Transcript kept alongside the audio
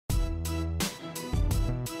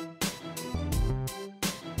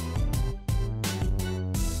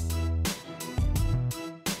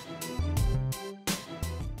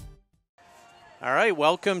All right,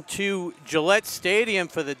 welcome to Gillette Stadium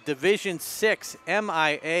for the Division VI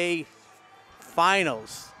MIA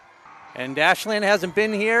Finals. And Ashland hasn't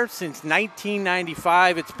been here since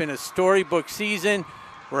 1995. It's been a storybook season.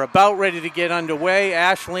 We're about ready to get underway.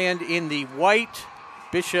 Ashland in the white,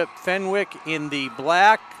 Bishop Fenwick in the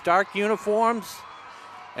black, dark uniforms.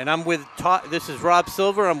 And I'm with Todd. This is Rob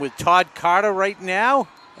Silver. I'm with Todd Carter right now.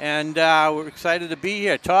 And we're excited to be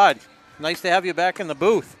here. Todd, nice to have you back in the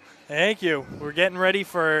booth. Thank you. We're getting ready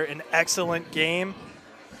for an excellent game,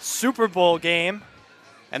 Super Bowl game.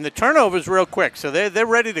 And the turnovers real quick, so they're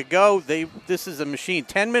ready to go. This is a machine.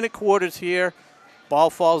 10-minute quarters here. Ball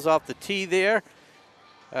falls off the tee there.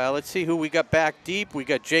 Let's see who we got back deep. We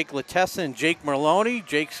got Jake Latessa and Jake Merloni.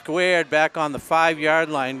 Jake squared back on the 5-yard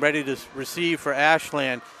line, ready to receive for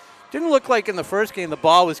Ashland. Didn't look like in the first game the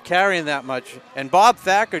ball was carrying that much. And Bob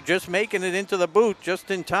Thacker just making it into the booth just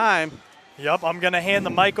in time. Yep, I'm going to hand the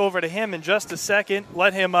mic over to him in just a second.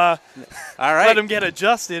 Let him all right. Let him get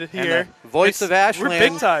adjusted here. And the voice of Ashland. We're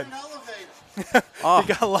big time. Oh. We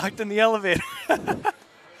got locked in the elevator.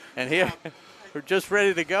 And here, we're just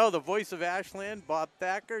ready to go. The voice of Ashland, Bob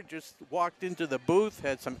Thacker, just walked into the booth,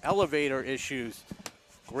 had some elevator issues.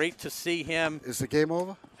 Great to see him. Is the game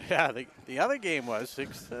over? Yeah, the other game was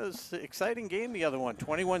exciting game, the other one.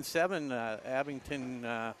 21-7,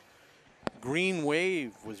 Abington Green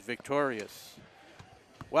Wave was victorious.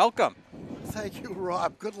 Welcome. Thank you,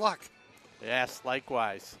 Rob. Good luck. Yes,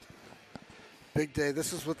 likewise. Big day.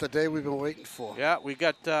 This is what the day we've been waiting for. Yeah, we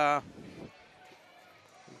got our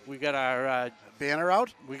banner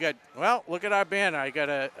out. Well, look at our banner.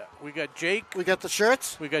 We got Jake. We got the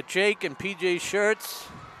shirts. We got Jake and PJ shirts.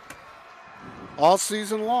 All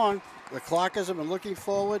season long, the Clockers have been looking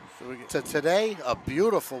forward to today. A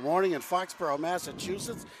beautiful morning in Foxborough,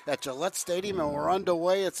 Massachusetts at Gillette Stadium, and we're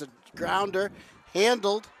underway. It's a grounder,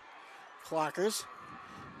 handled. Clockers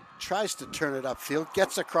tries to turn it upfield,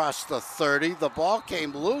 gets across the 30. The ball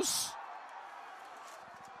came loose.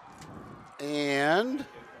 And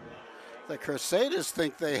the Crusaders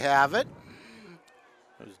think they have it.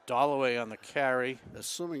 There's Dollaway on the carry.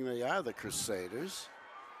 Assuming they are the Crusaders.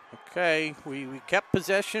 Okay, we kept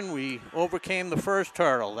possession. We overcame the first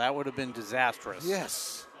hurdle. That would have been disastrous.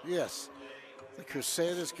 Yes, yes. The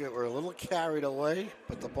Crusaders were a little carried away,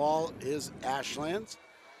 but the ball is Ashland's.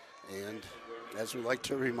 And as we like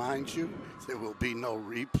to remind you, there will be no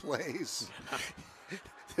replays.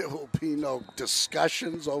 There will be no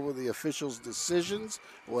discussions over the officials' decisions.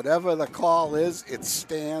 Whatever the call is, it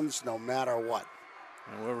stands no matter what.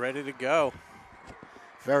 And we're ready to go.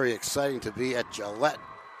 Very exciting to be at Gillette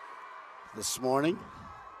this morning,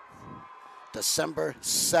 December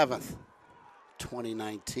 7th,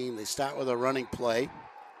 2019. They start with a running play.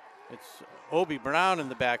 It's Obi Brown in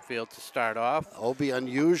the backfield to start off. Obi,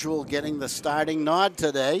 unusual, getting the starting nod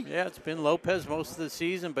today. Yeah, it's been Lopez most of the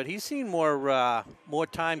season, but he's seen more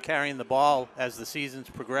time carrying the ball as the season's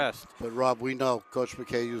progressed. But, Rob, we know Coach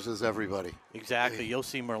McKay uses everybody. Exactly. You'll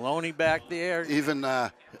see Merloni back there. Even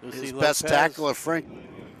his best tackler, Frank.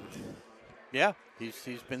 Yeah,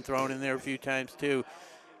 he's been thrown in there a few times too,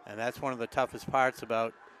 and that's one of the toughest parts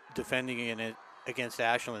about defending in it against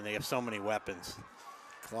Ashland. They have so many weapons.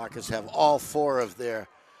 Clockers have all 4 of their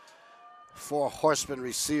 4 horsemen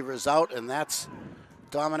receivers out, and that's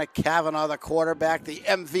Dominic Cavanaugh, the quarterback, the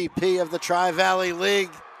MVP of the Tri-Valley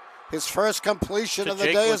League. His first completion of the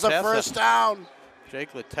day is a first down.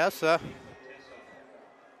 Jake Latessa.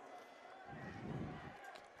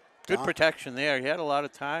 Good protection there. He had a lot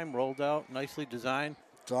of time, rolled out, nicely designed.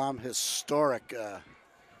 Dom, historic.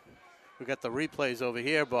 We got the replays over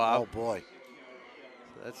here, Bob. Oh, boy.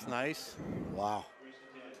 That's nice. Wow.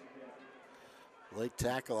 Late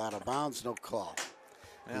tackle out of bounds, no call.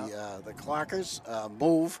 Yeah. The Clockers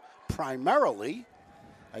move primarily,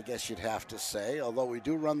 I guess you'd have to say, although we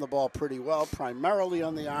do run the ball pretty well, primarily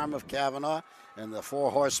on the arm of Cavanaugh and the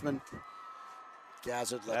 4 horsemen.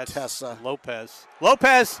 Gazzard, Latessa. Lopez.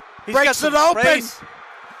 Lopez! He's breaks it open! Race.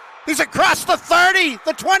 He's across the 30,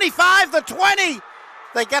 the 25, the 20.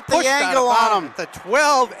 They get the angle on him. The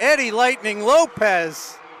 12, Eddie Lightning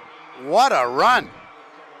Lopez. What a run.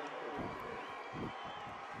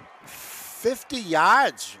 50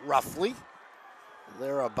 yards, roughly,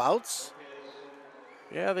 thereabouts.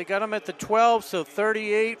 Yeah, they got him at the 12, so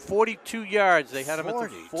 38, 42 yards. They had him at the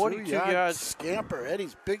 42 yards. Scamper,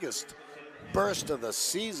 Eddie's biggest burst of the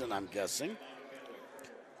season, I'm guessing.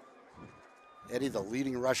 Eddie, the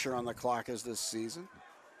leading rusher on the Clockers this season.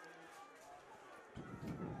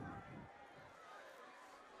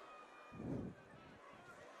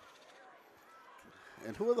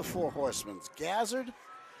 And who are the 4 horsemen? Gazzard,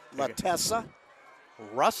 Latessa.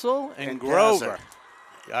 Russell and Gazzard.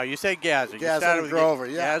 Grover. You said Gazzard. Gazzard and Grover,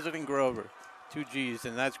 yeah. Gazzard and Grover. 2 G's,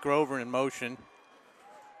 and that's Grover in motion.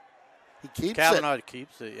 He keeps Kavanaugh it.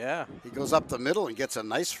 keeps it, yeah. He goes up the middle and gets a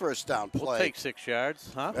nice first down play. We'll take 6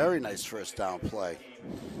 yards, huh? Very nice first down play.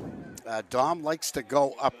 Dom likes to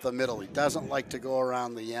go up the middle. He doesn't like to go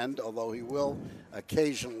around the end, although he will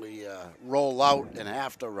occasionally roll out and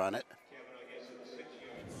have to run it.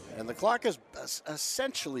 And the clock is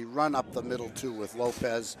essentially run up the middle, too, with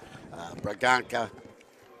Lopez, Braganca,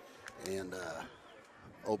 and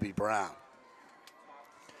Obi Brown.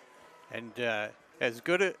 And as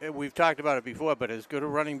good we've talked about it before, but as good a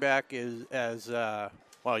running back as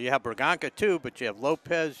well, you have Braganca, too, but you have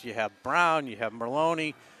Lopez, you have Brown, you have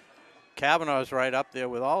Merlone. Kavanaugh's right up there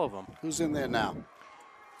with all of them. Who's in there now?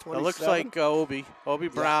 27? It looks like Obi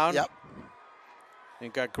Brown. Yep. And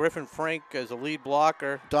you got Griffin Frank as a lead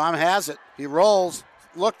blocker. Dom has it. He rolls,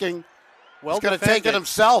 looking. Well He's going to take it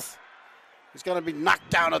himself. He's going to be knocked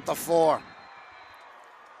down at the 4.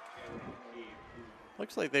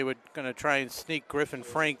 Looks like they were going to try and sneak Griffin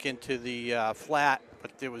Frank into the flat,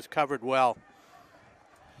 but it was covered well.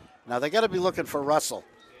 Now they got to be looking for Russell,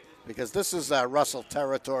 because this is Russell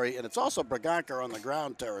territory, and it's also Braganca on the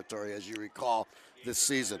ground territory, as you recall, this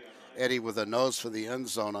season. Eddie with a nose for the end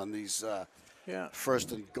zone on these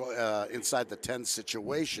first and inside the 10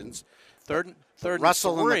 situations. Third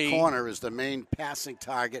Russell and 3. in the corner is the main passing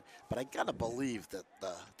target, but I got to believe that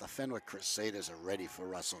the Fenwick Crusaders are ready for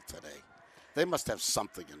Russell today. They must have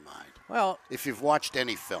something in mind. Well, if you've watched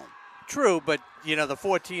any film. True, but you know the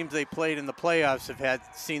 4 teams they played in the playoffs have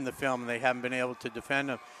seen the film and they haven't been able to defend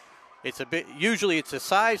them. Usually it's a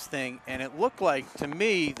size thing, and it looked like to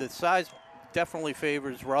me the size definitely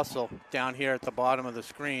favors Russell down here at the bottom of the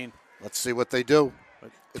screen. Let's see what they do.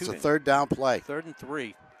 It's a third down play. 3rd and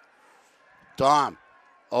 3. Dom.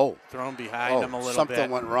 Thrown behind him a little something bit.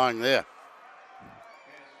 Went wrong there.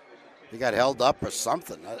 He got held up or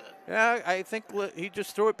something. Yeah, I think he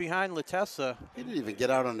just threw it behind Latessa. He didn't even get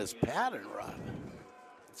out on his pattern, Rob.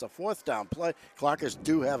 It's a 4th down play. Clockers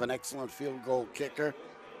do have an excellent field goal kicker.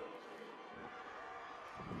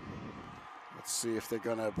 Let's see if they're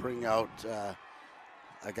going to bring out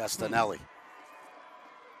Agostinelli.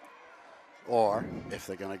 Or if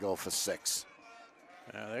they're going to go for 6.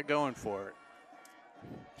 Yeah, they're going for it.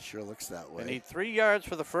 Sure looks that way. They need 3 yards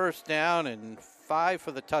for the first down and 5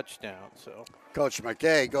 for the touchdown. So Coach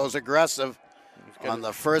McKay goes aggressive on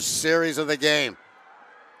the first series of the game.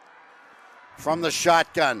 From the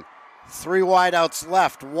shotgun, 3 wideouts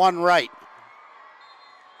left, 1 right.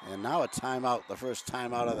 And now a timeout, the first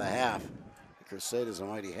timeout of the half. The Crusaders are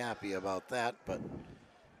mighty happy about that, but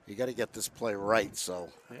you got to get this play right. So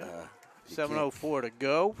 7:04 to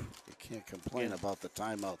go. You can't complain about the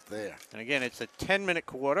timeout there. And again, it's a 10-minute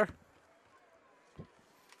quarter.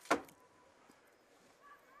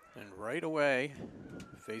 And right away,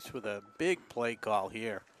 faced with a big play call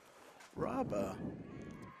here. Rob,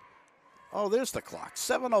 there's the clock.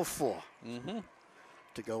 7:04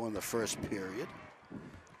 to go in the first period.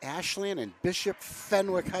 Ashland and Bishop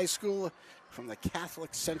Fenwick High School from the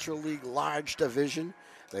Catholic Central League Large Division.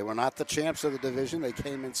 They were not the champs of the division. They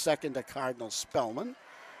came in second to Cardinal Spellman,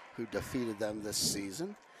 who defeated them this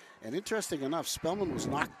season. And interesting enough, Spellman was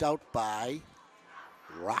knocked out by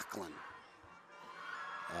Rockland.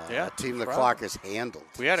 A team the Clockers handled.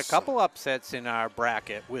 We had a couple upsets in our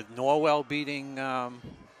bracket with Norwell beating.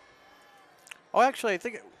 Actually, I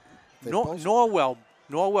think Norwell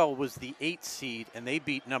was the 8th seed, and they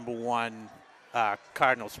beat number 1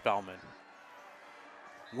 Cardinal Spellman.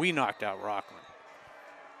 We knocked out Rockland.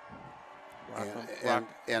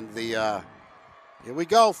 And the here we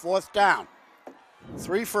go, 4th down.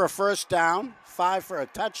 3 for a first down, 5 for a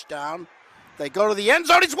touchdown. They go to the end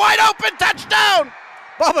zone. He's wide open. Touchdown!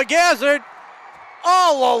 Bubba Gazzard,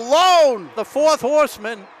 all alone. The 4th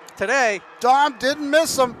horseman today. Dom didn't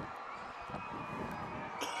miss him.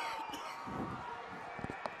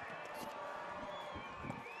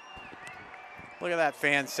 Look at that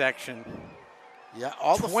fan section. Yeah,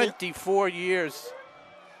 all 24 years.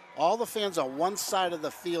 All the fans on one side of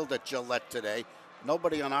the field at Gillette today.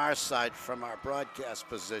 Nobody on our side from our broadcast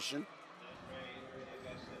position.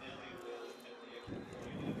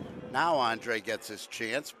 Now Andre gets his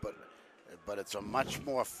chance, but it's a much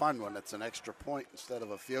more fun when it's an extra point instead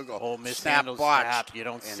of a field goal. Mishandled snap. You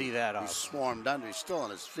don't see that He's swarmed under. He's still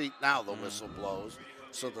on his feet now. The whistle blows.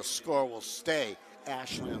 So the score will stay.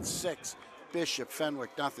 Ashland 6, Bishop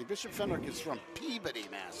Fenwick nothing. Bishop Fenwick is from Peabody,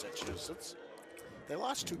 Massachusetts. They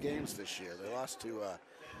lost 2 games this year. They lost to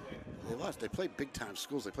They lost. They played big-time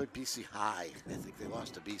schools. They played BC High. I think they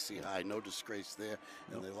lost to BC High. No disgrace there.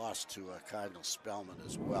 And they lost to Cardinal Spellman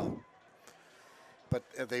as well. But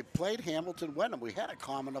they played Hamilton Wenham. We had a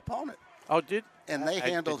common opponent. Oh, did? And they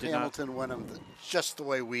handled Hamilton Wenham just the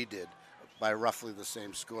way we did, by roughly the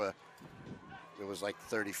same score. It was like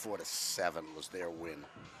 34-7 was their win.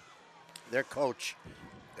 Their coach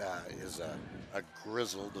is a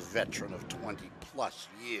grizzled veteran of 20-plus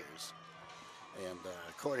years. And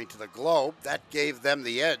according to the Globe, that gave them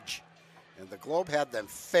the edge. And the Globe had them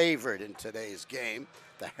favored in today's game.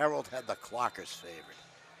 The Herald had the Clockers favored.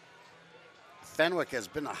 Fenwick has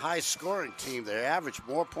been a high-scoring team. They average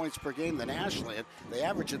more points per game than Ashland. They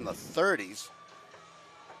average in the 30s.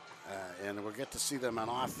 And we'll get to see them on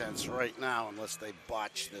offense right now unless they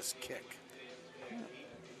botch this kick.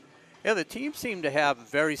 Yeah, the teams seem to have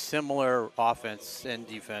very similar offense and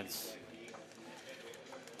defense.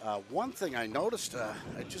 One thing I noticed,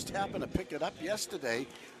 I just happened to pick it up yesterday,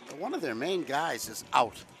 one of their main guys is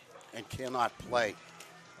out and cannot play.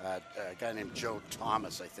 A guy named Joe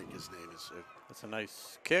Thomas, I think his name is. That's a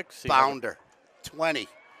nice kick. Bounder, 20,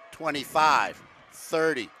 25,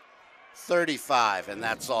 30, 35, and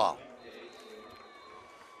that's all.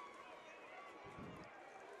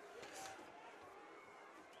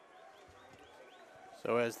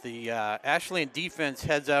 So as the Ashland defense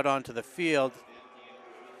heads out onto the field,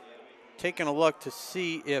 taking a look to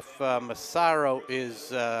see if Massaro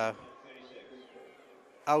is out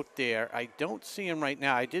there. I don't see him right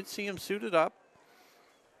now. I did see him suited up.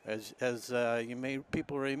 As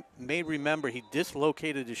people may remember, he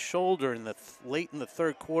dislocated his shoulder in late in the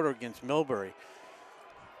third quarter against Millbury.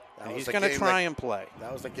 He's going to try and play.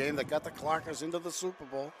 That was the game that got the Clockers into the Super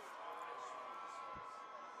Bowl.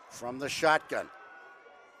 From the shotgun.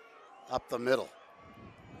 Up the middle.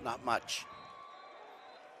 Not much.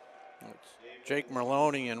 It's Jake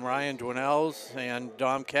Merlone and Ryan Dwinells and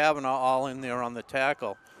Dom Cavanaugh all in there on the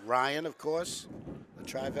tackle. Ryan, of course, the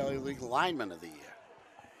Tri-Valley League Lineman of the Year.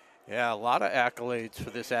 Yeah, a lot of accolades for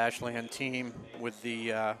this Ashland team with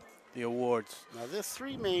the awards. Now, there's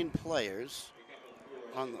three main players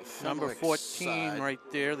on the Fenwick Number 14 side. right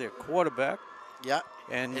there, their quarterback. Yeah,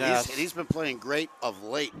 and he's been playing great of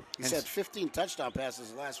late. He's had 15 touchdown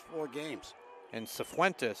passes the last 4 games. And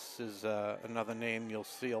Cifuentes is another name you'll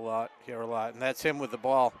see a lot, hear a lot, and that's him with the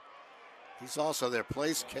ball. He's also their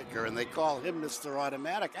place kicker, and they call him Mr.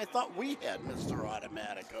 Automatic. I thought we had Mr.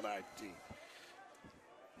 Automatic on our team.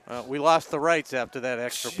 We lost the rights after that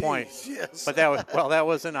extra point. Yes. But that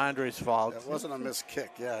wasn't Andre's fault. That wasn't a missed kick.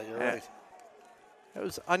 Yeah, you're right. It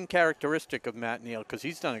was uncharacteristic of Matt Neal because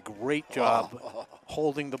he's done a great job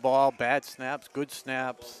holding the ball, bad snaps, good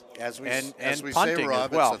snaps, as we punting say,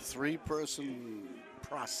 Rob, as well. It's a 3-person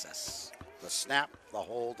process: the snap, the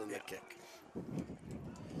hold, and the kick.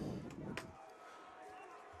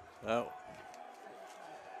 So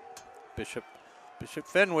Bishop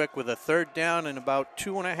Fenwick with a third down and about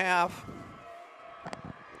 2.5.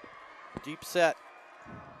 Deep set.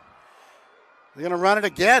 They're going to run it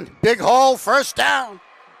again. Big hole, first down.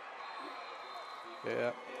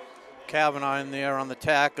 Yeah. Kavanaugh in there on the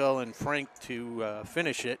tackle and Frank to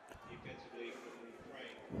finish it.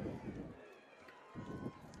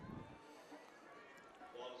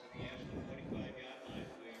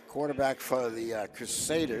 Quarterback for the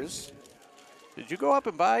Crusaders. Did you go up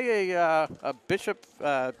and buy a Bishop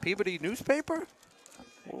Peabody newspaper?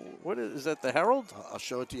 What is that, the Herald? I'll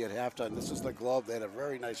show it to you at halftime. This is the Globe. They had a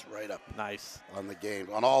very nice write-up. Nice. On the game,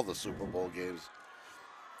 on all the Super Bowl games.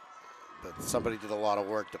 But somebody did a lot of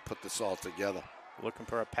work to put this all together. Looking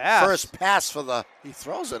for a pass. First pass he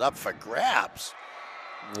throws it up for grabs.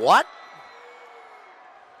 What?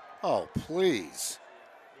 Oh, please.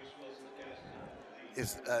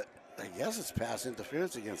 I guess it's pass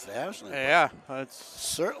interference against Ashland. Yeah. It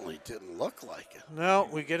certainly didn't look like it. No,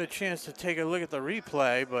 we get a chance to take a look at the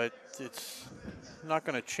replay, but it's not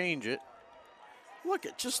going to change it. Look,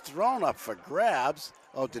 it just thrown up for grabs.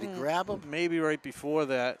 Oh, did he grab him? Maybe right before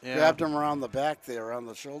that, yeah. Grabbed him around the back there, around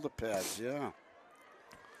the shoulder pads, yeah.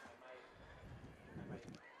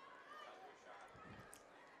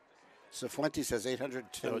 Cifuentes has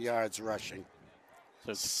 810 yards rushing.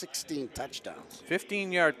 So 16 touchdowns.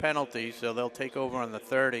 15-yard penalty, so they'll take over on the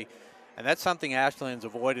 30. And that's something Ashland's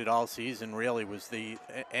avoided all season, really, was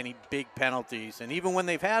any big penalties. And even when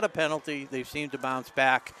they've had a penalty, they've seemed to bounce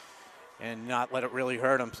back and not let it really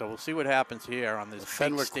hurt them. So we'll see what happens here on this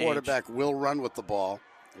Fenwick stage. Quarterback will run with the ball.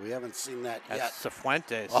 We haven't seen that yet. That's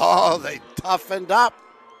Cifuentes. Oh, they toughened up.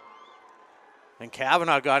 And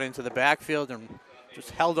Kavanaugh got into the backfield and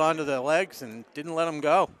just held on to their legs and didn't let them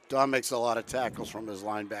go. Dom makes a lot of tackles from his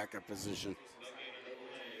linebacker position.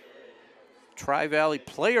 Tri-Valley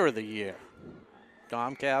Player of the Year,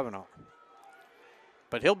 Dom Cavanaugh.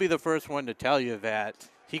 But he'll be the first one to tell you that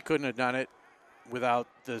he couldn't have done it without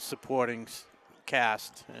the supporting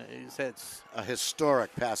cast. He said a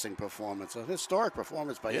historic passing performance, a historic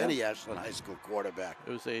performance by any Ashland High School quarterback.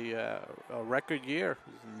 It was a record year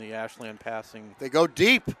in the Ashland passing. They go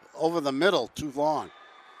deep over the middle, too long.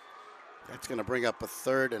 That's going to bring up a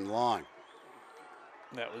 3rd and long.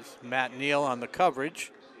 That was Matt Neal on the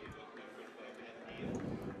coverage.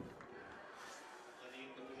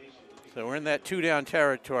 So we're in that 2-down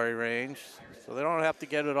territory range, so they don't have to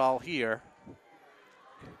get it all here.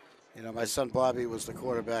 You know, my son Bobby was the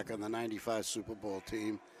quarterback on the '95 Super Bowl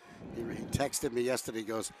team. He texted me yesterday. He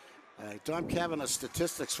goes, Dom Cavanaugh's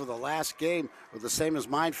statistics for the last game were the same as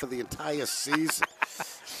mine for the entire season.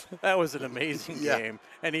 That was an amazing game.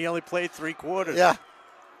 And he only played 3 quarters. Yeah.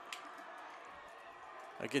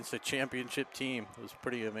 Against a championship team. It was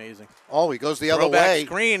pretty amazing. Oh, he goes the other Throwback way.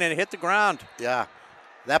 Screen and it hit the ground. Yeah.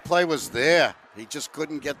 That play was there. He just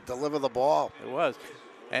couldn't deliver the ball. It was.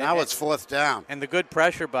 And now it's 4th down. And the good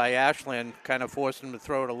pressure by Ashland kind of forced him to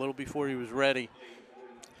throw it a little before he was ready.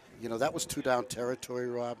 You know, that was 2-down territory,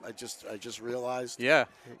 Rob. I just realized. Yeah.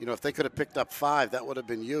 You know, if they could have picked up 5, that would have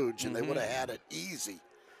been huge, and they would have had it easy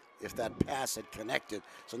if that pass had connected.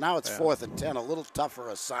 So now it's 4th and 10, a little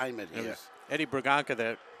tougher assignment here. Eddie Braganca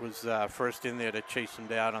that was first in there to chase him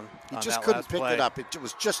down on He on just that couldn't last pick play. it up. It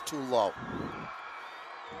was just too low.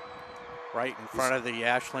 Right in front of the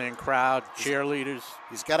Ashland crowd, cheerleaders.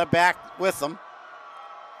 He's got a back with him.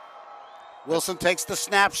 Wilson takes the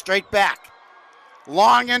snap straight back.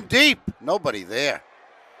 Long and deep. Nobody there.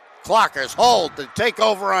 Clockers hold to take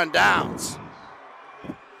over on downs.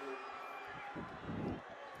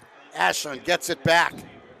 Ashland gets it back.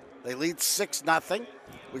 They lead 6-0.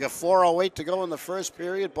 We got 4:08 to go in the first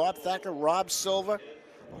period. Bob Thacker, Rob Silver,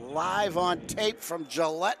 live on tape from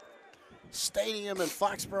Gillette Stadium in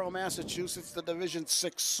Foxborough, Massachusetts, the Division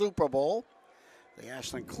VI Super Bowl. The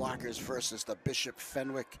Ashland Clockers versus the Bishop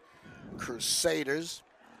Fenwick Crusaders.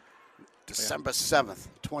 December 7th,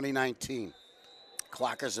 2019.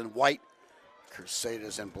 Clockers in white,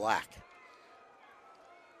 Crusaders in black.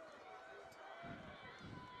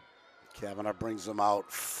 Kavanaugh brings them out.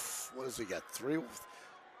 What does he got? 3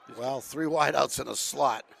 wideouts in a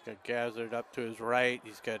slot. Got Gazzard up to his right.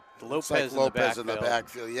 He's got Lopez, Like Lopez in the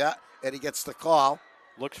backfield. Yeah, and he gets the call.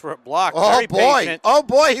 Looks for a block. Oh, Very boy. patient. Oh,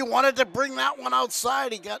 boy. He wanted to bring that one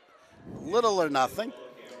outside. He got little or nothing.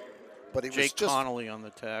 But he Jake was just Connolly on the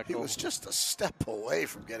tackle. He was just a step away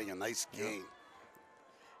from getting a nice gain.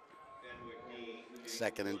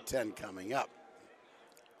 2nd and 10 coming up.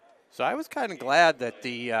 So I was kind of glad that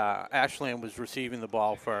the Ashland was receiving the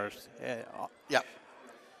ball first. Yep.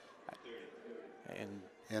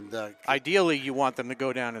 And ideally, you want them to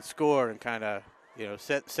go down and score and kind of,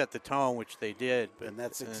 set the tone, which they did. And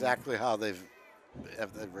that's exactly how they've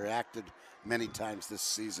reacted many times this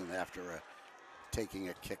season after taking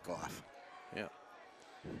a kickoff. Yeah.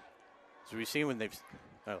 So we see when they've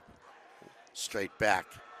straight back,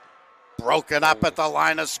 broken up at the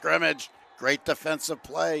line of scrimmage. Great defensive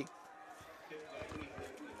play.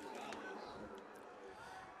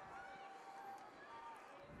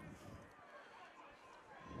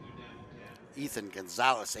 Ethan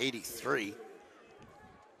Gonzalez, 83.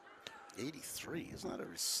 83, isn't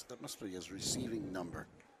that that must be his receiving number.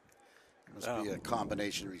 It must be a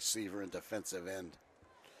combination receiver and defensive end.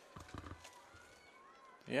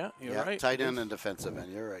 Yeah, you're right. Tight end and defensive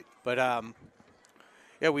end, you're right. But,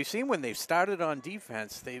 we've seen when they've started on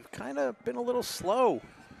defense, they've kind of been a little slow,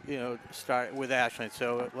 start with Ashland.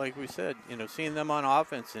 So, like we said, seeing them on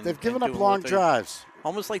offense. They've given up long drives.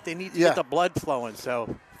 Almost like they need to get the blood flowing.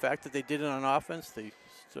 So, the fact that they did it on offense, they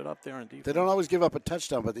stood up there on defense. They don't always give up a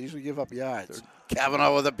touchdown, but they usually give up yards.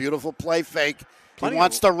 Kavanaugh with a beautiful play fake. He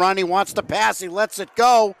wants to run. He wants to pass. He lets it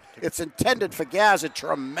go. It's intended for Gaz. A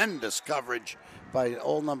tremendous coverage by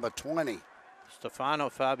old number 20. Stefano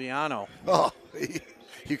Fabiano. Oh,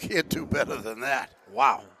 you can't do better than that.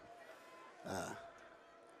 Wow.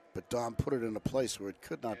 But Dom put it in a place where it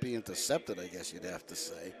could not be intercepted, I guess you'd have to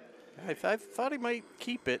say. I thought he might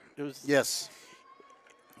keep it. Yes.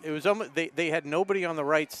 It was almost, they had nobody on the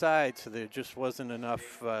right side, so there just wasn't enough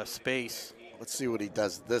space. Let's see what he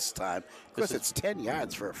does this time. Of course, it's 10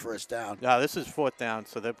 yards for a first down. No, this is 4th down,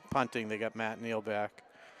 so they're punting. They got Matt Neal back.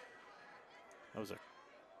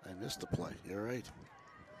 I missed the play. You're right.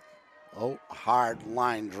 Oh, hard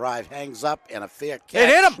line drive. Hangs up and a fair catch. It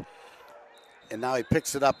hit him. And now he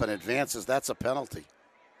picks it up and advances. That's a penalty.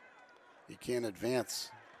 You can't advance.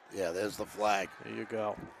 Yeah, there's the flag. There you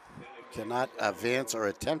go. Cannot advance or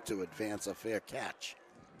attempt to advance a fair catch.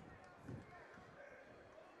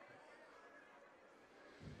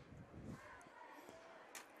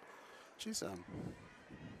 Geez,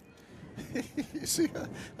 you see,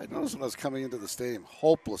 I noticed when I was coming into the stadium,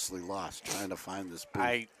 hopelessly lost trying to find this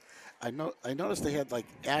booth. I noticed they had like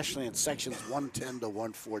Ashland sections 110 to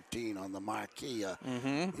 114 on the marquee,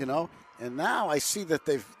 you know, and now I see that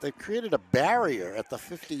they've created a barrier at the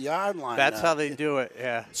 50-yard line. That's how they do it,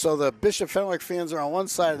 yeah. So the Bishop Fenwick fans are on one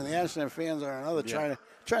side and the Ashland fans are on another, trying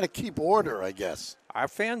to keep order, I guess. Our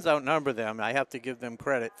fans outnumber them. I have to give them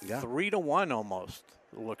credit. Yeah. 3-1 almost,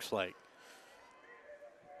 it looks like.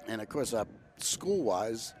 And, of course,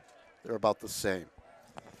 school-wise, they're about the same.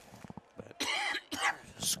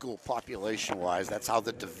 School population-wise, that's how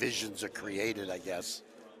the divisions are created, I guess.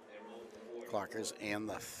 Clockers and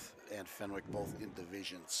Fenwick both in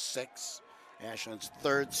Division 6. Ashland's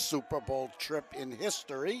 3rd Super Bowl trip in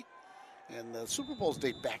history. And the Super Bowls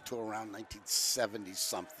date back to around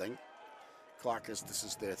 1970-something. Clockers, this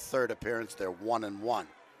is their 3rd appearance. They're 1-1.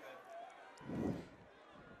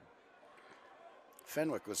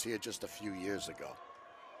 Fenwick was here just a few years ago.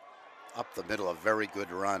 Up the middle, a very good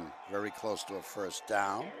run. Very close to a first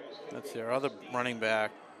down. That's their other running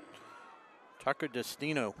back, Tucker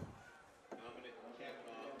Destino.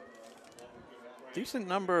 Decent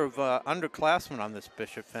number of underclassmen on this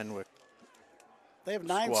Bishop Fenwick. They have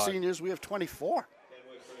 9 squad. seniors. We have 24.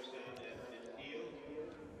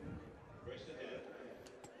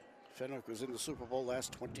 Fenwick was in the Super Bowl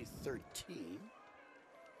last 2013.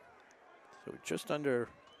 So just under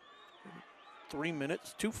 3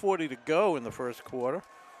 minutes, 2:40 to go in the first quarter.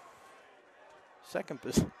 Second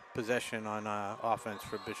possession on offense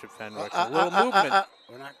for Bishop Fenwick. A little movement.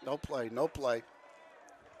 No play.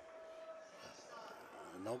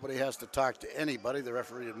 Nobody has to talk to anybody. The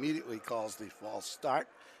referee immediately calls the false start.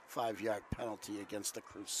 5-yard penalty against the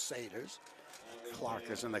Crusaders.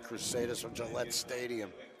 Clockers and the Crusaders from Gillette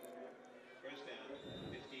Stadium.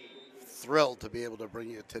 Thrilled to be able to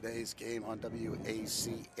bring you today's game on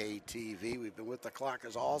WACA-TV. We've been with the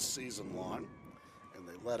Clockers all season long, and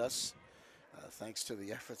they let us, thanks to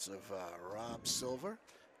the efforts of Rob Silver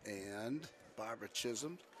and Barbara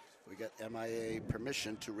Chisholm. We got MIA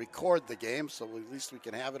permission to record the game, so at least we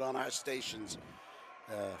can have it on our stations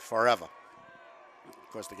forever. Of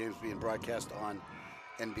course, the game's being broadcast on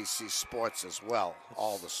NBC Sports as well,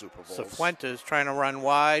 all the Super Bowls. Cifuentes trying to run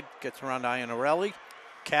wide, gets around Iannarelli.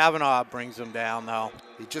 Kavanaugh brings him down, though.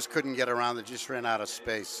 He just couldn't get around. They just ran out of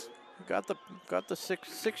space. Got the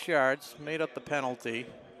 6 yards, made up the penalty.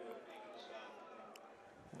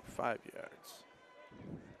 5 yards.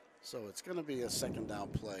 So it's going to be a second down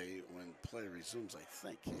play when play resumes, I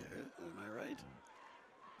think, here. Am I right?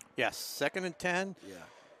 Yes, 2nd and 10. Yeah.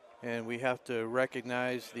 And we have to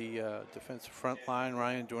recognize the defensive front line,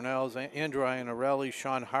 Ryan Dwinells, Andrew Iannarelli,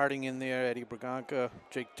 Sean Harding in there, Eddie Braganca,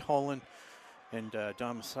 Jake Tolan, and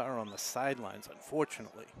Don Massaro on the sidelines,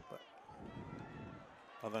 unfortunately. But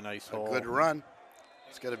another nice hole. Good run.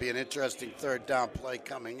 It's going to be an interesting 3rd down play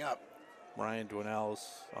coming up. Ryan Dwinells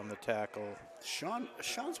on the tackle.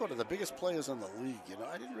 Sean's one of the biggest players in the league. You know,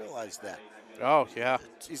 I didn't realize that. Oh, yeah.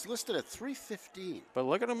 He's listed at 315. But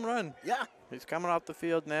look at him run. Yeah. He's coming off the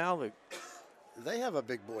field now. They have a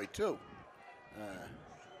big boy, too.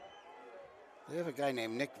 They have a guy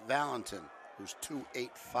named Nick Valentin, who's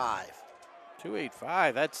 285.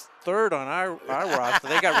 285. That's 3rd on our roster.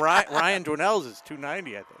 They got Ryan Dwinells is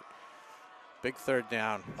 290, I think. Big 3rd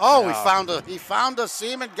down. Oh, he found a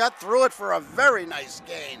seam and got through it for a very nice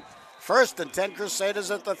gain. 1st and 10,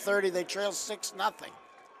 Crusaders at the 30. They trail 6-0.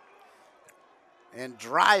 And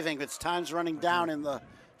driving, it's time's running down in the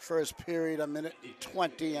first period,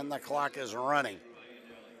 1:20, and the clock is running.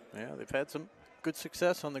 Yeah, they've had some good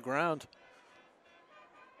success on the ground.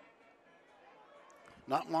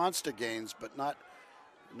 Not monster gains, but not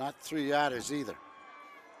 3-yarders either.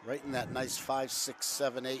 Right in that nice 5, 6,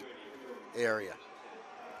 7, 8 area.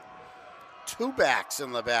 2 backs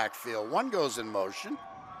in the backfield. One goes in motion.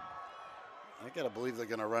 I got to believe they're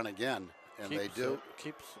going to run again, and they do.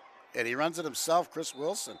 And he runs it himself, Chris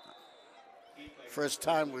Wilson. First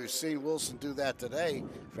time we've seen Wilson do that today.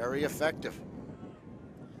 Very effective.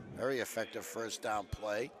 Very effective first down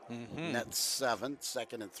play. Net 7,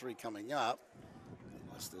 2nd and 3 coming up.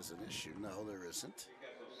 Unless there's an issue. No, there isn't.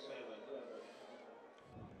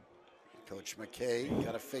 Coach McKay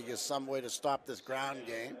got to figure some way to stop this ground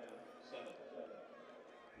game.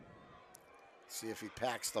 See if he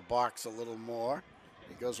packs the box a little more.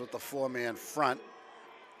 He goes with the 4-man front.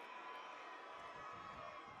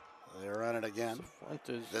 They run it again.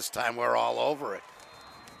 This time we're all over it.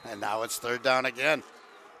 And now it's 3rd down again.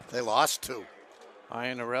 They lost 2.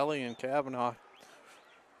 Iannarelli and Kavanaugh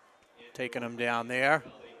taking them down there.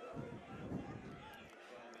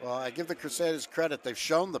 Well, I give the Crusaders credit. They've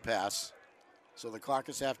shown the pass, so the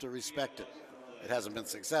Clockers have to respect it. It hasn't been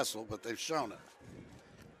successful, but they've shown it.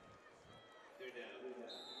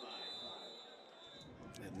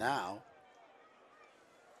 And now,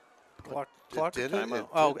 Clock did timeout. It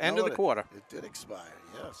Oh, did- end no, of the quarter. It did expire,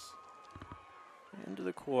 yes. End of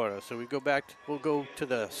the quarter. So we go back. We'll go to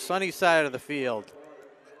the sunny side of the field.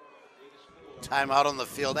 Timeout on the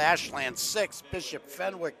field. Ashland 6, Bishop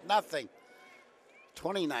Fenwick nothing.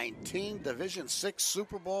 2019 Division 6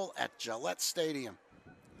 Super Bowl at Gillette Stadium.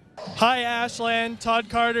 Hi, Ashland. Todd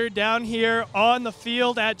Carter down here on the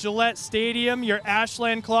field at Gillette Stadium. Your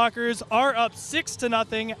Ashland Clockers are up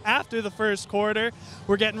 6-0 after the first quarter.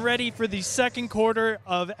 We're getting ready for the second quarter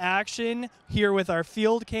of action here with our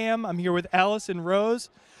field cam. I'm here with Allison Rose.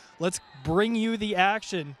 Let's bring you the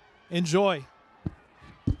action. Enjoy.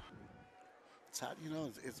 It's how, you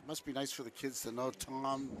know, it must be nice for the kids to know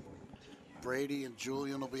Tom, Brady, and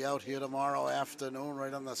Julian will be out here tomorrow afternoon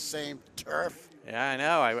right on the same turf. Yeah, I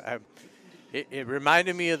know. It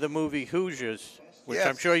reminded me of the movie Hoosiers, which Yes.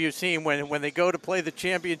 I'm sure you've seen when they go to play the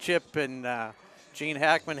championship and Gene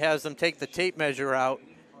Hackman has them take the tape measure out.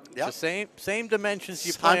 Yep. It's the same dimensions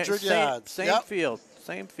you play. 100 yards. Same Yep. field.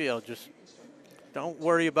 Same field. Just don't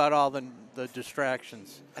worry about all the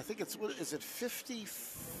distractions. I think it's, what is it, 50?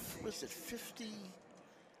 What is it, 50?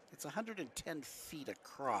 It's 110 feet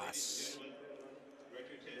across.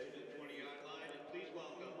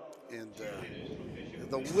 And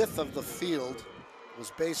the width of the field was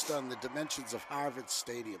based on the dimensions of Harvard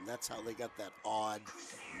Stadium. That's how they got that odd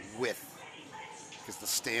width. Because the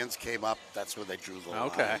stands came up, that's where they drew the line.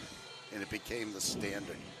 Okay. And it became the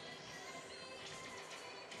standard.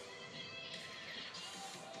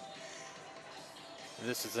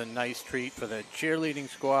 This is a nice treat for the cheerleading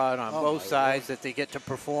squad on Oh, both my sides that they get to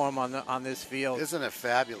perform on this field. Isn't it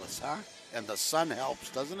fabulous, huh? And the sun helps,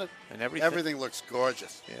 doesn't it? And everything. Everything looks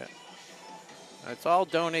gorgeous. Yeah. It's all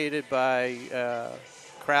donated by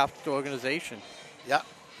Kraft organization. Yeah,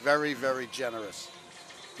 very, very generous.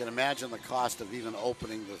 You can imagine the cost of even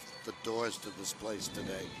opening the doors to this place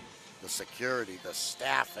today. The security, the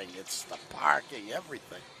staffing, it's the parking,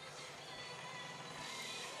 everything.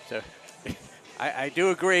 So I do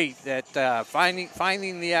agree that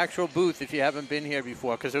finding the actual booth, if you haven't been here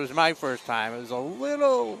before, because it was my first time, it was a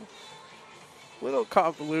little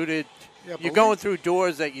convoluted. Yeah, You're going through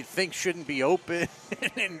doors that you think shouldn't be open,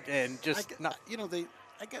 and just not. You know,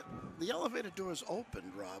 I get the elevator doors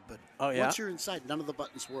opened, Rob, but Oh, yeah? once you're inside, none of the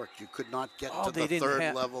buttons worked. You could not get Oh, to they the didn't third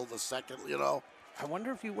have- level, the second, you know. I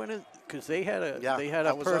wonder if you went in because they had a Yeah, they had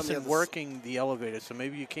I a was on the person other working the elevator, so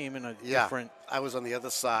maybe you came in a Yeah, different. I was on the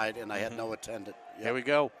other side, and I had no attendant. Yep. Here we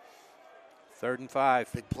go. 3rd and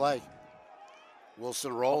 5. Big play.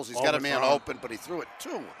 Wilson rolls. He's got a man Overthrown. open, but he threw it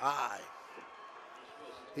too high.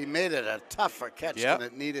 He made it a tougher catch Yep. than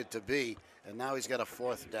it needed to be, and now he's got a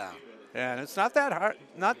 4th down. Yeah, and it's not that hard,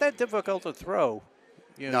 not that difficult to throw.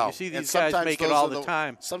 You know, No, you see and these guys sometimes make it those all are the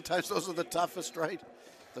time. Sometimes those are the toughest, right?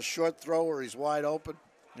 The short throw where he's wide open.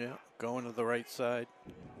 Yeah, going to the right side.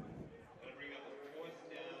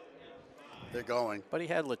 They're going. But he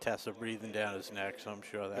had Latessa breathing down his neck, so I'm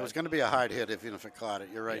sure that. It was going to be a hard hit even if it caught it.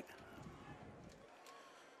 You're right.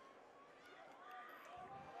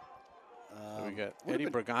 So we got Eddie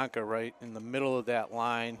Braganca right in the middle of that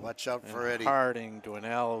line. Watch out and for Eddie. Harding,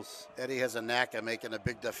 Dwinells, Eddie has a knack of making a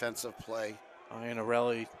big defensive play,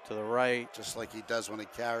 Iannarelli to the right. just like he does when he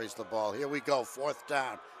carries the ball. Here we go, 4th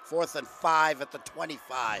down. 4th and 5 at the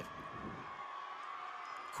 25.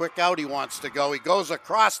 Quick out he wants to go. He goes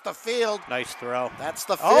across the field. Nice throw. That's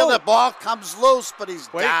the field. Oh. The ball comes loose, but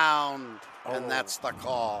he's Wait. down, Oh. and that's the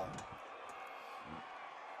call.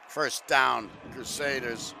 1st down,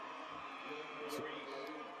 Crusaders.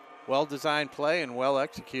 Well-designed play and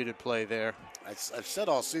well-executed play there. I've said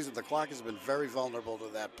all season the clock has been very vulnerable to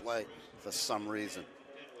that play for some reason.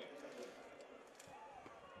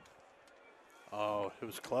 Oh, it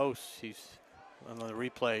was close. He's on the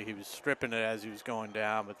replay. He was stripping it as he was going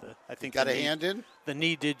down, but I think Got the a knee, hand in? The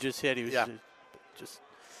knee did just hit. He was Yeah. just.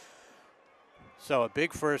 So a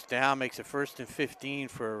big 1st down makes it 1st and 15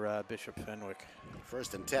 for Bishop Fenwick.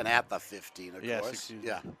 1st and 10 at the 15, of Yes, course. excuse me.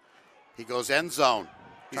 Yeah. He goes end zone.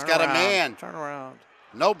 He's Turn got around, a man. Turn around.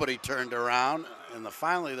 Nobody turned around, and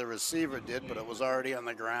finally the receiver did, but it was already on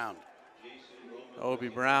the ground. Obi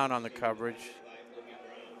Brown on the coverage.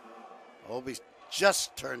 Obi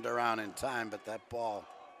just turned around in time, but that ball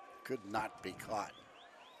could not be caught.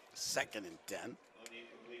 2nd and 10.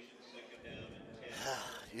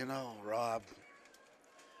 You know, Rob,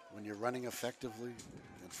 when you're running effectively,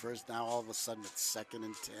 and first now all of a sudden it's 2nd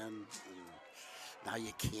and 10. Now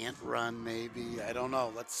you can't run, maybe. I don't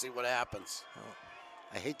know. Let's see what happens.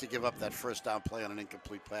 I hate to give up that first down play on an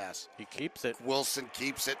incomplete pass. He keeps it. Wilson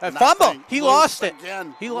keeps it. A fumble. He lost it.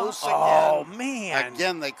 Again. He lost again. Oh, man.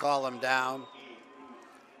 Again, they call him down.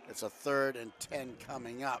 It's a 3rd and 10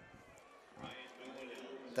 coming up.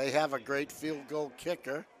 They have a great field goal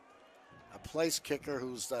kicker, a place kicker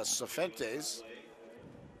who's Cifuentes.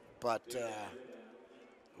 But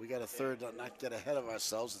we got a 3rd, not get ahead of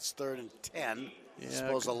ourselves. It's 3rd and 10. Yeah, I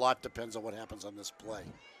suppose a lot depends on what happens on this play.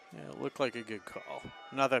 Yeah, it looked like a good call.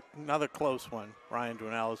 Another close one. Ryan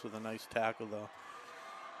Dwinellis with a nice tackle, though.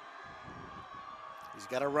 He's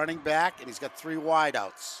got a running back, and he's got 3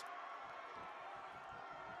 wideouts.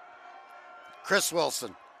 Chris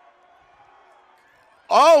Wilson.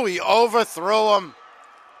 Oh, he overthrew him.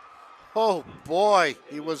 Oh, boy,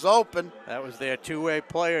 he was open. That was their two-way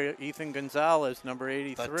player, Ethan Gonzalez, number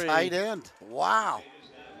 83. The tight end. Wow.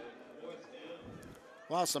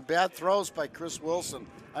 Wow, some bad throws by Chris Wilson.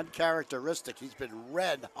 Uncharacteristic. He's been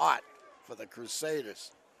red hot for the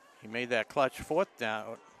Crusaders. He made that clutch 4th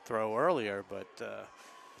down throw earlier, but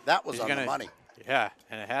that was on the money. Yeah,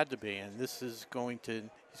 and it had to be. And this is going to,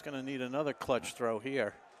 he's going to need another clutch throw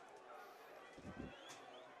here.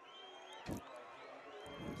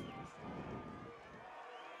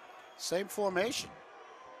 Same formation.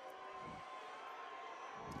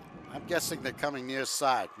 I'm guessing they're coming near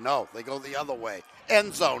side. No, they go the other way.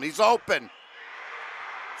 End zone. He's open.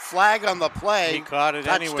 Flag on the play. He caught it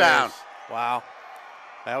Touchdown. anyways. Wow.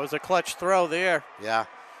 That was a clutch throw there. Yeah.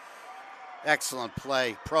 Excellent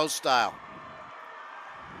play. Pro style.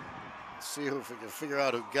 Let's see if we can figure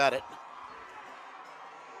out who got it.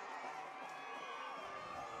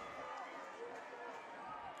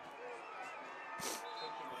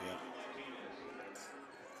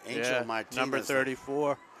 Angel Martinez, number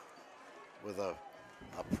 34. With a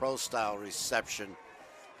pro-style reception.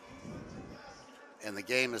 And the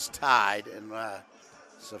game is tied, and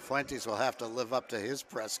Cifuentes will have to live up to his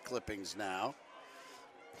press clippings now,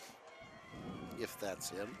 if that's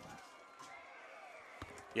him.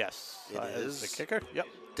 Yes, it is. The kicker. Yep.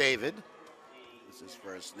 David is his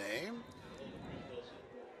first name.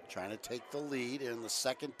 Trying to take the lead in the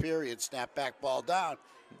second period. Snap back ball down.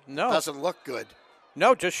 No. Doesn't look good.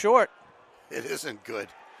 No, just short. It isn't good.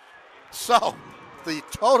 So, the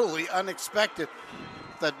totally unexpected,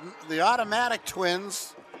 the automatic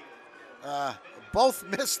twins both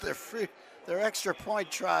missed their extra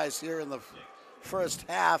point tries here in the first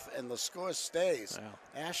half, and the score stays.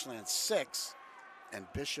 Wow. Ashland 6 and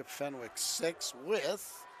Bishop Fenwick 6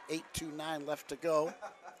 with 8:29 left to go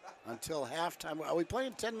until halftime. Are we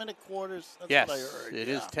playing 10-minute quarters? That's yes, what I heard. It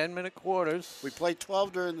is 10-minute quarters. We play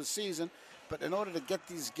 12 during the season, but in order to get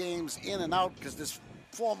these games in and out, because there's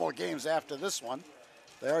 4 more games after this one,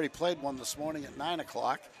 they already played one this morning at 9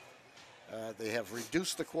 o'clock. They have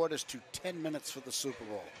reduced the quarters to 10 minutes for the Super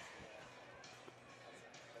Bowl.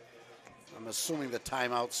 I'm assuming the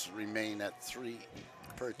timeouts remain at 3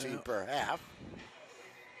 per team per half.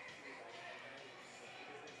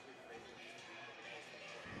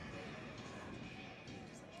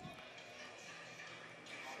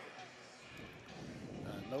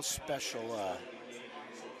 No special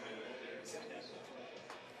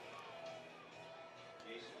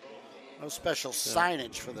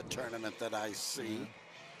signage for the tournament that I see.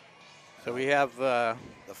 So we have the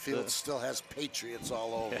field still has Patriots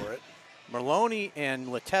all over it. Merloni and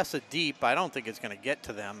Latessa deep. I don't think it's going to get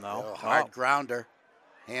to them though. Hard grounder,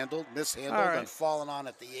 handled, mishandled, and fallen on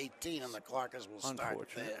at the 18, and the Clarkers will start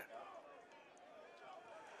there.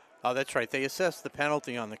 Oh, that's right. They assessed the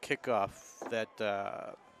penalty on the kickoff, that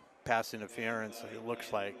pass interference, it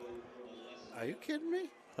looks like. Are you kidding me?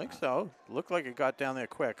 I think so. Looked like it got down there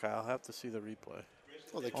quick. I'll have to see the replay.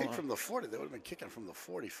 Well, they kicked from the 40. They would have been kicking from the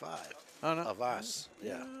 45 no. of us.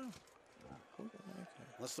 Yeah.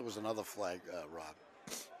 Unless there was another flag, Rob,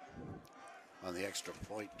 on the extra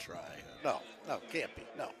point try. No, can't be.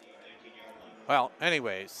 No. Well,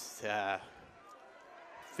 anyways,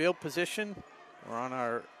 field position. We're on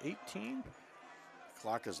our 18.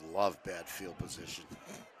 Clockers love bad field position.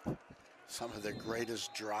 Some of their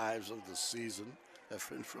greatest drives of the season have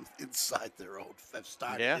been from inside their own. Have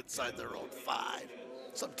started inside their own 5.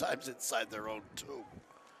 Sometimes inside their own 2.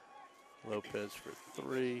 Lopez for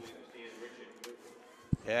 3.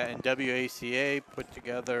 Yeah, and WACA put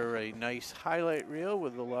together a nice highlight reel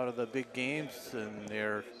with a lot of the big games and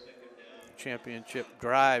their championship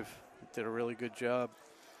drive. Did a really good job.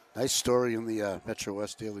 Nice story in the Metro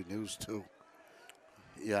West Daily News, too.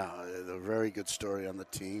 Yeah, a very good story on the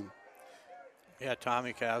team. Yeah,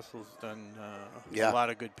 Tommy Castle's done a lot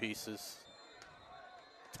of good pieces.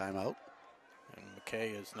 Timeout. And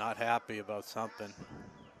WACA is not happy about something.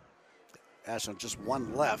 Ashland just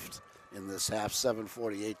one left in this half,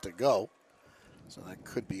 7:48 to go. So that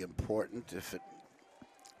could be important if it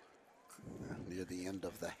near the end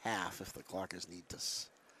of the half, if the Clockers need to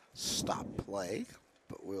stop play.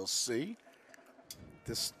 But we'll see.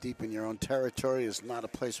 This deep in your own territory is not a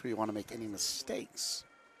place where you want to make any mistakes.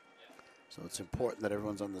 So it's important that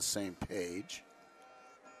everyone's on the same page.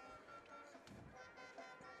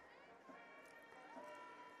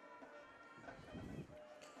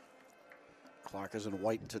 Clockers in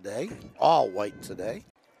white today, all white today.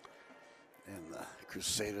 And the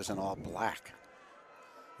Crusaders in all black.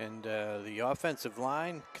 And the offensive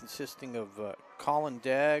line consisting of Colin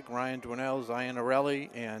Dagg, Ryan Dwinell, Zianarelli,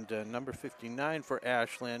 and number 59 for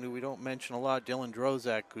Ashland, who we don't mention a lot, Dylan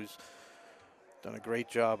Drozak, who's done a great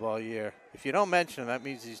job all year. If you don't mention him, that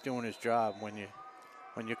means he's doing his job. When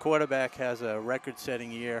your quarterback has a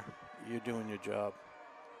record-setting year, you're doing your job.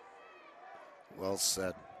 Well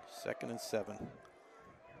said. 2nd and 7.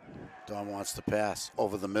 Don wants to pass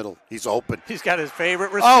over the middle. He's open. He's got his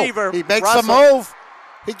favorite receiver. Oh, he makes Russell. a move.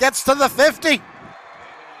 He gets to the 50.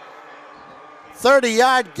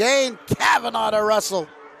 30-yard gain. Kavanaugh to Russell.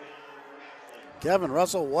 Kevin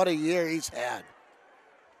Russell, what a year he's had.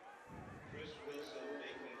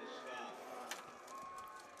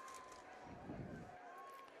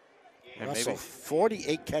 And Russell,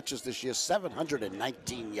 48 catches this year,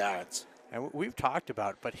 719 yards. And we've talked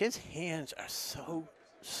about it, but his hands are so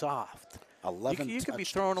soft. 11 You could be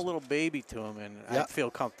throwing a little baby to him, and Yep. I'd feel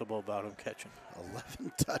comfortable about him catching.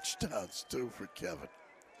 11 touchdowns, too, for Kevin.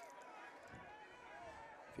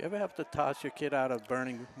 If you ever have to toss your kid out a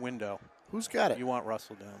burning window, Who's got it? you want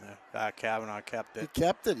Russell down there. Kavanaugh kept He it.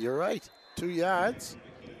 kept it, you're right. 2 yards.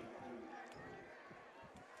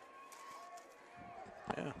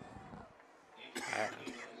 Yeah.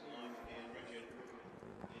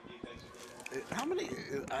 How many?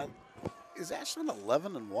 Is Ashland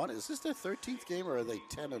 11-1? Is this their 13th game, or are they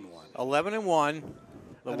 10-1? 11-1.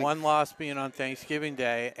 The And one loss being on Thanksgiving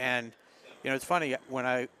Day, and it's funny when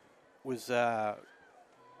I was. I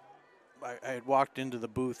had walked into the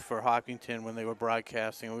booth for Hopkinton when they were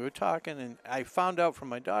broadcasting, and we were talking, and I found out from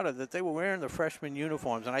my daughter that they were wearing the freshman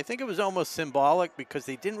uniforms, and I think it was almost symbolic because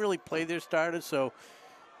they didn't really play their starters, so,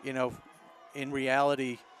 in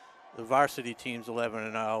reality, the varsity team's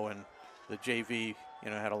 11-0, and the JV,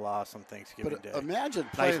 had a loss on Thanksgiving Day. Imagine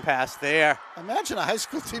Nice playing. pass there. Imagine a high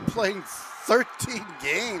school team playing 13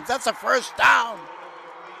 games. That's a first down.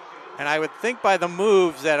 And I would think by the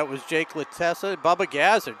moves that it was Jake Latessa, Bubba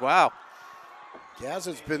Gazzard. Wow.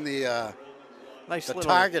 Gazzard's been the Nice the little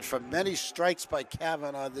target for many strikes by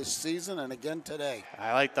Kavanaugh this season, and again today.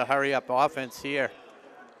 I like the hurry-up offense here.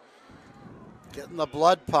 Getting the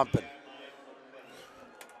blood pumping.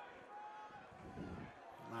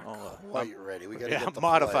 Not quite ready. We got to get the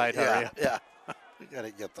modified play. hurry-up. Yeah. We got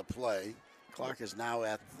to get the play. Clock is now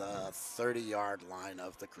at the 30-yard line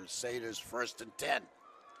of the Crusaders, 1st and 10.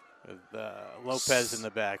 With Lopez in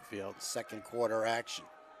the backfield. Second quarter action.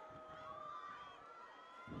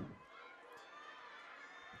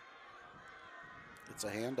 It's a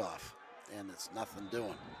handoff, and it's nothing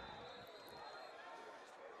doing.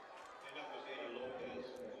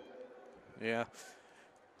 Yeah.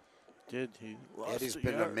 He lost Eddie's a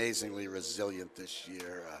been yard. amazingly resilient this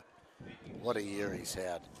year. What a year he's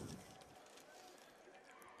had.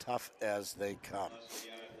 Tough as they come.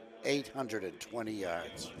 820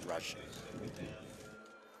 yards rushing.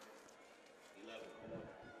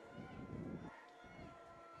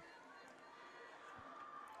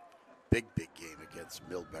 Big game against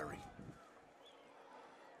Millbury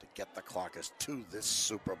to get the Clockers to this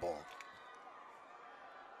Super Bowl.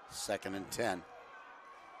 2nd and 10.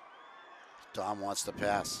 Tom wants to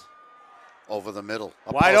pass over the middle.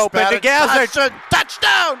 Wide open to Gazzard.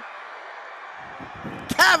 Touchdown!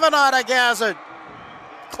 Kavanaugh to Gazzard.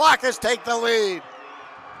 Clockers take the lead.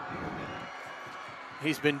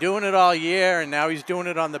 He's been doing it all year, and now he's doing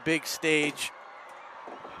it on the big stage.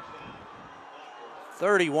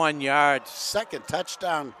 31 yards. Second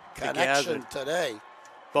touchdown connection today.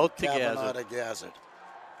 Both Kavanaugh together. to Gazzard.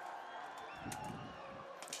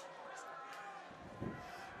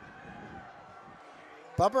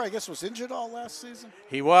 Bubber, I guess, was injured all last season.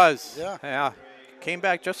 He was. Yeah. Came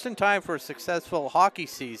back just in time for a successful hockey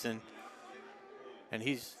season. And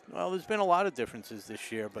there's been a lot of differences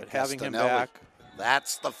this year, but having him back.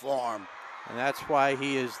 That's the form. And that's why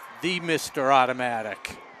he is the Mr.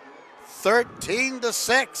 Automatic.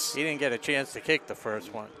 13-6. He didn't get a chance to kick the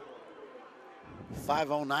first one.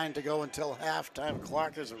 5:09 to go until halftime.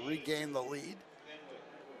 Clockers regain the lead.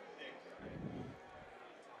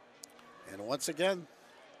 And And once again,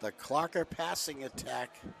 the Clocker passing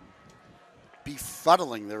attack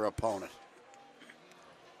befuddling their opponent.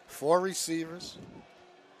 4 receivers.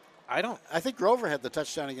 I think Grover had the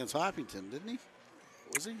touchdown against Hopkinton, didn't he?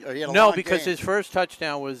 Was he? Or he had a no, long because gain? his first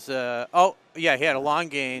touchdown was, he had a long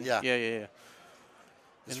gain. Yeah. Yeah.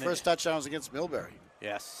 His first touchdown was against Millbury.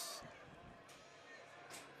 Yes.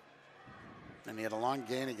 And he had a long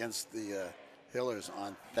gain against the Hillers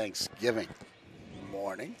on Thanksgiving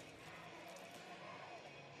morning.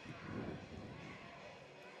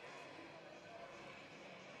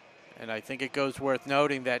 And I think it goes worth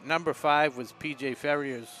noting that number 5 was P.J.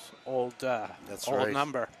 Ferrier's old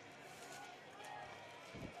number.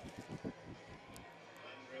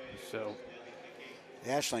 So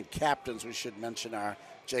The Ashland captains, we should mention, are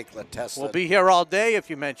Jake Latessa. We'll be here all day if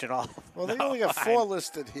you mention all. Well, they only got 4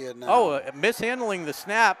 listed here now. Oh, mishandling the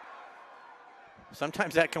snap.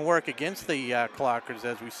 Sometimes that can work against the Clockers,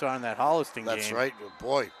 as we saw in that Holliston game. That's right.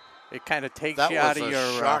 Boy. It kind of takes That you out was of a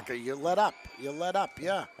your shocker. You let up. You let up,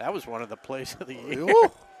 yeah. That was one of the plays of the year.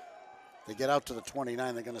 Woo. They get out to the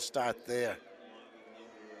 29. They're going to start there.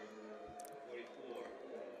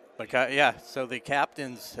 But, so the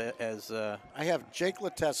captains as I have Jake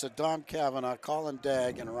Latessa, Dom Kavanaugh, Colin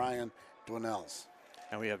Dagg, and Ryan Dwinells.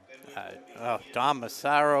 And we have Dom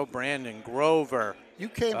Massaro, Brandon Grover. You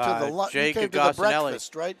came to Jake the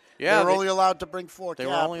breakfast, right? Yeah. They were only allowed to bring 4. They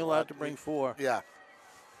were only allowed to bring 4. Yeah.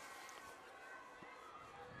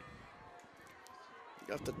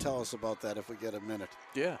 You have to tell us about that if we get a minute.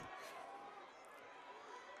 Yeah.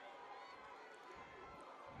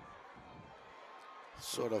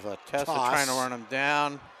 Sort of a Tessa toss. trying to run him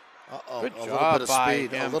down. Uh-oh. Good a job little bit of by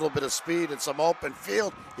speed. him. A little bit of speed and some open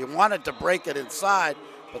field. He wanted to break it inside,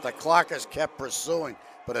 but the Clockers kept pursuing.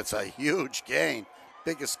 But it's a huge gain.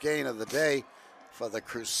 Biggest gain of the day for the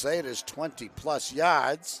Crusaders, 20-plus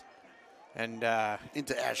yards. And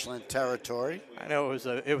into Ashland territory. I know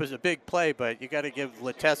it was a big play, but you got to give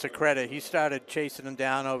Latessa credit. He started chasing him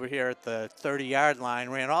down over here at the 30-yard line,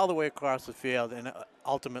 ran all the way across the field, and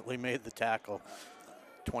ultimately made the tackle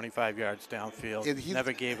 25 yards downfield. He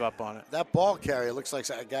never gave up on it. That ball carrier looks like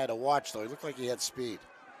a guy to watch, though. He looked like he had speed.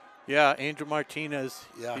 Yeah, Andrew Martinez.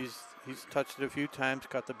 Yeah. He's touched it a few times,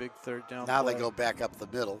 got the big third down Now play. they go back up the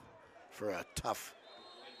middle for a tough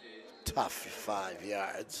 5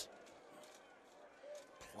 yards.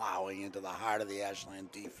 Plowing into the heart of the Ashland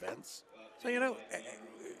defense. So,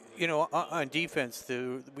 on defense,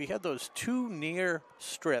 we had those 2 near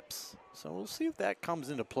strips. So we'll see if that comes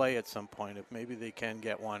into play at some point, if maybe they can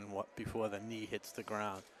get one before the knee hits the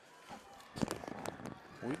ground.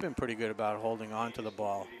 We've been pretty good about holding on to the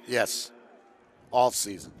ball. Yes, all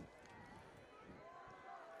season.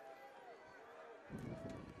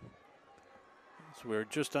 So we're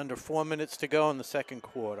just under 4 minutes to go in the second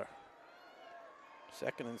quarter.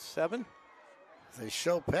 2nd and 7. They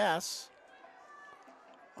show pass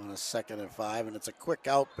on a 2nd and 5, and it's a quick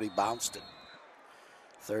out, but he bounced it.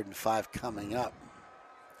 3rd and 5 coming up.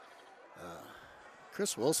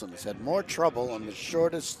 Chris Wilson has had more trouble on the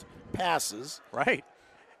shortest passes. Right.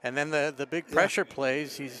 And then the big pressure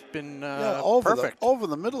plays, he's been perfect. Over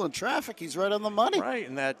the middle in traffic, he's right on the money. Right,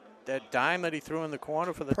 and that dime that he threw in the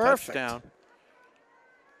corner for the Perfect. touchdown.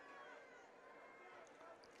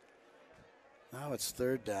 Now it's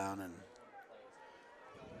 3rd down, and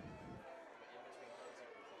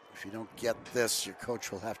if you don't get this, your coach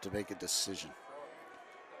will have to make a decision.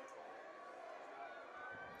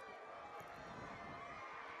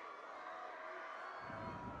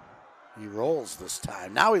 He rolls this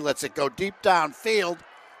time. Now he lets it go deep downfield.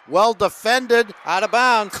 Well defended. Out of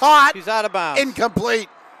bounds. Caught. He's out of bounds. Incomplete.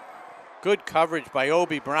 Good coverage by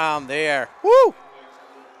Obi Brown there. Woo!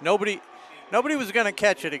 Nobody was going to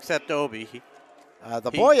catch it except Obi.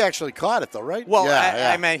 The boy actually caught it, though, right? Well,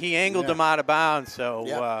 I meant he angled him out of bounds.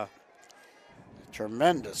 So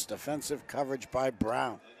tremendous defensive coverage by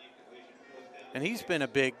Brown. And he's been a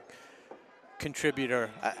big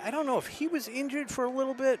contributor. I don't know if he was injured for a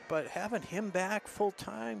little bit, but having him back full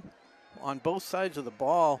time on both sides of the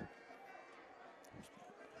ball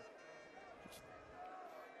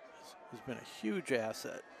has been a huge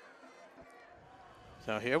asset.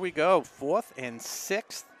 So here we go, 4th and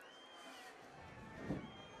 6.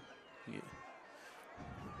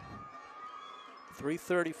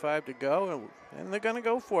 3:35 to go, and they're going to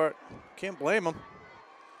go for it. Can't blame them.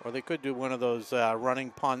 Or they could do one of those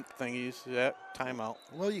running punt thingies. Timeout.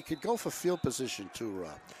 Well, you could go for field position too,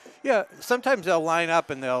 Rob. Yeah, sometimes they'll line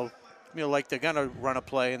up and they'll, like they're going to run a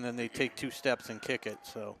play and then they take 2 steps and kick it.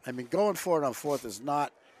 So I mean, going for it on 4th is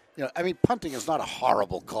not, punting is not a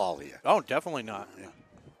horrible call here. Oh, definitely not. Yeah.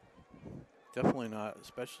 definitely not.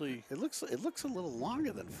 Especially It looks a little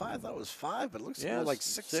longer than 5. I thought it was 5, but it looks more it's like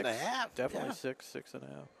 6.5. Definitely Yeah.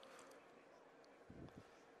 6.5.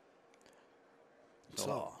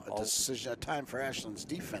 So a decision, a time for Ashland's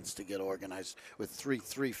defense to get organized with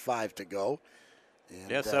 3:35 to go. And,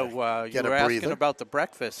 yeah, so you get were a asking breather. about the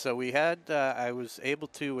breakfast. So we had, I was able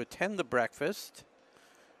to attend the breakfast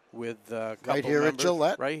with a couple Right here at members,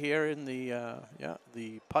 Gillette. right here in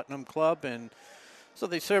the Putnam Club, and so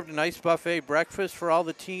they served a nice buffet breakfast for all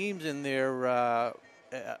the teams and their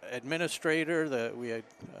administrator. We had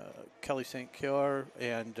Kelly St. Cure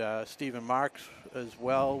and Stephen Marks as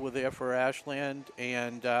well were there for Ashland,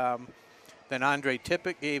 and then Andre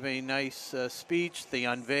Tippett gave a nice speech. They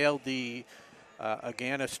unveiled the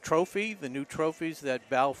Aganis Trophy, the new trophies that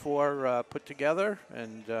Balfour put together,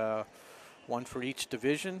 and one for each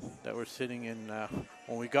division that were sitting in.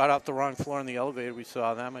 When we got off the wrong floor in the elevator, we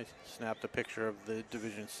saw them. I snapped a picture of the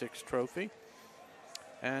Division 6 trophy.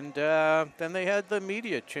 And then they had the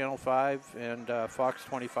media, Channel 5 and Fox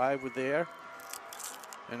 25 were there.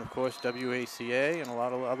 And, of course, WACA and a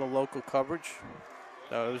lot of other local coverage.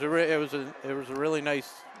 So it was a really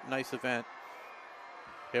nice event.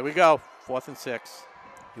 Here we go, 4th and 6.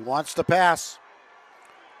 He wants to pass.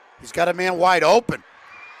 He's got a man wide open.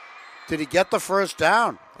 Did he get the first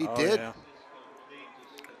down? He did. Yeah.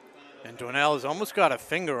 And Donnell has almost got a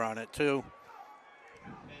finger on it, too.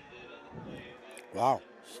 Wow.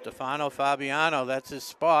 Stefano Fabiano, that's his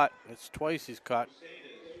spot. It's twice he's caught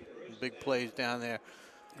big plays down there.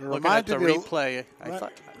 Looking at the replay, I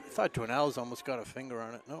thought Donnell's almost got a finger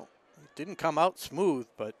on it. No, it didn't come out smooth,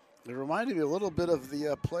 but. It reminded me a little bit of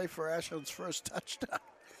the play for Ashland's first touchdown.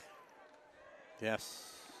 Yes.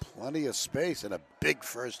 Plenty of space and a big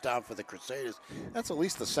first down for the Crusaders. That's at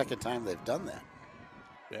least the second time they've done that.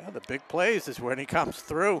 Yeah, the big plays is when he comes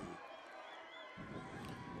through.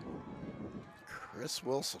 Chris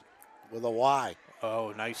Wilson with a Y.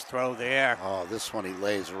 Oh, nice throw there. Oh, this one he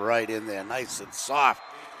lays right in there, nice and soft.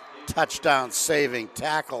 Touchdown saving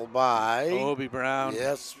tackle by Obi Brown.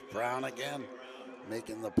 Yes, Brown again,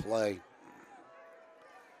 making the play.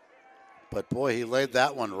 But boy, he laid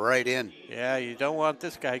that one right in. Yeah, you don't want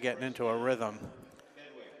this guy getting into a rhythm.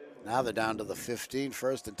 Now they're down to the 15,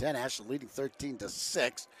 1st and 10. Ashland leading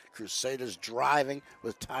 13-6. Crusaders driving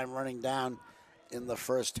with time running down in the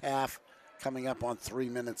first half, coming up on 3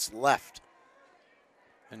 minutes left.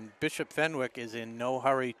 And Bishop Fenwick is in no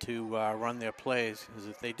hurry to run their plays, because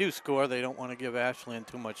if they do score, they don't want to give Ashland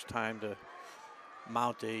too much time to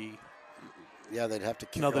mount a. Yeah, they'd have to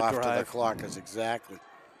kick another off drive. to the clock, is exactly.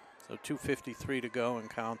 So 2:53 to go and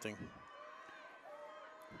counting.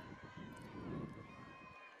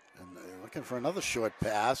 And they're looking for another short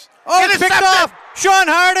pass. Oh, it's picked off! Sean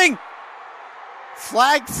Harding!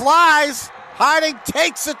 Flag flies. Harding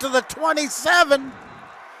takes it to the 27.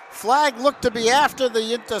 Flag looked to be after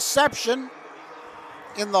the interception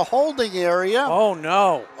in the holding area. Oh,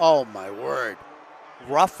 no. Oh, my word.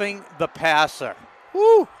 Roughing the passer.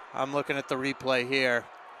 Woo. I'm looking at the replay here.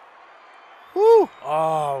 Woo.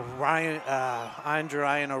 Oh, Andre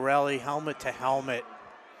Iannarelli, helmet to helmet.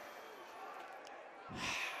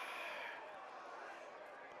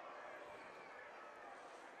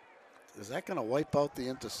 Is that going to wipe out the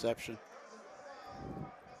interception?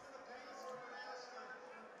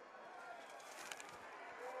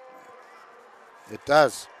 It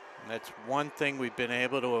does. And that's one thing we've been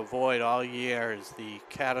able to avoid all year is the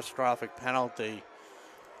catastrophic penalty.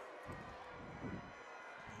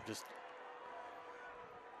 Just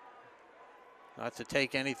not to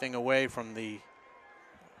take anything away from the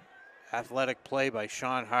athletic play by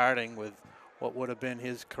Sean Harding with what would have been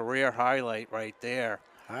his career highlight right there.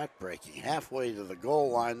 Heartbreaking. Halfway to the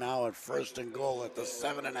goal line now at 1st and goal at the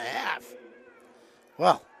 7.5.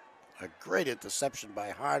 Well, a great interception by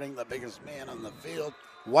Harding, the biggest man on the field,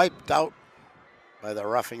 wiped out by the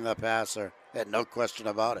roughing the passer. Had no question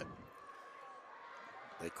about it.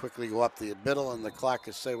 They quickly go up the middle, and the clock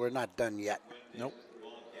is say we're not done yet. Nope.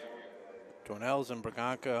 Donnell's and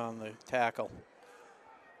Braganca on the tackle.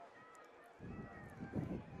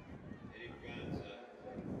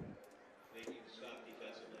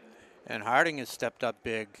 And Harding has stepped up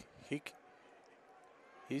big.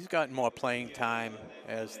 He's gotten more playing time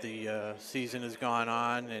as the season has gone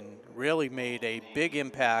on and really made a big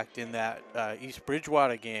impact in that East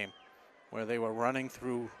Bridgewater game where they were running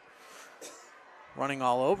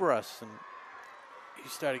all over us. And he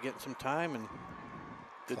started getting some time and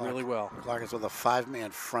did really well. Clark is with a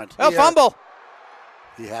 5-man front. Oh, fumble!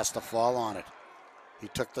 He has to fall on it. He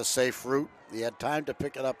took the safe route. He had time to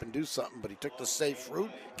pick it up and do something, but he took the safe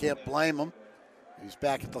route. Can't blame him. He's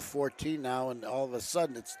back at the 14 now, and all of a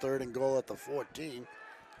sudden it's 3rd and goal at the 14.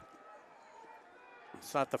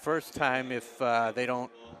 It's not the first time if they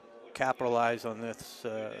don't capitalize on this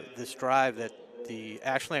this drive that the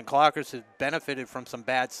Ashland Clockers have benefited from some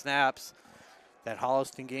bad snaps. That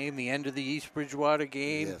Holliston game, the end of the East Bridgewater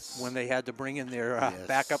game, when they had to bring in their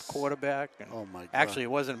backup quarterback. And oh, my God. Actually, it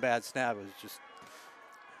wasn't a bad snap. It was just.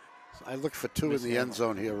 I looked for 2 in the end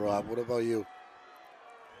zone here, Rob. What about you?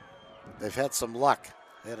 They've had some luck.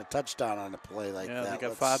 They had a touchdown on a play like that. Yeah, they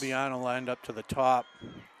got Fabiano lined up to the top.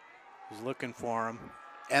 He's looking for him.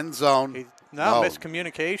 End zone. No,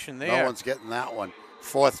 miscommunication there. No one's getting that one.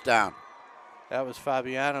 4th down. That was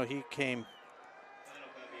Fabiano. He came.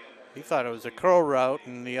 He thought it was a curl route,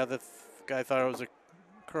 and the other guy thought it was a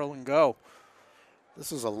curl and go.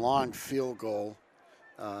 This is a long field goal,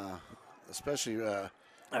 especially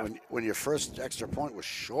when your first extra point was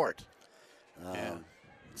short.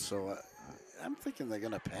 So I'm thinking they're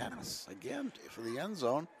going to pass again for the end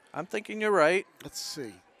zone. I'm thinking you're right. Let's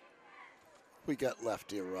see. We got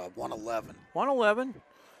left here, Rob. 111. 111.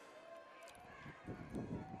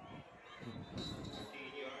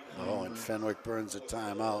 Oh, and Fenwick burns a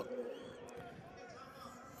timeout.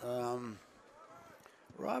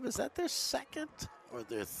 Rob, is that their 2nd or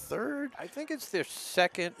their 3rd? I think it's their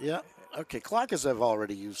 2nd. Yeah. Okay, Clockers have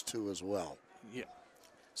already used 2 as well. Yeah.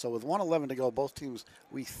 So with 1:11 to go, both teams,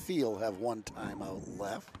 we feel, have 1 timeout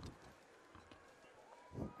left.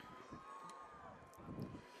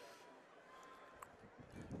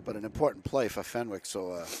 But an important play for Fenwick,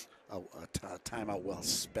 so a timeout well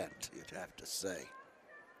spent, you'd have to say.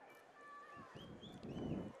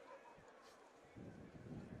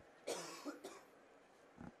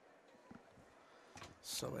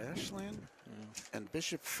 So Ashland and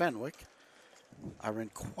Bishop Fenwick are in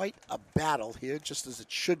quite a battle here, just as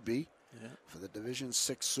it should be, for the Division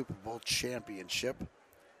 6 Super Bowl championship.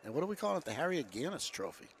 And what do we call it? The Harry Aganis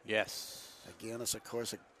Trophy. Yes. Aganis, of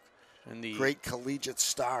course, and the great collegiate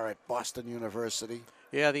star at Boston University.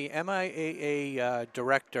 Yeah, the MIAA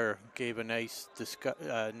director gave a nice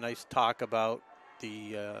talk about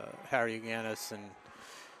the Harry Aganis and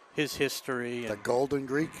his history. The Golden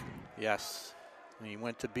Greek? Yes. He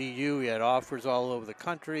went to BU. He had offers all over the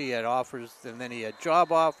country. He had offers, and then he had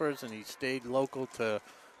job offers, and he stayed local to,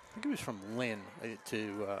 I think he was from Lynn,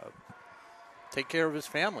 to take care of his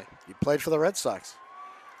family. He played for the Red Sox.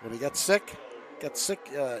 When he got sick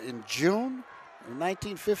in June of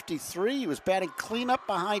 1953, he was batting cleanup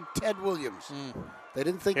behind Ted Williams. They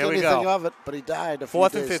didn't think anything of it, but he died a few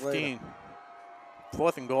days later. 4th and 15.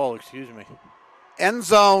 4th and goal, excuse me. End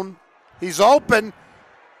zone. He's open.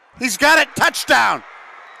 He's got it. Touchdown.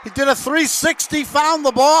 He did a 360, found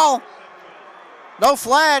the ball. No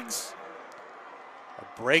flags.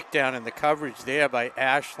 A breakdown in the coverage there by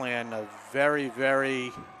Ashland. A very,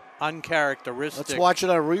 very uncharacteristic. Let's watch it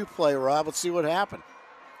on replay, Rob. Let's see what happened.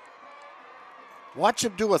 Watch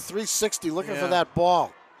him do a 360 looking for that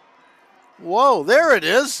ball. Whoa, there it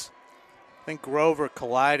is. I think Grover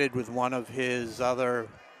collided with one of his other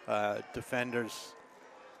defenders.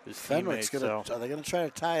 Fenwick's going to, are they going to try to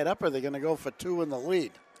tie it up, or are they going to go for 2 in the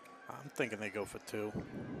lead? I'm thinking they go for 2.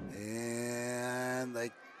 And they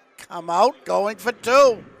come out going for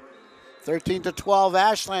 2. 13-12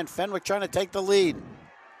 Ashland. Fenwick trying to take the lead.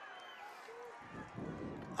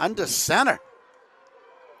 Under center.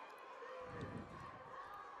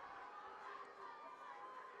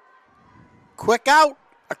 Quick out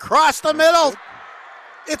across the middle.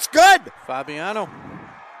 It's good. Fabiano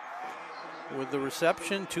with the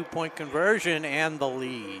reception, 2-point conversion, and the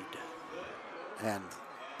lead. And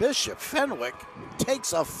Bishop Fenwick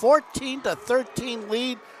takes a 14-13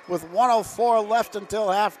 lead with 1:04 left until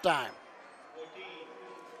halftime.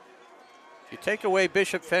 If you take away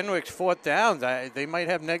Bishop Fenwick's 4th downs, they might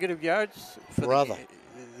have negative yards.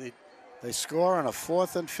 They score on a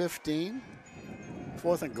 4th and 15.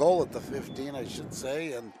 4th and goal at the 15, I should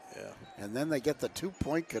say. And then they get the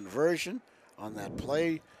 2-point conversion on that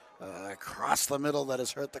play across the middle that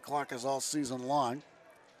has hurt the Clockers all season long.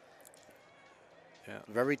 Yeah.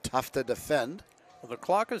 Very tough to defend. Well, the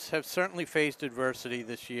Clockers have certainly faced adversity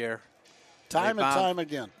this year. Time and time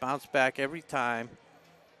again. Bounce back every time.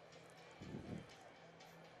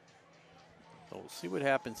 So we'll see what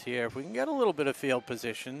happens here. If we can get a little bit of field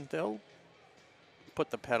position, they'll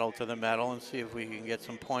put the pedal to the metal and see if we can get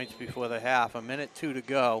some points before the half. 1:02 to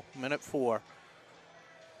go, 1:04.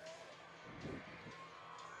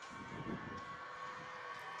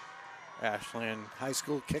 Ashland High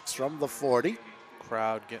School kicks from the 40.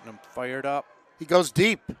 Crowd getting them fired up. He goes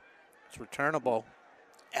deep. It's returnable.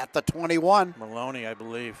 At the 21. Maloney, I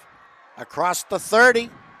believe. Across the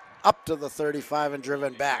 30. up to the 35 and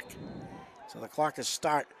driven back. So the Clockers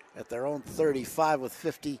start at their own 35 with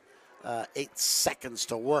 58 seconds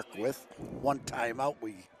to work with. One timeout,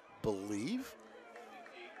 we believe.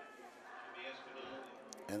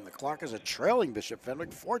 And the Clockers are trailing Bishop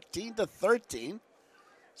Fenwick 14-13.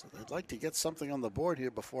 So they'd like to get something on the board here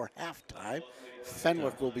before halftime.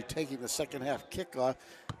 Fenwick will be taking the second half kickoff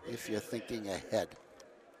if you're thinking ahead.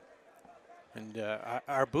 And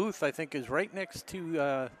our booth, I think, is right next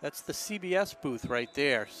to, that's the CBS booth right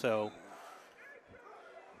there. So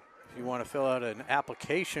if you want to fill out an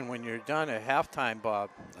application when you're done at halftime, Bob,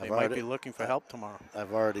 they might be looking for help tomorrow.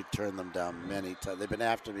 I've already turned them down many times. They've been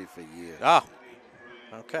after me for years. Oh,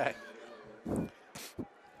 okay.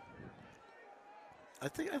 I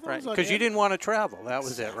think right, because you didn't want to travel. That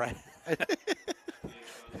was it, right?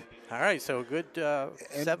 All right, so a good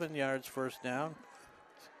 7 yards first down.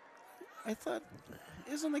 I thought,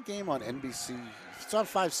 isn't the game on NBC? It's on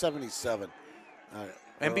 577.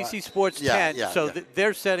 NBC Sports 10.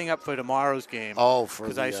 They're setting up for tomorrow's game. Oh,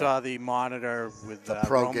 because I saw the monitor with the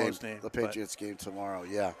pro Romo's game, name. the Patriots game tomorrow.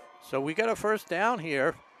 Yeah. So we got a first down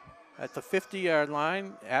here at the 50-yard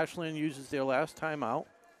line. Ashland uses their last timeout.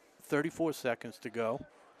 34 seconds to go.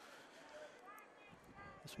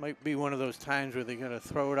 This might be one of those times where they're going to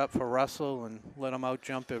throw it up for Russell and let him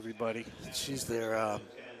out-jump everybody. She's there.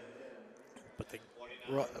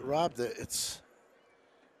 Rob, it's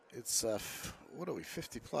what are we,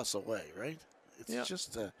 50-plus away, right? It's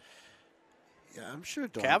just I'm sure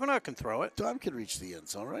Dom. Kavanaugh can throw it. Dom can reach the end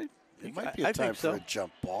zone, right? It might be a time for a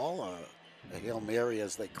jump ball, a Hail Mary,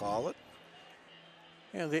 as they call it.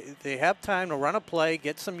 Yeah, they have time to run a play,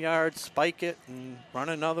 get some yards, spike it, and run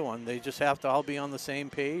another one. They just have to all be on the same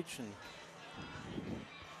page. And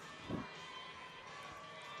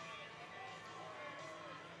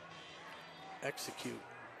execute.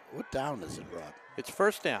 What down is it, Rob? It's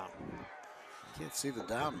first down. Can't see the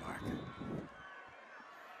down mark.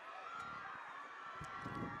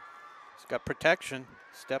 He's got protection.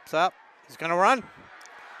 Steps up. He's going to run.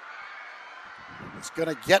 He's going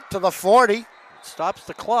to get to the 40. Stops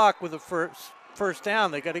the clock with the first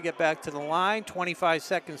down. They got to get back to the line. 25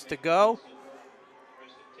 seconds to go.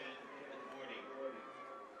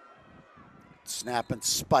 Snap and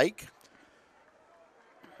spike.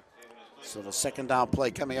 So the second down play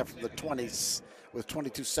coming up from the 20s with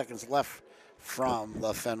 22 seconds left from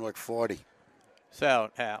the Fenwick 40. So,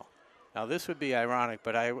 now this would be ironic,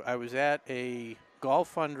 but I was at a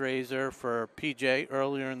golf fundraiser for PJ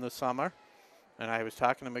earlier in the summer, and I was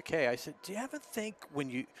talking to McKay. I said, do you ever think when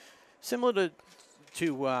you, similar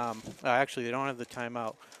to actually they don't have the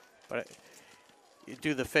timeout, but you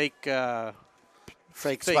do the fake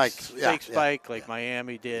spike like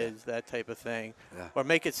Miami did, that type of thing. Yeah. Or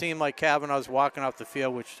make it seem like Kavanaugh's walking off the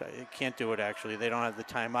field, which you can't do it actually. They don't have the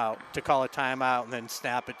timeout to call a timeout and then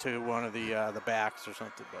snap it to one of the backs or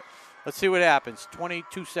something. But let's see what happens.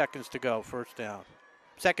 22 seconds to go, first down.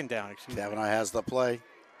 Second down, excuse me. Kavanaugh has the play.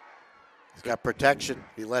 He's got protection.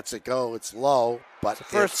 He lets it go. It's low, but it's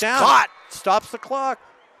first down. Caught. Stops the clock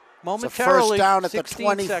momentarily. It's a first down at the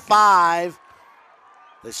 25. Seconds.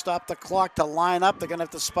 They stopped the clock to line up. They're going to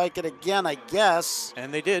have to spike it again, I guess.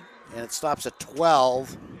 And they did. And it stops at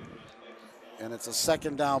 12. And it's a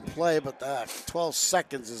second down play, but 12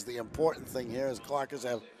 seconds is the important thing here, as Clockers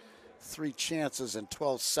have 3 chances in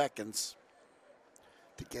 12 seconds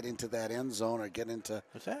to get into that end zone or get into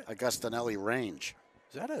Augustinelli range.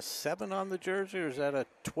 Is that a 7 on the jersey, or is that a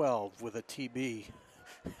 12 with a TB?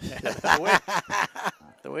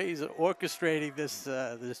 the way he's orchestrating this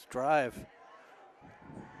this drive.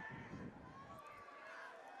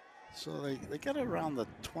 So they get around the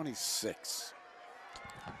 26.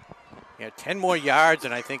 Yeah, 10 more yards,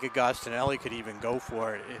 and I think Augustinelli could even go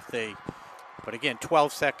for it if they. But again,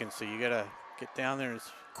 12 seconds, so you got to get down there and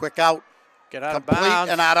quick out, get out complete of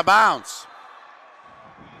bounds. And out of bounds.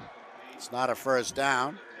 It's not a first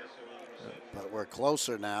down, but we're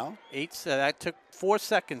closer now. That took 4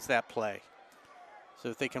 seconds, that play. So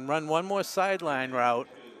if they can run one more sideline route,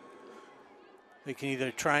 they can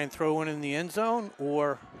either try and throw one in the end zone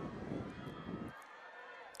or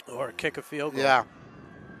kick a field goal. Yeah.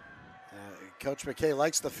 Coach McKay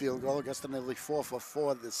likes the field goal. Augustinelli 4 for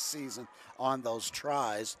 4 this season on those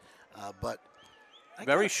tries, but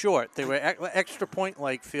very short. They were extra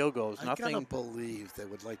point-like field goals. I gotta believe they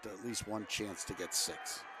would like to at least one chance to get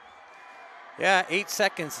 6. Yeah, 8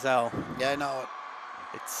 seconds though. Yeah, I know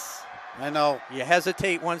it. I know. You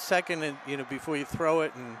hesitate 1 second, and before you throw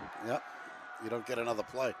it, and yep, you don't get another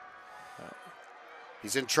play.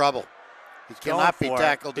 He's in trouble. He cannot be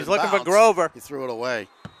tackled. He's looking for Grover. He threw it away.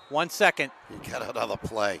 1 second. He got another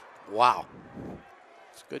play. Wow.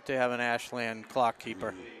 It's good to have an Ashland clock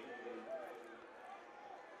keeper.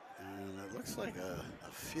 And it looks like a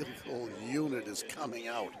field goal unit is coming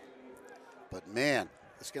out. But, man,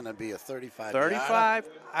 it's going to be a 35. 35?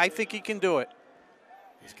 I think he can do it.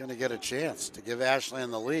 He's going to get a chance to give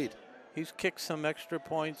Ashland the lead. He's kicked some extra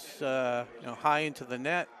points high into the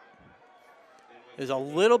net. There's a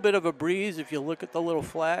little bit of a breeze if you look at the little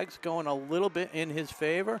flags going a little bit in his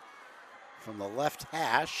favor. From the left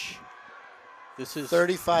hash, this is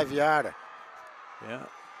 35-yarder. Yeah,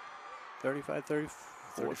 35, 30,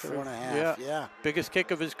 44 and a half, yeah. Biggest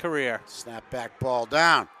kick of his career. Snap back ball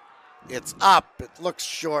down. It's up. It looks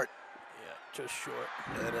short. Yeah, just short.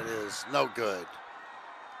 And it is no good.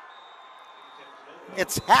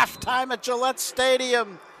 It's halftime at Gillette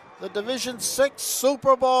Stadium. The Division VI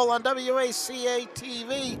Super Bowl on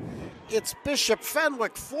WACA-TV. It's Bishop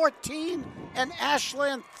Fenwick 14 and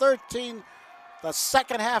Ashland 13. The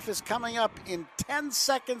second half is coming up in 10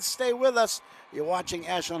 seconds. Stay with us. You're watching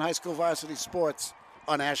Ashland High School Varsity Sports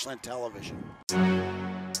on Ashland Television.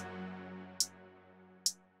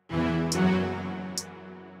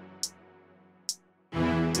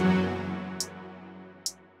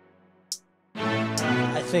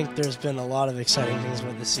 I think there's been a lot of exciting things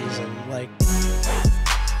about the season. Like,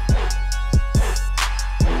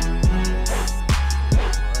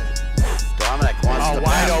 Dominic wants to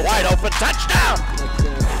pass. Wide open touchdown.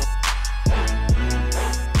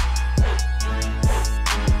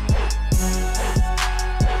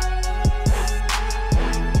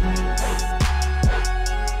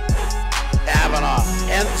 Kavanaugh,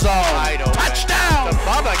 end zone, touchdown. To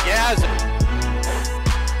Bubba Gazin.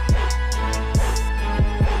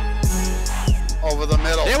 Over the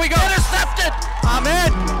middle. There we go. Intercepted.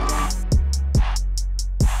 Ahmed.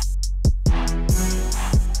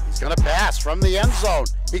 He's going to pass from the end zone.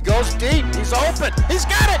 He goes deep. He's open. He's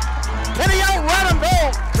got it. Can he outrun him?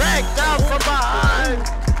 No. Dragged down from behind.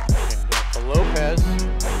 For Lopez.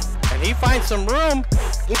 And he finds some room.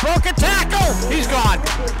 He broke a tackle. He's gone.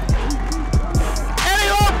 Eddie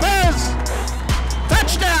Lopez.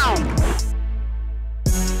 Touchdown.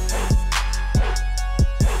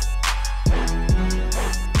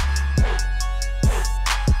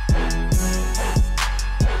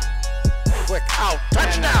 Quick out.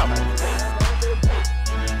 Touchdown.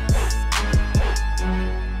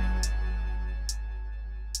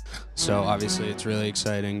 So obviously it's really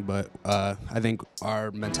exciting, but I think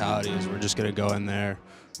our mentality is we're just going to go in there,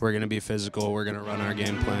 we're going to be physical, we're going to run our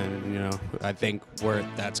game plan, and I think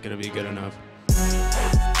that's going to be good enough.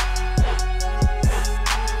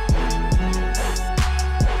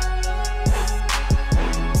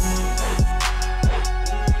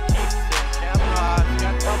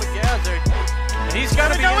 And he's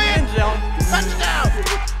got to be in the end zone. Touchdown.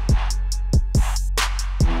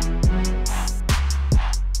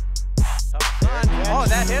 Oh,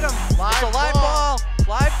 that hit him. It's a live ball.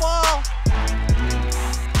 Live ball.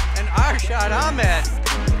 And Arshad Ahmed.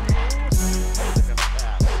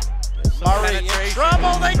 Murray in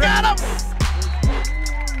trouble. They got him.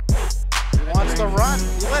 He wants to run.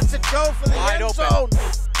 He lets it go for the Wide end open. zone.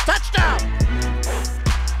 Touchdown.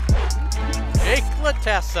 Jake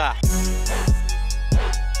Latessa.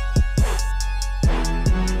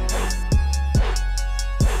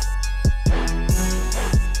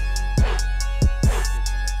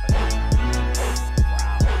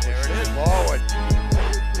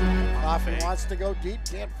 Wants to go deep,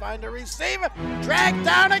 can't find a receiver. Dragged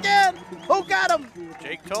down again. Who got him?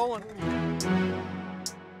 Jake Tolan.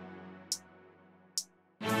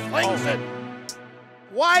 Flings it.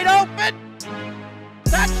 Wide open.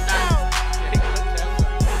 Touchdown.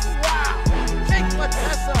 Wow. Jake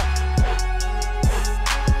Latessa.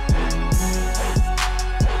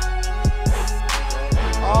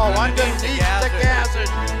 Oh, underneath the Gazzard.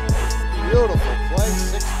 Beautiful play.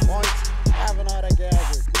 6 points. Kavanaugh to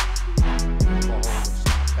Gazzard.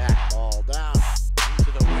 Back ball down.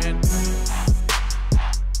 To the win.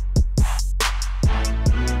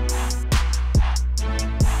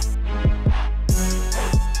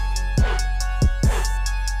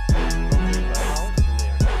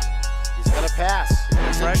 He's going to pass.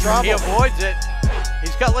 He's in trouble. He avoids it.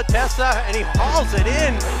 He's got Latessa, and he hauls it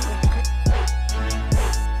in.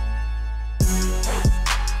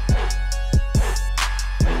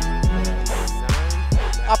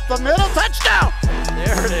 Up the middle, touchdown!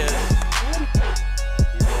 There it is.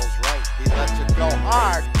 He rolls right. He lets it go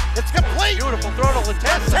hard. It's complete. Beautiful throw to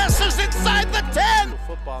Latessa. Latessa's inside the 10.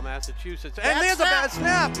 Football, Massachusetts. And there's a bad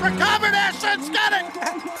snap. Recovered. Ashland's got it.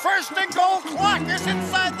 First and goal. Clock is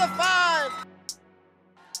inside the 5.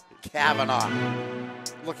 Kavanaugh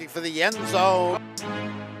looking for the end zone.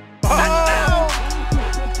 Oh!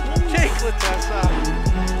 Jake Latessa.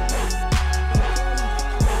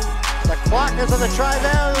 The Clockers are the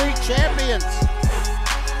Tri-Valley League champions.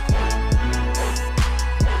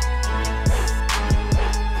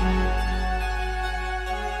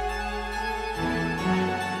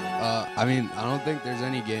 I mean, I don't think there's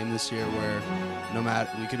any game this year where no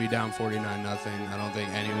matter, we could be down 49-0. I don't think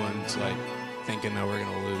anyone's like thinking that we're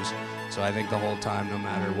going to lose. So I think the whole time, no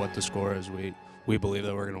matter what the score is, we believe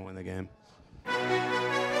that we're going to win the game.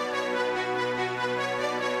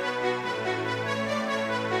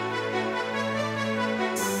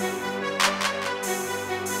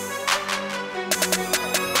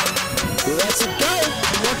 Let's go.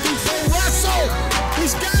 Looking for Russell.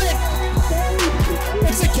 He's got it.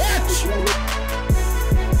 It's a catch.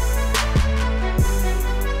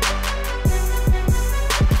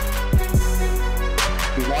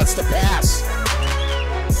 He wants to pass.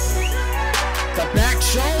 The back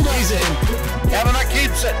shoulder. He's in. Kavanaugh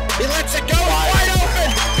keeps it. He lets it go. Wide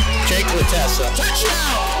open. Jake Latessa.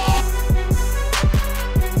 Touchdown.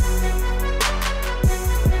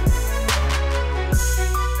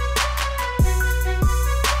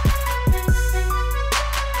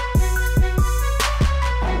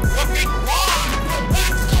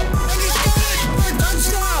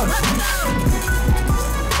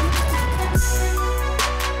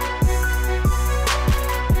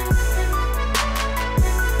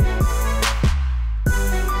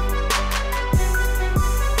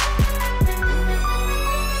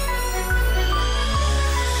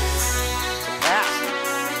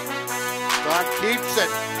 Keeps it,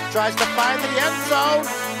 tries to find the end zone.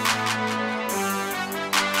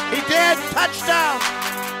 He did, touchdown.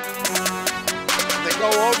 They go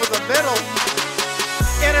over the middle.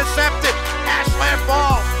 Intercepted, Ashland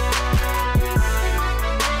ball.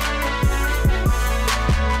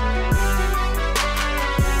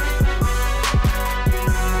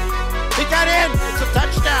 He got in, it's a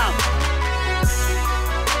touchdown.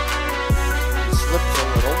 He slips a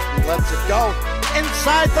little, he lets it go.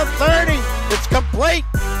 Inside the 30, it's complete.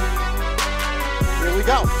 Here we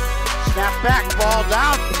go. Snap back, ball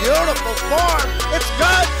down, beautiful form. It's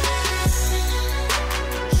good.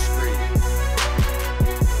 Screen.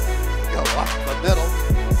 Go up the middle.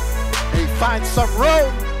 He finds some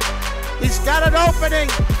room. He's got an opening.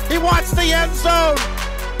 He wants the end zone,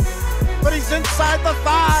 but he's inside the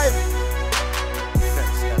 5.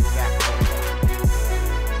 Step back.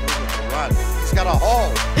 Run. He's got a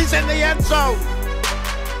hole. He's in the end zone.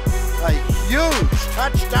 A huge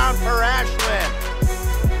touchdown for Ashland.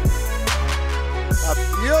 A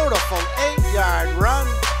beautiful 8-yard run.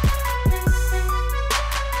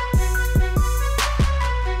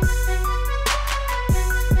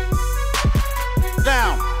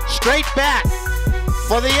 Down, straight back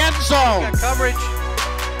for the end zone. Got coverage,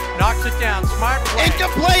 knocks it down, smart play.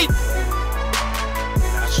 Incomplete.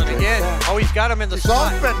 That's it again. Oh, he's got him in the He's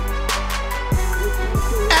slot. open.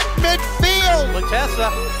 At midfield. Latessa.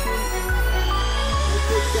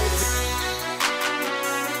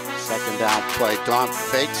 Second down play, Don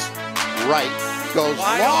fakes right, goes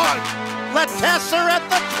Wide long. Latessa at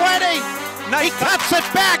the 20. Nice. He cuts it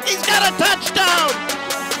back, he's got a touchdown.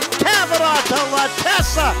 Kavanaugh to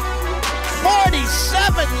Latessa,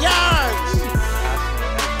 47 yards.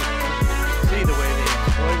 See the way they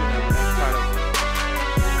exploited him. That's part of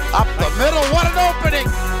Up the middle, what an opening.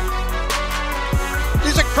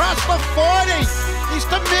 He's across the 40, he's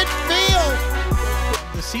to midfield.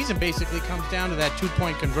 The season basically comes down to that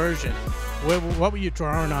 2-point conversion. What were you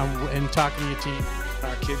drawing on in talking to your team?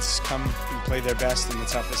 Our kids come and play their best in the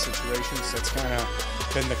toughest situations. That's kind of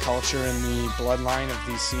been the culture and the bloodline of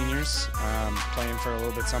these seniors, playing for a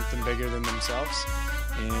little bit something bigger than themselves.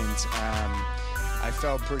 And I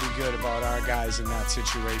felt pretty good about our guys in that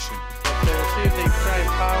situation. So we'll see if they try and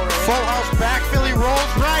power it. Full house backfield, he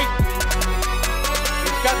rolls right.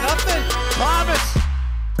 He's got nothing. Thomas.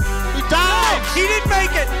 He dives! He didn't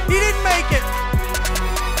make it! He didn't make it!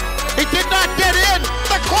 He did not get in!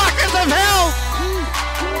 The Clockers have held!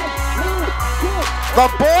 The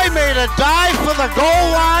boy made a dive for the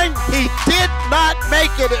goal line. He did not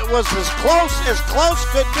make it. It was as close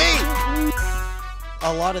could be.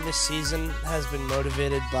 A lot of this season has been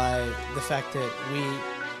motivated by the fact that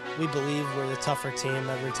we believe we're the tougher team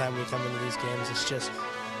every time we come into these games. It's just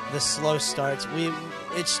the slow starts.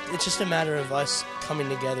 It's just a matter of us coming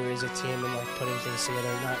together as a team and like putting things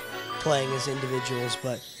together, not playing as individuals,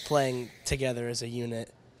 but playing together as a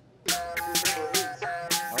unit.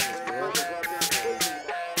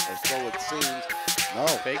 As though it seems. No.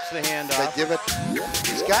 Fakes the handoff. They give it.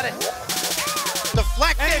 He's got it.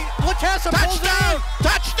 Deflected. Hey, Latessa pulls Touchdown! down.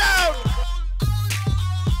 Touchdown!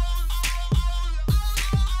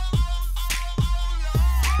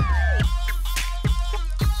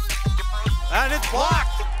 And it's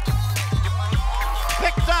blocked.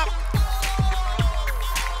 Picked up.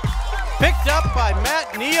 Picked up by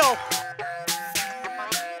Matt Neal.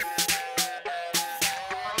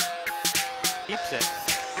 Keeps it.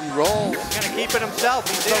 He rolls. He's going to keep it himself.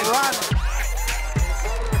 He's in. Run.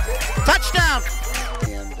 Touchdown.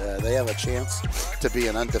 And they have a chance to be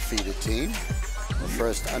an undefeated team, the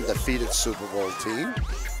first undefeated Super Bowl team.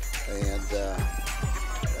 And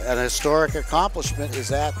an historic accomplishment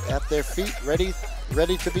is at their feet, ready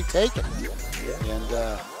to be taken.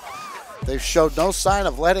 And they've showed no sign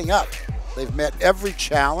of letting up. They've met every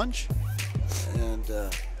challenge and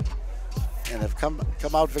have come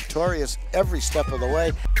out victorious every step of the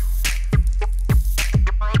way.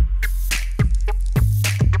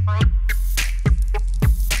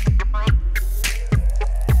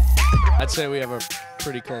 I'd say we have a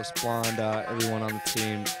pretty close bond, everyone on the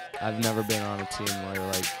team. I've never been on a team where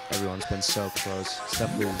like everyone's been so close. It's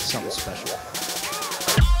definitely something special.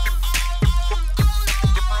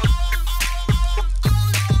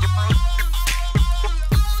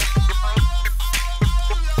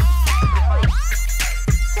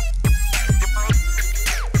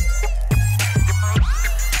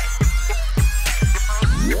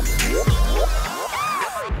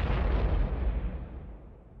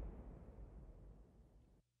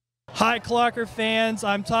 Hi, Clocker fans.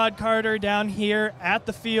 I'm Todd Carter down here at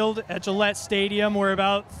the field at Gillette Stadium. We're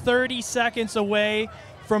about 30 seconds away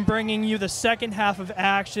from bringing you the second half of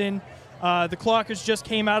action. The Clockers just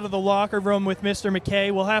came out of the locker room with Mr.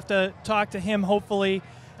 McKay. We'll have to talk to him hopefully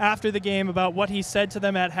after the game about what he said to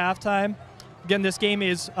them at halftime. Again, this game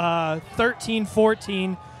is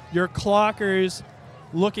 13-14. Your Clockers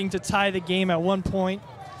looking to tie the game at one point.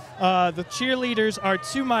 The cheerleaders are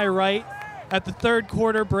to my right. At the third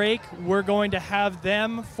quarter break, we're going to have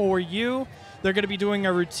them for you. They're going to be doing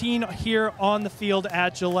a routine here on the field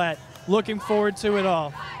at Gillette. Looking forward to it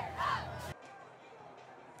all.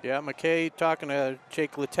 Yeah, McKay talking to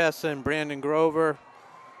Jake Latessa and Brandon Grover.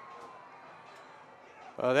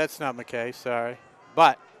 Oh, that's not McKay, sorry.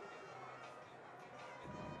 But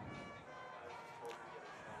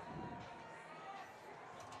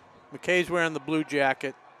McKay's wearing the blue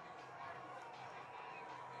jacket.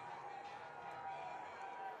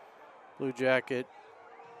 Blue jacket,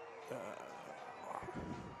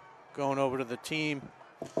 going over to the team.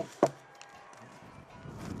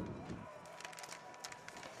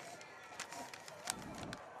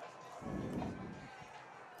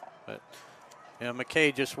 But you know,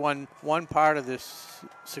 McKay just one part of this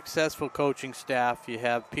successful coaching staff. You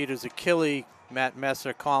have Peter Zakili, Matt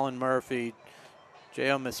Messer, Colin Murphy,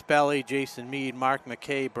 J.O. Mispelli, Jason Mead, Mark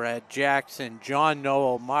McKay, Brad Jackson, John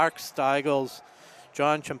Noel, Mark Steigels,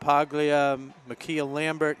 John Champaglia, Makia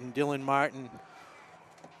Lambert, and Dylan Martin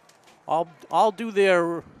all do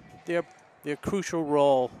their crucial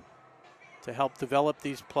role to help develop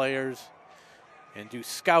these players and do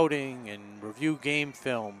scouting and review game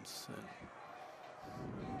films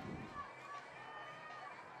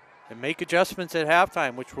and make adjustments at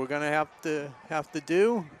halftime, which we're going to have to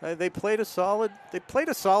do. They played a solid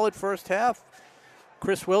first half.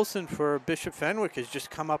 Chris Wilson for Bishop Fenwick has just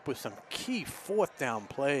come up with some key fourth down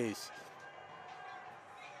plays.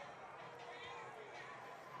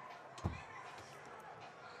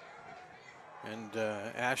 And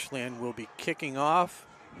Ashland will be kicking off.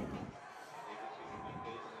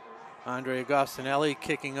 Andre Agostinelli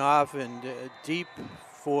kicking off, and deep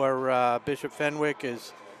for Bishop Fenwick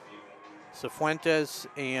is Cifuentes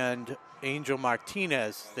and Angel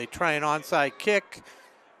Martinez. They try an onside kick.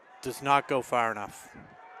 Does not go far enough.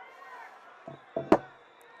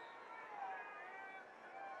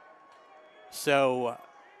 So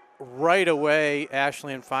right away,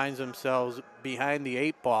 Ashland finds themselves behind the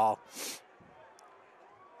 8 ball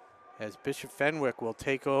as Bishop Fenwick will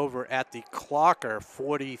take over at the Clocker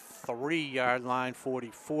 43-yard line,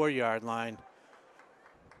 44-yard line.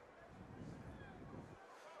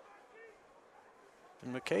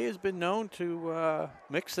 And McKay has been known to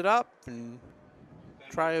mix it up and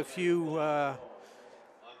try a few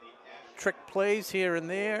trick plays here and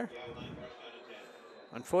there.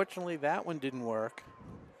 Unfortunately, that one didn't work.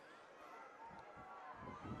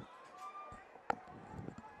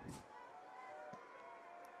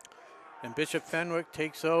 And Bishop Fenwick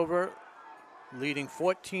takes over, leading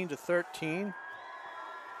 14-13.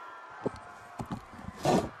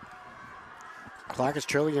 Clock is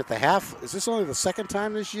trailing at the half. Is this only the second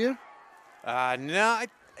time this year? No, I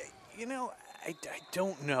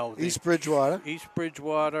don't know. East Bridgewater.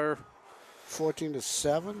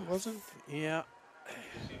 14-7, wasn't it? Yeah.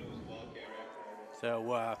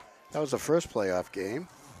 So that was the first playoff game.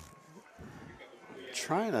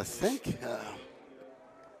 Trying to think.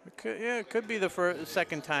 It could be the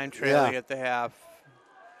second time trailing Yeah. at the half.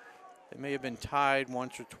 They may have been tied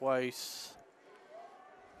once or twice.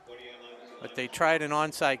 But they tried an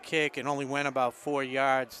onside kick and only went about 4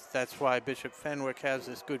 yards. That's why Bishop Fenwick has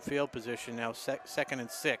this good field position now, 2nd and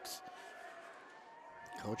 6.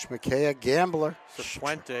 Coach McKay, a gambler.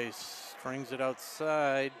 Cifuentes strings it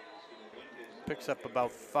outside. Picks up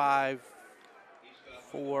about 5,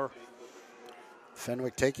 4.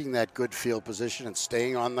 Fenwick taking that good field position and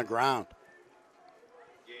staying on the ground.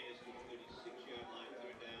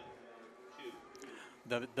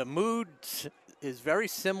 The mood is very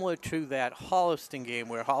similar to that Holliston game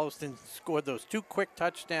where Holliston scored those 2 quick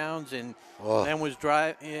touchdowns and then was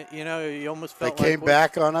dry. You know, you almost felt they came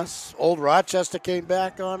back on us. Old Rochester came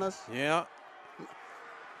back on us. Yeah.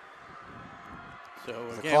 So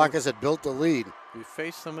The again, Clockers had built the lead. we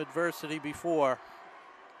faced some adversity before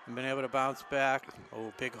and been able to bounce back.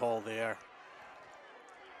 Oh, big hole there.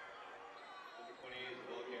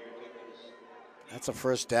 That's a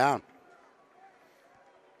first down.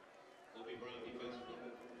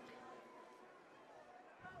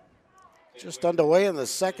 Just underway in the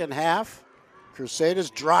second half. Crusaders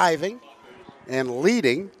driving and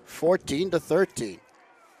leading 14-13.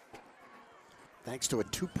 Thanks to a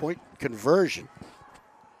 2-point conversion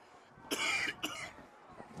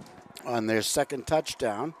on their second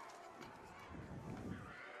touchdown.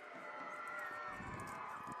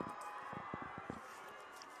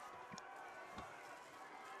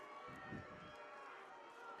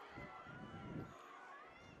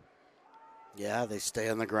 Yeah, they stay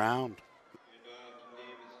on the ground.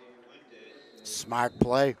 Smart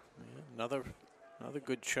play. Another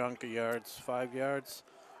good chunk of yards, 5 yards.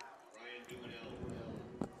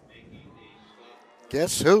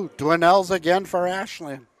 Guess who? Dwinell's again for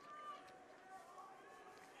Ashland.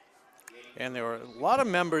 And there were a lot of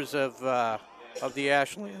members of the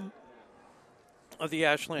Ashland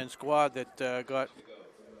squad that got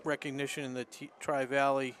recognition in the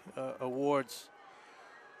Tri-Valley Awards.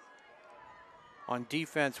 On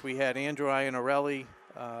defense, we had Andrew Iannarelli,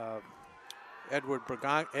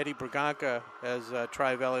 Eddie Braganca as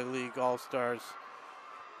Tri-Valley League All-Stars.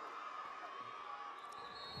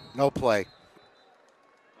 No play.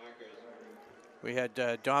 We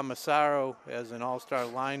had Don Massaro as an All-Star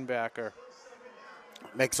linebacker.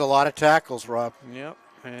 Makes a lot of tackles, Rob. Yep,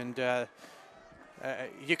 and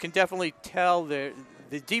you can definitely tell the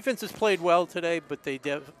defense has played well today, but they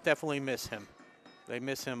definitely miss him. They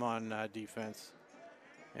miss him on defense.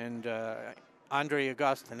 And Andre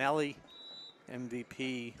Agostinelli,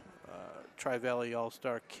 MVP, Tri-Valley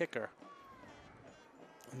All-Star kicker.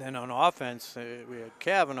 And then on offense, we had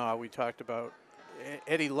Kavanaugh, we talked about.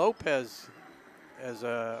 Eddie Lopez as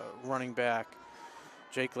a running back.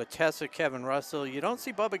 Jake Latessa, Kevin Russell. You don't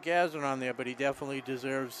see Bubba Gazzard on there, but he definitely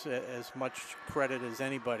deserves as much credit as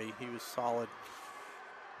anybody. He was solid.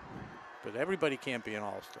 But everybody can't be an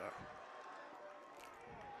all-star.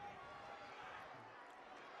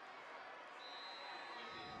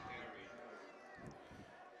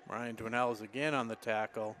 Ryan Dwinell's again on the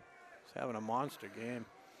tackle. He's having a monster game.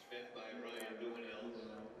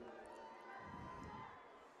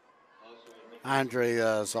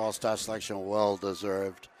 Andre's all-star selection,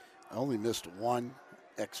 well-deserved. Only missed 1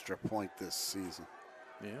 extra point this season.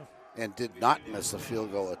 Yeah. And did not miss a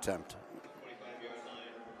field goal attempt.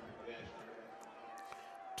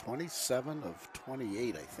 27 of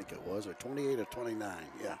 28, I think it was, or 28 of 29,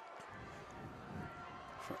 yeah.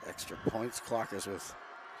 For extra points, Clockers with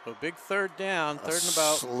So big third down, a third and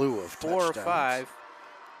about slew of 4 or touchdowns. 5.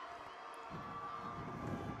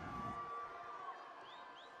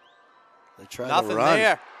 They try Nothing to run.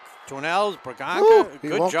 there. Dwinell's, Braganca, Woo, he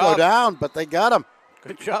good won't job. go down, but they got him.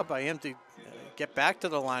 Good job by him to get back to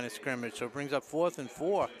the line of scrimmage, so it brings up 4th and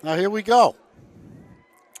 4. Now here we go.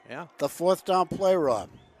 Yeah. The 4th down play, Rob.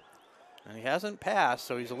 And he hasn't passed,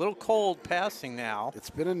 so he's a little cold passing now. It's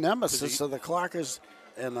been a nemesis of the Clockers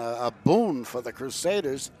and a boon for the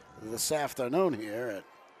Crusaders this afternoon here,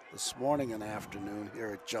 this morning and afternoon here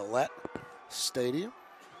at Gillette Stadium.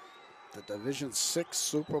 The Division VI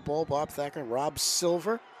Super Bowl, Bob Thacker, Rob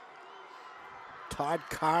Silver, Todd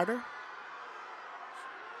Carter,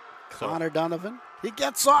 Connor Donovan. He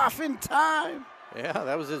gets off in time. Yeah,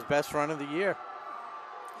 that was his best run of the year.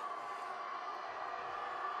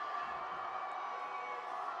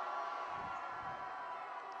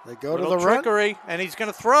 They go to Little the run. trickery, and he's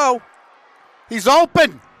going to throw. He's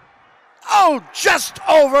open. Oh, just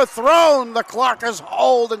overthrown. The Clockers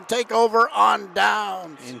hold and take over on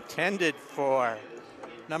downs. Intended for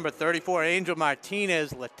number 34, Angel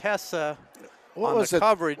Martinez. Latessa What on was the it?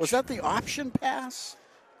 coverage. Was that the option pass?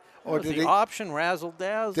 Or was did the he, option razzle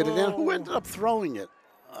dazzle? did it end? Who ended up throwing it?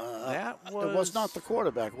 That It was not the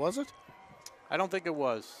quarterback, was it? I don't think it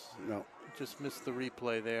was. No. Just missed the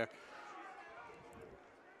replay there.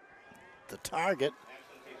 The target.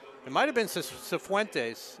 It might have been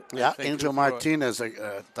Cifuentes. Yeah, Angel Martinez,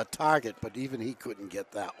 the target, but even he couldn't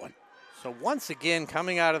get that one. So once again,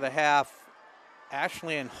 coming out of the half,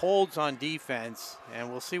 Ashland holds on defense, and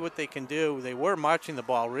we'll see what they can do. They were marching the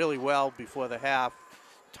ball really well before the half.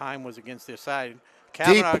 Time was against their side.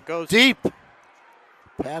 Kavanaugh goes deep.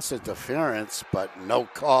 Pass interference, but no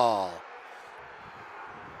call.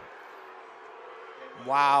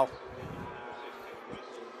 Wow.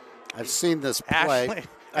 I've seen this play.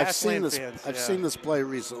 I've seen Ashland this play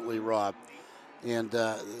recently, Rob, and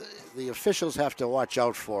the officials have to watch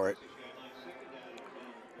out for it.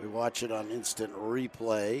 We watch it on instant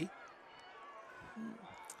replay.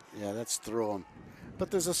 Yeah, that's through him. But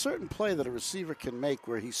there's a certain play that a receiver can make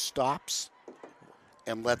where he stops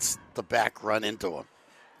and lets the back run into him.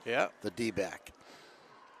 Yeah. The D-back.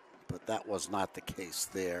 But that was not the case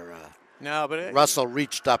there. No, but Russell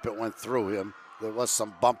reached up, it went through him. There was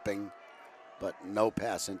some bumping, but no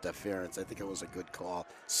pass interference. I think it was a good call.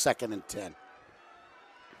 2nd and 10.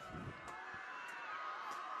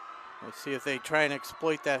 Let's see if they try and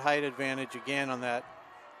exploit that height advantage again on that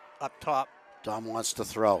up top. Dom wants to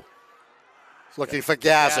throw. He's looking for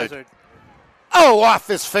Gazzard. Oh, off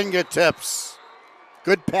his fingertips.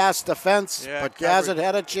 Good pass defense, but Gazzard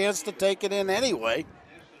had a chance to take it in anyway.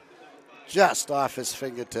 Just off his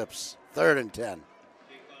fingertips. 3rd and 10.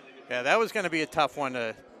 Yeah, that was going to be a tough one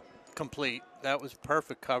to complete. That was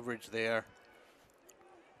perfect coverage there.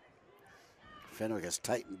 Fenwick has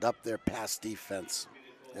tightened up their pass defense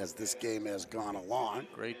as this game has gone along.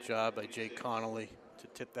 Great job by Jake Connolly to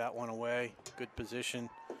tip that one away. Good position.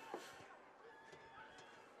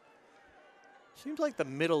 Seems like the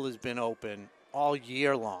middle has been open all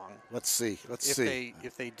year long. Let's see. Let's see.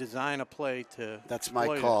 If they design a play to. That's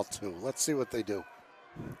my call too. Let's see what they do.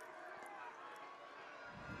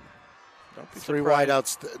 Don't be 3 surprised.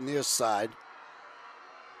 wideouts near side.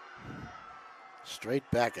 Straight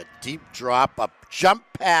back, a deep drop, a jump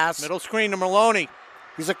pass. Middle screen to Maloney.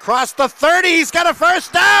 He's across the 30. He's got a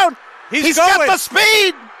first down. He's got the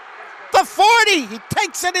speed. The 40. He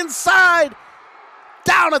takes it inside.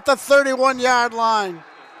 Down at the 31-yard line.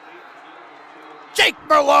 Jake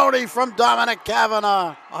Maloney from Dominic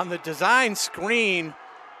Kavanaugh. On the design screen,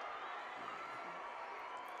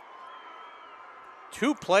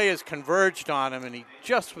 2 players converged on him, and he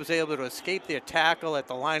just was able to escape their tackle at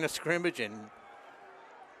the line of scrimmage and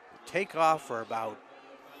take off for about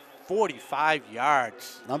 45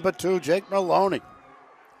 yards. Number 2, Jake Maloney.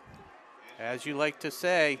 As you like to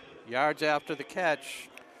say, yards after the catch.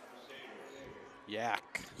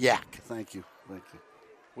 Yak. Yak. Thank you. Thank you.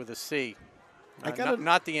 With a C. I got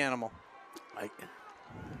not the animal.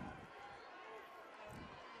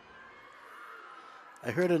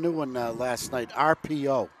 I heard a new one last night.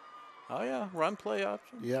 RPO. Oh yeah, run play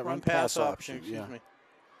option. Yeah, run pass option. Excuse me.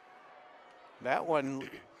 That one,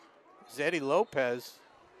 Zeddy Lopez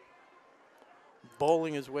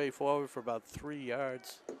bowling his way forward for about 3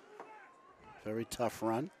 yards. Very tough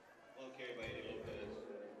run.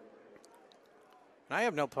 And I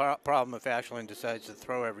have no problem if Ashland decides to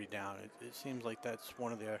throw every down. It seems like that's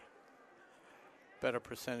one of their better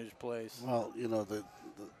percentage plays. Well, you know, the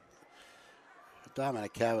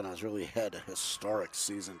Dominic Kavanaugh's really had a historic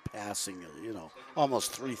season passing, you know,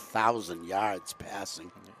 almost 3,000 yards passing.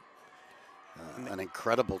 An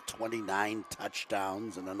incredible 29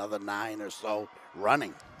 touchdowns and another 9 or so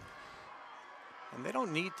running. And they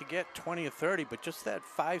don't need to get 20 or 30, but just that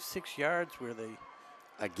 5-6 yards where they...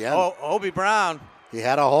 Again. Oh, Obi Brown. He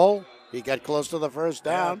had a hole. He got close to the first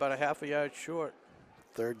down. Yeah, about a half a yard short.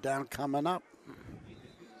 3rd down coming up.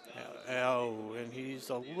 Oh, and he's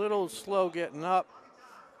a little slow getting up.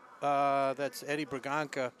 That's Eddie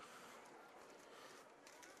Braganca.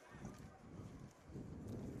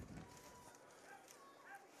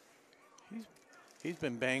 He's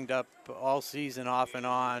been banged up all season off and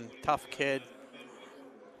on. Tough kid.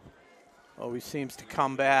 Always seems to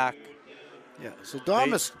come back. Yeah, so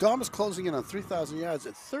Dom is closing in on 3,000 yards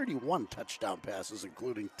at 31 touchdown passes,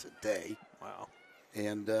 including today. Wow.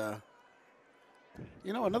 And,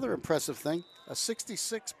 you know, another impressive thing, a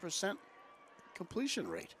 66% completion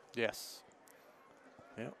rate. Yes.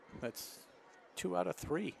 Yep, that's 2 out of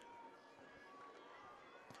 3.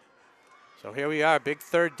 So here we are, big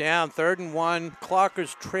 3rd down, 3rd and 1.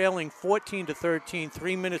 Clockers trailing 14-13,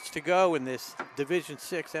 3 minutes to go in this Division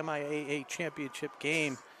 6 MIAA championship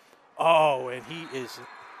game. Oh, and he is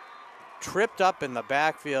tripped up in the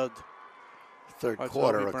backfield. Third That's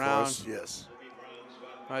quarter, Obi of Brown. course, yes.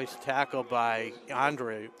 Nice tackle by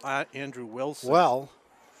Andrew Wilson. Well,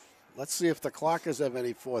 let's see if the Clockers have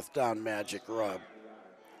any fourth down magic, Rob.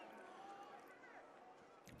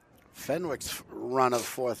 Fenwick's run of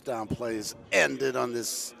fourth down plays ended on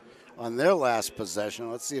their last possession.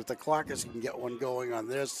 Let's see if the Clockers can get one going on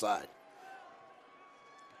their side.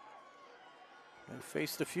 I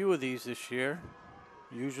faced a few of these this year.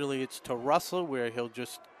 Usually it's to Russell where he'll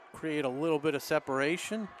just create a little bit of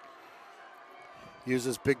separation. Use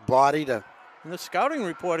his big body to. And the scouting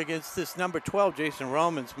report against this number 12, Jason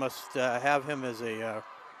Romans, must have him as a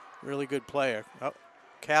really good player. Oh,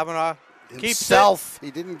 Kavanaugh Himself, keeps it.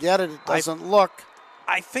 He didn't get it. It doesn't look.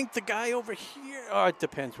 I think the guy over here. Oh, it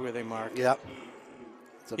depends where they mark. Yep.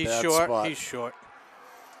 It's a He's bad short. spot. He's short.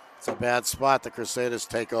 It's a bad spot. The Crusaders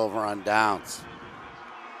take over on downs.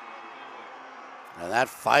 And that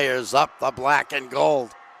fires up the black and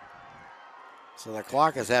gold. So the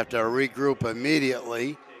Clockers have to regroup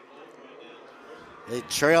immediately. They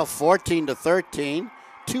trail 14-13.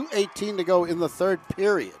 2:18 to go in the third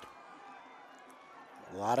period.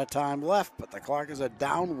 A lot of time left, but the Clockers are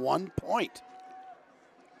down 1 point.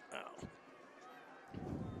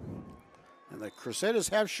 And the Crusaders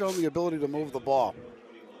have shown the ability to move the ball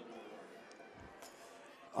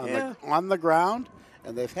on the ground,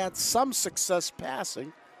 and they've had some success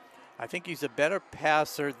passing. I think he's a better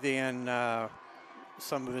passer than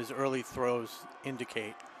some of his early throws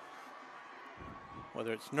indicate,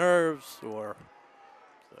 whether it's nerves or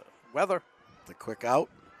the weather. The quick out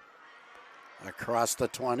across the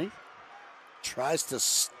 20. Tries to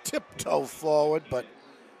tiptoe forward, but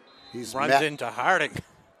he's runs met. into Harding.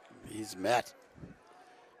 He's met.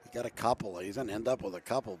 He got a couple. He's going to end up with a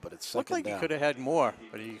couple, but it's Looked second like down. he could have had more,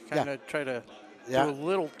 but he kind of tried to do a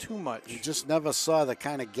little too much. You just never saw the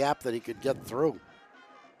kind of gap that he could get through.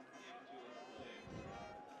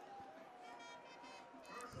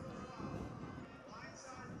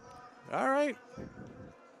 All right.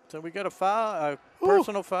 So we got a foul, a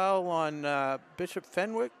personal foul on Bishop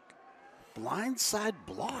Fenwick. Blindside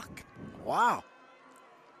block. Wow.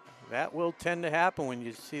 That will tend to happen when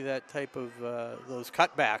you see that type of those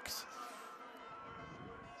cutbacks.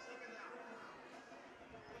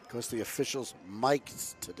 Of course, the officials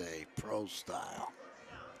mic'd today, pro style.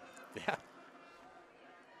 Yeah.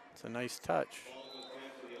 It's a nice touch.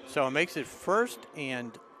 So it makes it 1st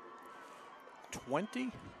and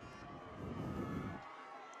 20.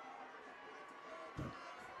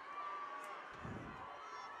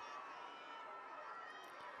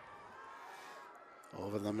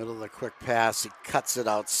 Over the middle of the quick pass, he cuts it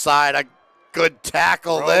outside. A good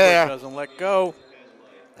tackle Grover there. Doesn't let go.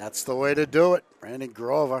 That's the way to do it. Brandon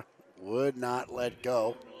Grover would not let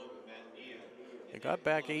go. They got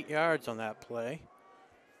back 8 yards on that play.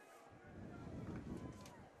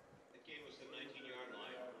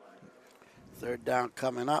 Third down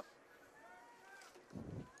coming up.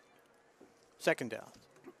 Second down.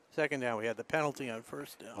 Second down, we had the penalty on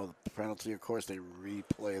first down. Oh, the penalty, of course, they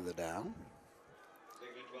replay the down.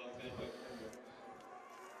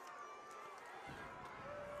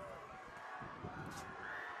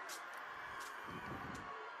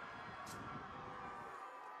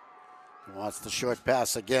 He wants the short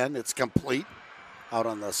pass again. It's complete. Out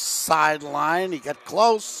on the sideline. He got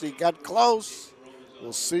close. He got close.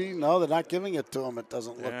 We'll see. No, they're not giving it to him. It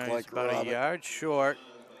doesn't look Yeah, like he's about Robert. a yard short.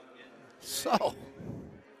 So,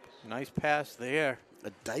 nice pass there.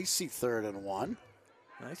 A dicey 3rd and 1.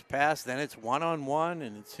 Nice pass. Then it's 1-on-1,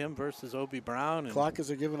 and it's him versus Obi Brown. And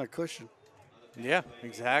Clockers are given a cushion. yeah,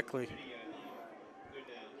 exactly.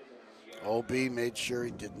 OB made sure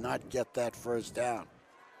he did not get that first down.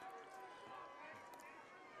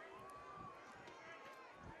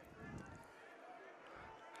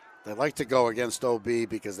 They like to go against OB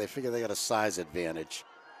because they figure they got a size advantage.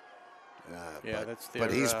 Yeah, that's their,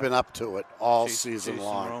 but he's been up to it all Jason season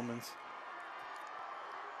long. Romans.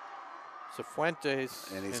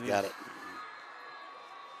 Cifuentes. And he's got it.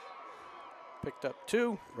 Picked up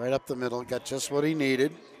 2. Right up the middle, got just what he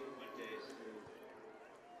needed.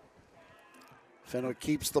 Fenwick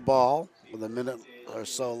keeps the ball with a minute or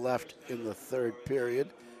so left in the third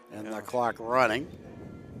period and the clock running.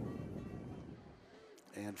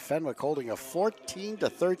 And Fenwick holding a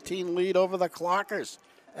 14-13 lead over the Clockers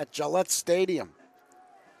at Gillette Stadium.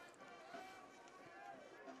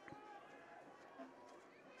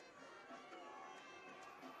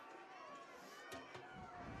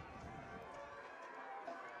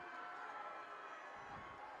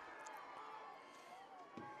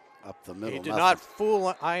 Up the middle. He did not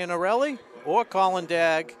fool Iannarelli or Colin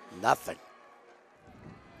Dagg. Nothing.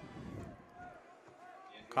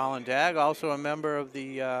 Colin Dagg, also a member of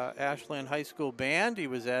the Ashland High School band. He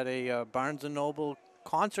was at a Barnes & Noble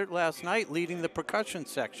concert last night leading the percussion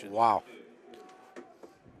section. Wow.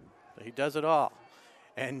 He does it all.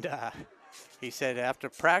 And he said after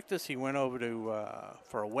practice he went over to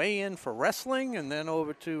for a weigh-in for wrestling and then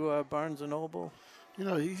over to Barnes & Noble. You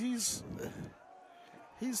know, he's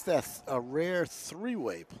a rare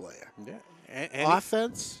three-way player. Yeah.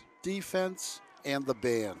 Offense, defense, and the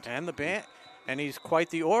band. And he's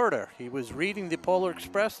quite the orator. He was reading the Polar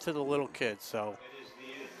Express to the little kids. So,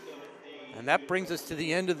 and that brings us to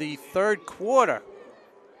the end of the third quarter.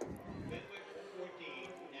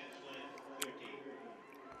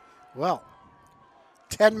 Well,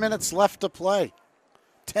 10 minutes left to play.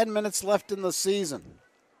 10 minutes left in the season.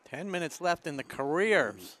 10 minutes left in the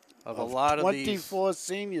careers of a lot of these. 24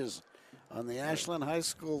 seniors on the Ashland High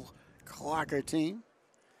School Clocker team.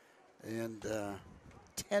 And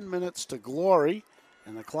 10 minutes to glory.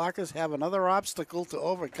 And the Clockers have another obstacle to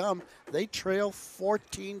overcome. They trail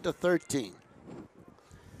 14-13.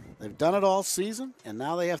 They've done it all season, and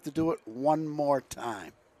now they have to do it one more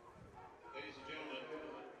time.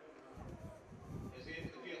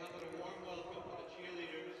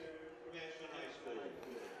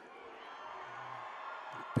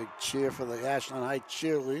 Big cheer for the Ashland High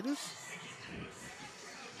cheerleaders.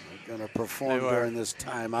 They're going to perform during this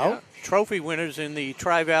timeout. Yeah, trophy winners in the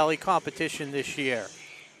Tri-Valley competition this year.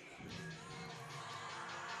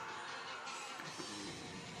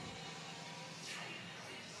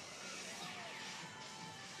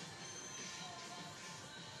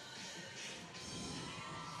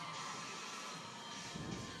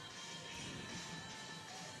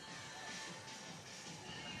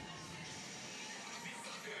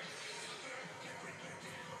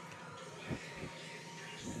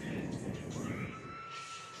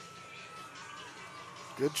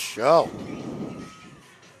 Good show.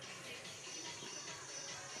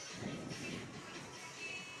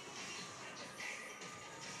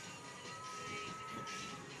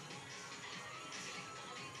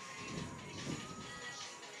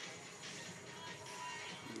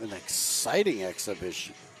 An exciting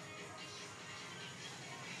exhibition.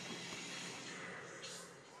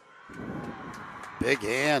 Big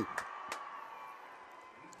hand.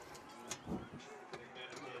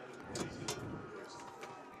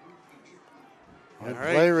 When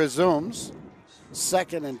play resumes,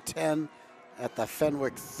 2nd and 10 at the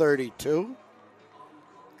Fenwick 32.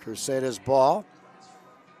 Crusaders ball.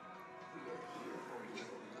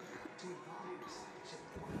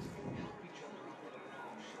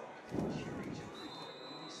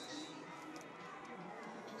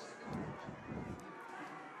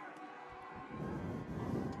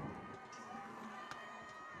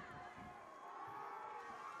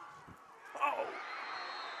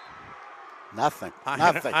 Nothing.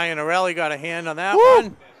 Iannarelli got a hand on that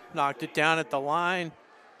one. Knocked it down at the line.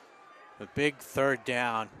 A big third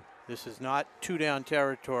down. This is not two-down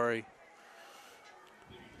territory.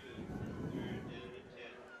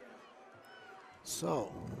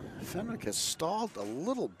 So, Fenwick has stalled a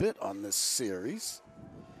little bit on this series.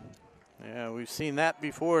 Yeah, we've seen that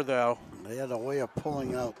before, though. They had a way of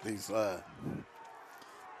pulling out these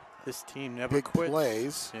this team never big quits.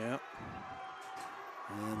 Plays. Yeah.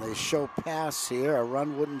 And they show pass here. A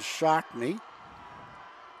run wouldn't shock me.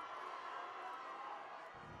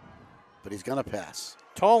 But he's going to pass.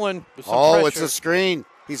 Tolan with some pressure. It's a screen.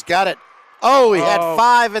 He's got it. Oh, he had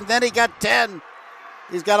 5, and then he got 10.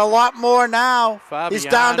 He's got a lot more now. Fabiano. He's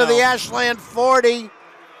down to the Ashland 40.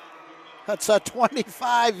 That's a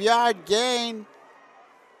 25-yard gain.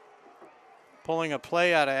 Pulling a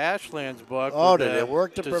play out of Ashland's book. Oh, did it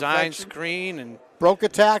work to design perfection? Screen and broke a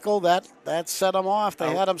tackle. That set him off.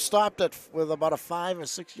 They had him stopped with about a 5 or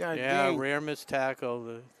 6 yard gain. Yeah, rare missed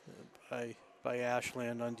tackle by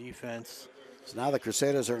Ashland on defense. So now the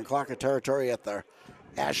Crusaders are in Clocker territory at the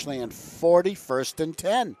Ashland 40, 1st and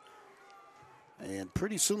 10. And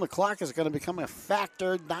pretty soon the clock is going to become a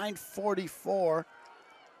factor. 9:44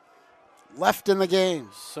 left in the game.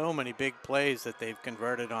 So many big plays that they've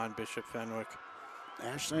converted on Bishop Fenwick.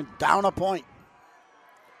 Ashland down a point.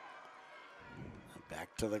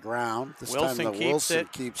 Back to the ground. This Wilson time keeps it.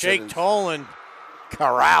 Jake Tolan.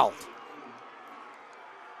 Corralled.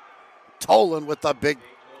 Tolan with the big,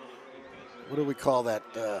 what do we call that?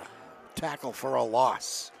 Tackle for a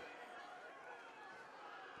loss.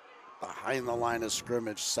 Behind the line of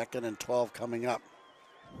scrimmage, 2nd and 12 coming up.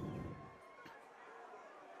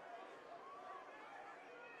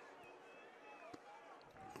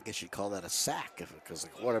 I guess you'd call that a sack because the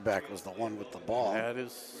quarterback was the one with the ball.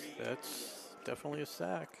 That's definitely a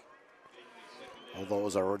sack. Although it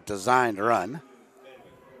was a designed run.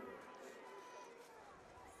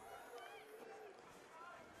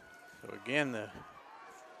 So again, the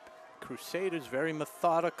Crusaders very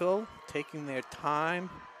methodical, taking their time.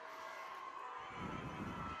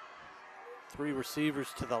 3 receivers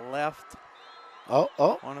to the left.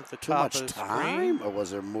 Oh, one at the too top much of the time, screen. or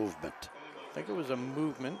was there movement? I think it was a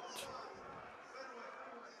movement.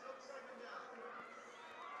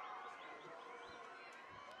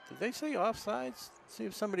 Did they say offsides? See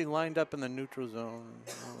if somebody lined up in the neutral zone.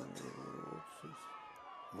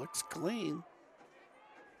 Looks clean.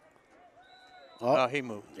 Oh, he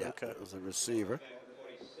moved. Yeah, Okay. it was a receiver.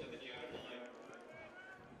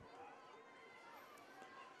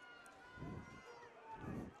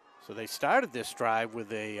 So they started this drive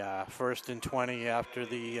with a 1st and 20 after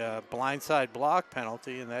the blindside block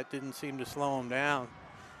penalty, and that didn't seem to slow them down.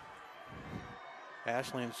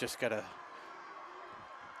 Ashland's just got to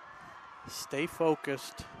stay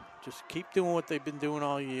focused. Just keep doing what they've been doing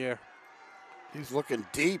all year. He's looking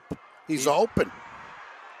deep. He's open.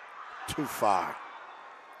 Too far.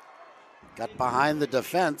 Got behind the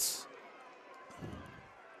defense.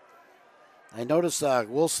 I noticed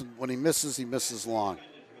Wilson, when he misses long.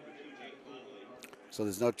 So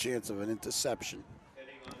there's no chance of an interception.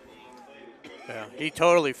 Yeah, he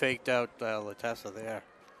totally faked out Latessa there.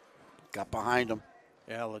 Got behind him.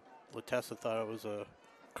 Yeah, Latessa thought it was a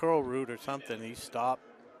curl route or something. He stopped.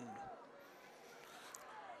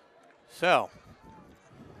 So.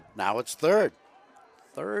 Now it's 3rd.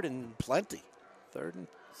 3rd and plenty. 3rd and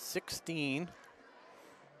 16.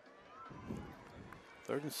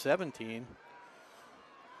 3rd and 17.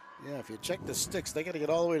 Yeah, if you check the sticks, they got to get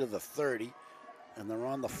all the way to the 30. And they're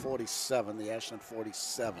on the 47, the Ashland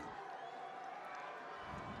 47.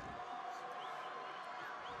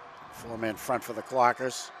 4-man front for the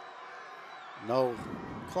Clockers. No,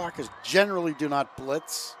 Clockers generally do not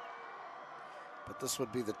blitz, but this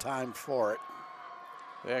would be the time for it.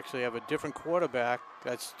 They actually have a different quarterback.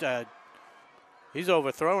 That's he's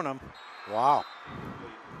overthrown him. Wow.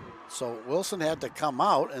 So Wilson had to come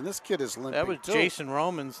out, and this kid is limping. That was too. Jason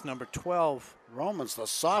Romans, number 12. Romans, the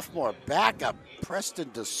sophomore backup, pressed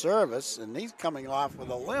into service, and he's coming off with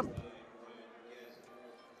a limp.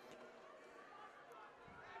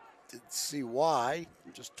 Didn't see why.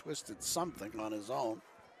 He just twisted something on his own.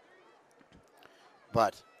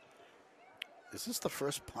 But is this the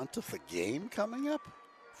first punt of the game coming up?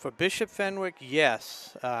 For Bishop Fenwick,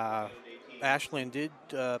 yes. Ashland did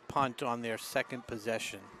punt on their 2nd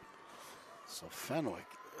possession. So Fenwick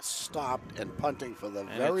stopped and punting for the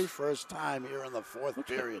very first time here in the 4th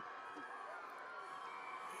period.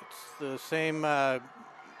 It's the same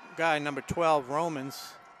guy, number 12,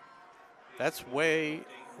 Romans. That's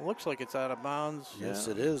looks like it's out of bounds. Yes,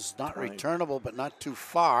 yeah. it is. Not returnable, but not too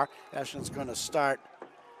far. Ashland's going to start.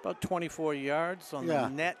 About 24 yards on the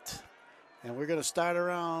net. And we're going to start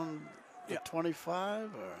around the 25?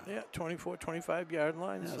 Or? Yeah, 24, 25-yard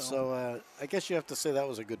line. Yeah, so I guess you have to say that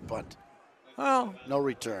was a good punt. Well, no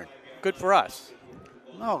return. Good for us.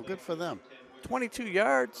 No, good for them. 22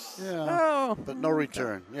 yards. Yeah, oh, but no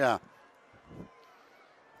return. Yeah.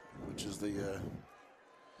 Which is the,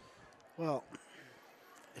 well,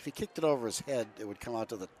 if he kicked it over his head, it would come out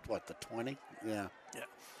to the 20? Yeah. Yeah.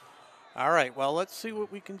 All right, well, let's see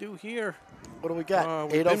what we can do here. What do we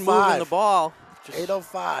got? We've been moving the ball.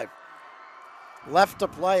 8:05. Left to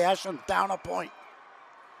play. Ashland down a point.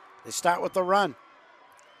 They start with the run.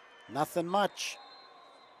 Nothing much.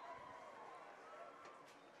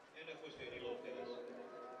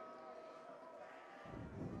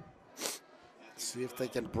 See if they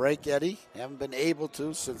can break Eddie. Haven't been able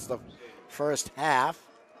to since the first half.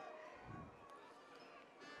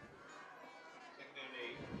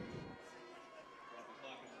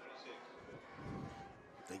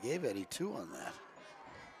 They gave Eddie 2 on that.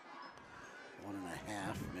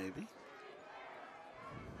 1.5 maybe.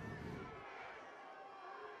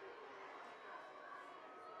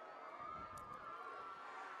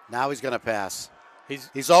 Now he's going to pass.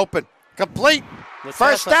 He's open. Complete. Latessa.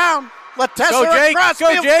 First down. Latessa Go, Jake. across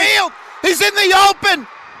Go, Jake. field. He's in the open.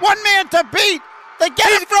 1 man to beat. They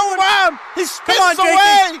get him from around. He spins Come on,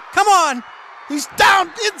 away. Jakey. Come on. He's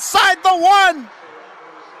down inside the 1.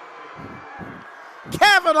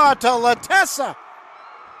 Kavanaugh to Latessa.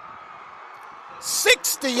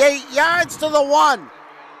 68 yards to the 1.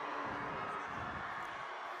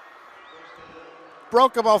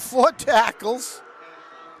 Broke about 4 tackles.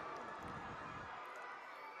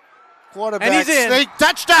 Quarterback And he's in. sneak.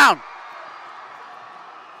 Touchdown.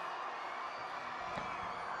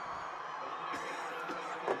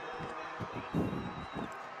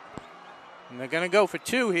 And they're going to go for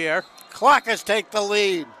 2 here. Clockers take the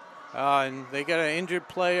lead. And they got an injured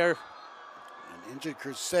player. An Injured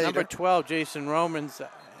Crusader. Number 12, Jason Romans.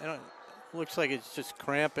 Looks like it's just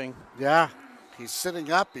cramping. Yeah. He's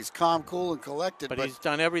sitting up. He's calm, cool, and collected. But he's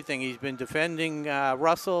done everything. He's been defending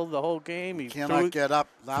Russell the whole game. He cannot get up.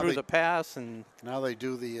 Now through the pass. And now they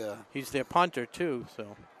do the... he's their punter, too.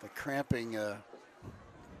 So the cramping...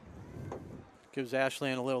 gives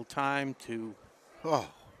Ashland a little time to...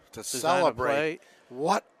 to celebrate.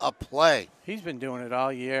 What a play. He's been doing it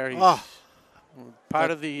all year. He's part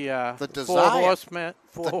of the desire.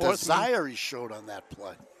 Four Horsemen. Desire he showed on that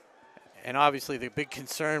play. And obviously the big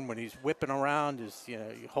concern when he's whipping around is,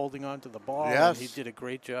 holding on to the ball. Yes. And he did a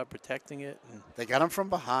great job protecting it. And they got him from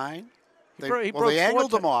behind. They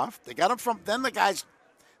angled him off. They got him from, then the guys,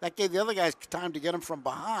 that gave the other guys time to get him from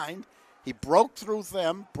behind. He broke through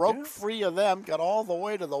them, broke free of them, got all the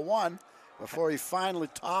way to the one before he finally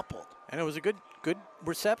toppled. And it was a good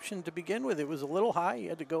reception to begin with. It was a little high. He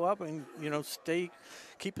had to go up and,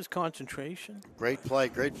 keep his concentration. Great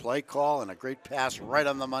play call, and a great pass right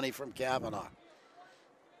on the money from Kavanaugh.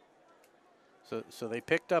 So they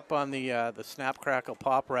picked up on the snap, crackle,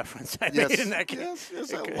 pop reference I made in that game.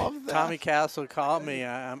 Yes, I love that. Tommy Castle called me.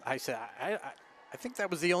 I said, I think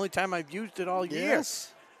that was the only time I've used it all year.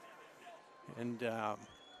 Yes. And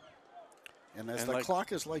as the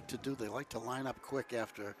clockers like to do, they like to line up quick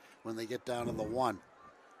after when they get down to the one.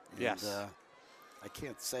 And, yes. I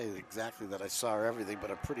can't say exactly that I saw everything,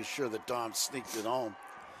 but I'm pretty sure that Don sneaked it home.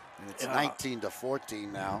 And it's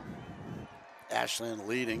 19-14 now. Ashland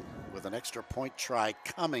leading with an extra point try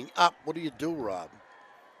coming up. What do you do, Rob?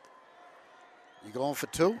 You going for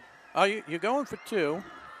two? Oh, you're going for two.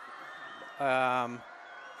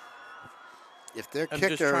 If their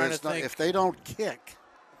kicker is not, if they don't kick,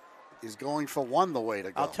 he's going for one the way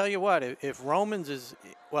to go. I'll tell you what, if Romans is,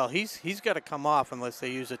 well, he's got to come off unless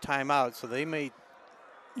they use a timeout, so they may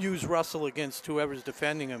use Russell against whoever's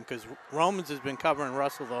defending him because Romans has been covering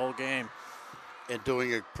Russell the whole game. And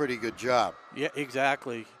doing a pretty good job. Yeah,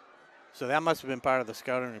 exactly. So that must have been part of the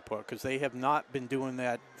scouting report because they have not been doing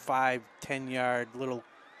that 5-10-yard little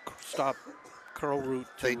stop curl route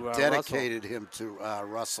to They dedicated him to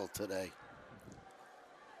Russell today.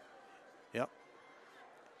 Yep.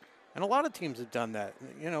 And a lot of teams have done that.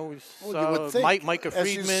 We would think, Micah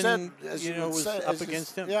Friedman, was up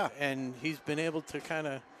against him. Yeah. And he's been able to kind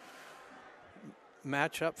of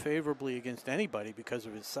match up favorably against anybody because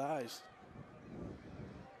of his size.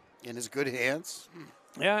 In his good hands.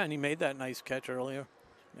 Yeah, and he made that nice catch earlier.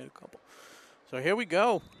 Made a couple. So here we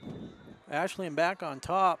go. Ashland back on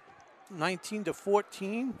top,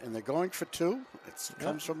 19-14. And they're going for two. It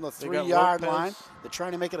comes from the 3-yard line. They're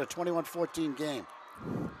trying to make it a 21-14 game.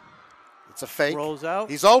 It's a fake. Rolls out.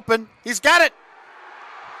 He's open. He's got it.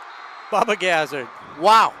 Bubba Gazzard.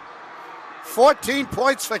 Wow. 14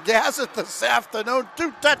 points for Gazzard this afternoon.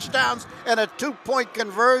 2 touchdowns and a 2-point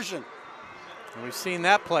conversion. And we've seen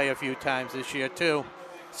that play a few times this year, too.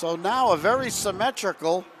 So now a very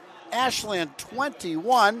symmetrical Ashland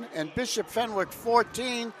 21 and Bishop Fenwick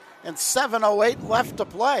 14 and 7:08 left to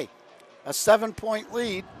play. A 7-point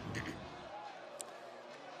lead.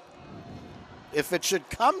 If it should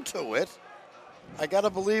come to it, I got to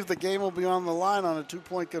believe the game will be on the line on a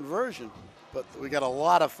 2-point conversion. But we got a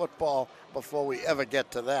lot of football before we ever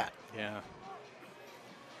get to that. Yeah.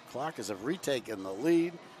 Clockers have retaken the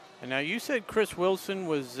lead. And now you said Chris Wilson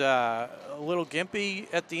was a little gimpy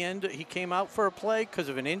at the end. He came out for a play because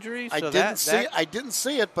of an injury. So I didn't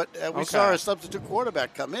see it, but we saw a substitute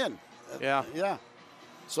quarterback come in. Yeah. Yeah.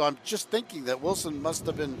 So I'm just thinking that Wilson must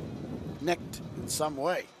have been nicked in some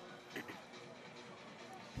way.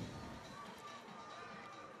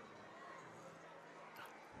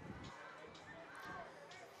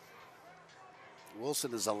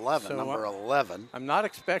 Wilson is 11, So, number 11. I'm not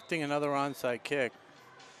expecting another onside kick.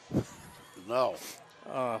 No.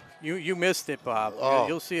 You missed it, Bob. Oh.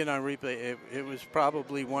 You'll see it on replay. It was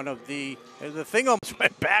probably one of the thing almost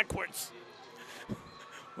went backwards.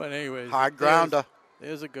 But anyways. Hard grounder.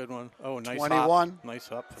 There's a good one. Oh, nice 21. Hop. Nice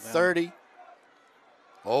hop for them. 30.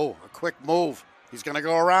 Oh, a quick move. He's going to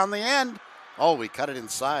go around the end. Oh, we cut it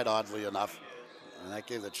inside, oddly enough. And that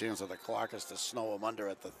gave the chance of the Clockers to snow him under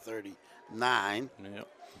at the 39. Yep.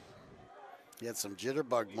 He had some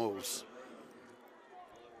jitterbug moves.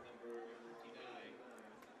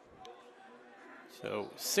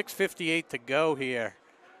 So 6:58 to go here.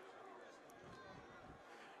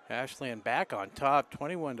 Ashland back on top,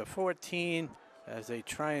 21-14, as they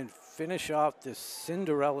try and finish off this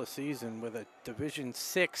Cinderella season with a Division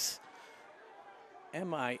VI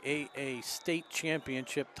MIAA state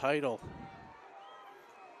championship title.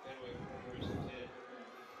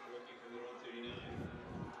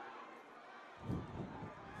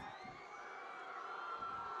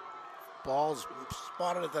 Ball's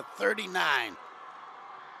spotted at the 39.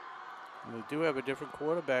 We do have a different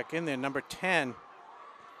quarterback in there, number 10.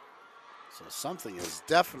 So something is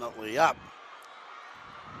definitely up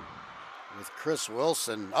with Chris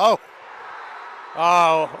Wilson. Oh,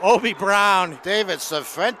 Obi Brown. David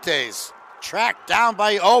Cifuentes tracked down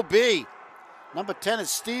by OB. Number 10 is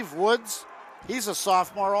Steve Woods. He's a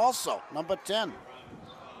sophomore also, number 10.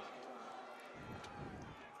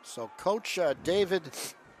 So Coach David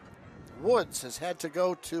Woods has had to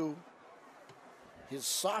go to his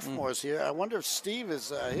sophomores here. I wonder if Steve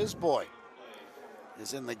is his boy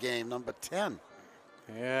is in the game, number 10.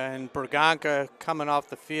 Yeah, and Berganca coming off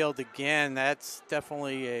the field again. That's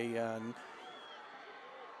definitely an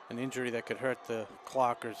injury that could hurt the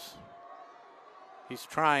Clockers. He's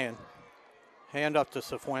trying. Hand up to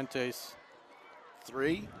Cifuentes.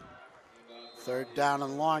 3. Third down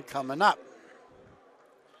and long coming up.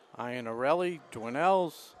 Iannarelli,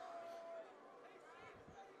 Dwinells,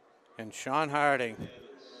 and Sean Harding.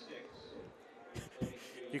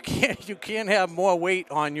 You can't have more weight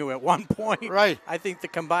on you at one point. Right. I think the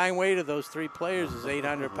combined weight of those three players is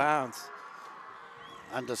 800 pounds.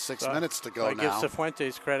 Under 6 minutes to go I now. give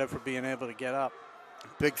Cifuentes credit for being able to get up.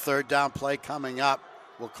 Big third down play coming up.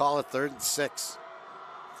 We'll call it 3rd and 6.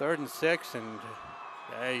 3rd and 6, and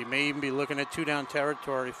you may even be looking at 2-down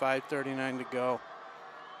territory, 5:39 to go.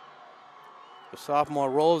 The sophomore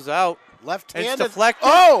rolls out. Left-handed. It's deflected.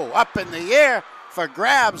 Oh, up in the air for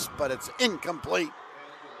grabs, but it's incomplete.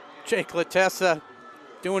 Jake Latessa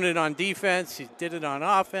doing it on defense. He did it on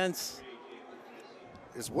offense.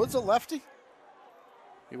 Is Woods a lefty?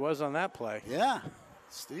 He was on that play. Yeah.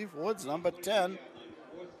 Steve Woods, number 10.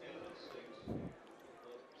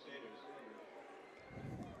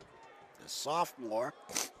 The sophomore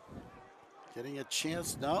getting a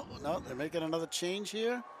chance. No, they're making another change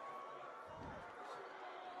here.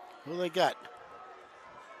 Who they got?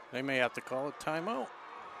 They may have to call a timeout.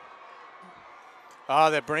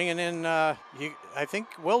 Oh, they're bringing in, I think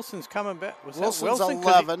Wilson's coming back. Was Wilson's that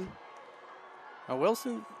Wilson? 11.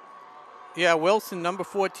 Wilson? Yeah, Wilson, number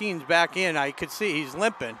 14's back in. I could see he's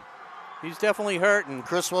limping. He's definitely hurting.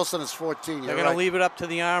 Chris Wilson is 14. They're going to leave it up to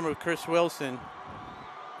the arm of Chris Wilson.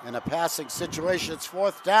 In a passing situation, it's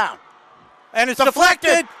 4th down. And it's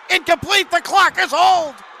deflected. Incomplete. The Clockers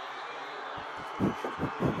hold.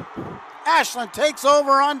 Ashland takes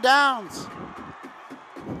over on downs.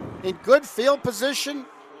 In good field position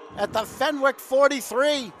at the Fenwick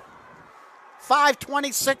 43.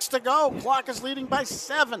 5:26 to go. Clockers leading by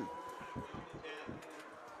 7.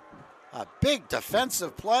 A big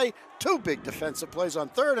defensive play. 2 big defensive plays on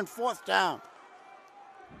 3rd and 4th down.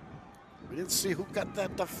 We didn't see who got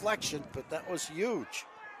that deflection, but that was huge.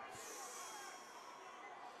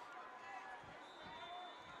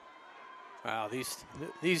 Wow,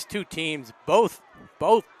 these two teams both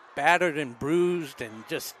battered and bruised and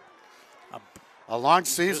just a long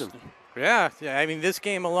season. Yeah. I mean, this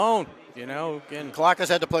game alone, again. Clockers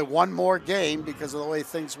had to play one more game because of the way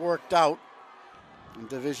things worked out in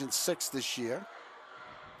Division 6 this year.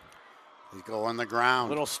 They go on the ground.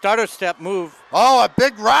 Little stutter step move. Oh, a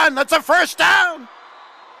big run. That's a first down.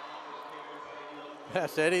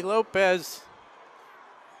 That's Eddie Lopez.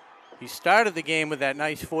 He started the game with that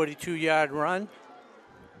nice 42-yard run.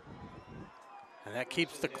 And that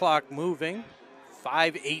keeps the clock moving.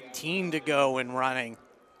 5:18 to go in running.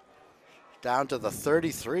 Down to the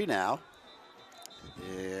 33 now.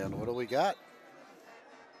 And what do we got?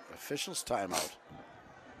 Officials timeout.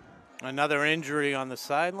 Another injury on the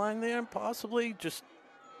sideline there, possibly. Just.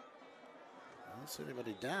 I don't see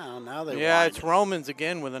anybody down. Now they. Yeah, it's Romans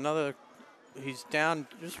again with another. He's down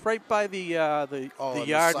just right by the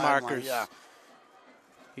yard markers. Yeah.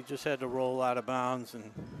 He just had to roll out of bounds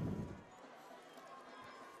and.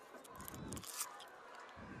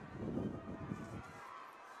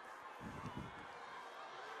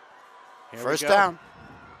 First down.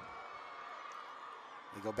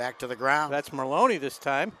 They go back to the ground. That's Merlone this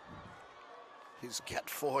time. He's got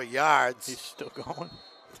 4 yards. He's still going.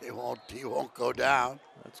 He won't go down.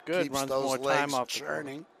 That's good. Keeps Runs those more legs time off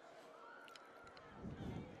churning.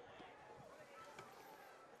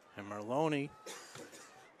 And Merlone,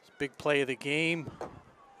 his big play of the game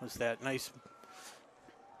was that nice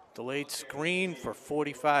delayed screen for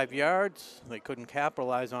 45 yards. They couldn't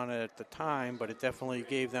capitalize on it at the time, but it definitely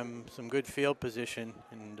gave them some good field position.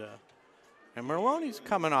 And Merlone's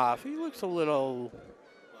coming off. He looks a little.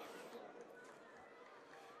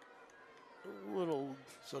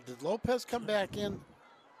 So did Lopez come back in?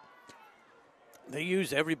 They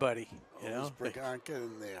use everybody. Is Berganca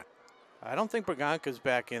in there? I don't think Berganca's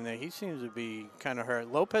back in there. He seems to be kind of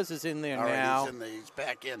hurt. Lopez is in there All right, now. he's in there. He's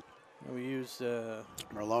back in. We use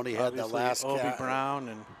Maloney had the last Obi Brown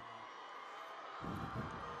and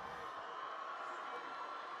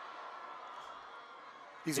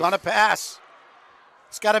he's going to pass.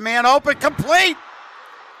 He's got a man open, complete.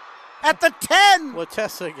 At the 10.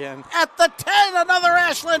 Latessa again. At the 10, another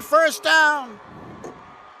Ashland first down.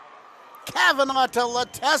 Kavanaugh to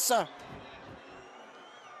Latessa.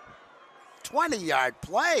 20-yard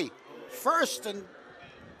play. First and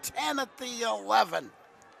 10 at the 11.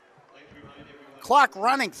 Clock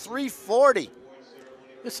running, 3:40.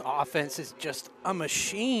 This offense is just a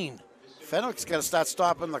machine. Fenwick's got to start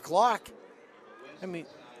stopping the clock. I mean,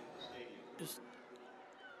 just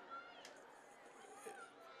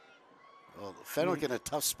well, Fenwick in a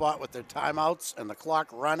tough spot with their timeouts and the clock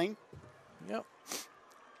running. Yep.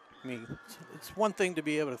 I mean, it's one thing to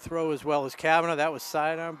be able to throw as well as Kavanaugh. That was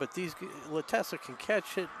sidearm, but these Latessa can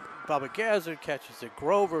catch it. Bubba Gazzard catches it.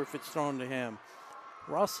 Grover if it's thrown to him.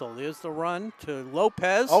 Russell, there's the run to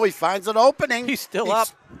Lopez. Oh, he finds an opening. He's still up.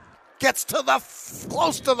 Gets to the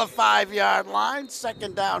close to the 5-yard line.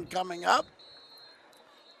 Second down coming up.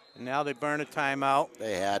 And now they burn a timeout.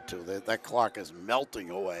 They had to. That clock is melting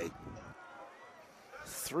away.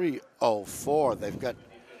 3:04. They've got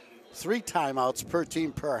 3 timeouts per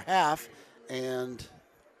team per half, and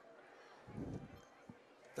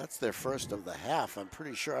that's their first of the half. I'm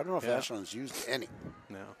pretty sure. I don't know if Ashland's used any.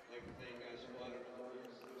 No.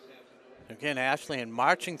 Again, Ashland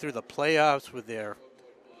marching through the playoffs with their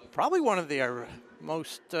probably one of their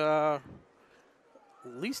most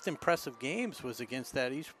least impressive games was against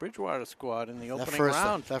that East Bridgewater squad in the opening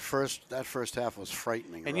round. That first half was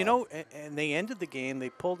frightening. And Rob. you know, and they ended the game. They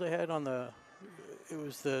pulled ahead on it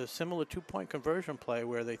was the similar 2-point conversion play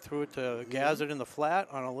where they threw it to Gazzard in the flat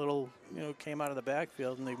on a little, came out of the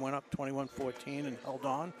backfield, and they went up 21-14 and held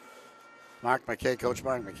on. Coach Mark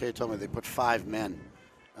McKay told me they put 5 men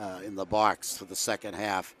in the box for the second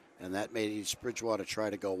half, and that made East Bridgewater try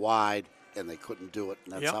to go wide, and they couldn't do it.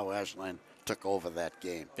 And that's how Ashland took over that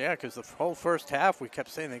game. Yeah, because the whole first half we kept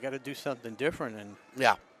saying they got to do something different, and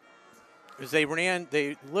because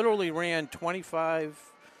they literally ran 25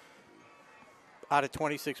 out of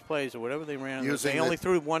 26 plays or whatever they ran. They only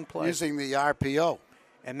threw 1 play using the RPO.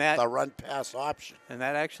 And that the run-pass option. And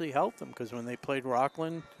that actually helped them because when they played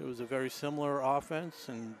Rockland, it was a very similar offense,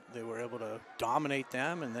 and they were able to dominate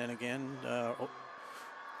them. And then again,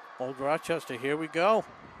 Old Rochester, here we go.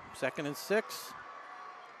 2nd and 6.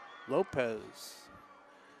 Lopez.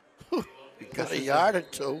 He got a yard or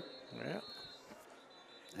 2. Yeah.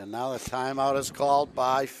 And now the timeout is called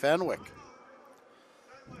by Fenwick.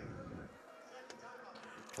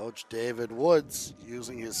 Coach David Woods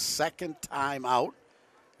using his second timeout.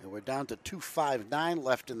 And we're down to 2:59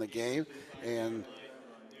 left in the game. And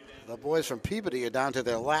the boys from Peabody are down to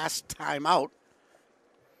their last timeout.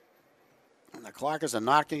 And the Clockers are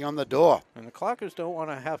knocking on the door. And the Clockers don't want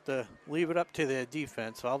to have to leave it up to their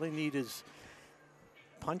defense. All they need is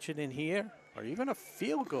punch it in here or even a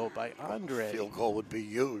field goal by Andre. A field goal would be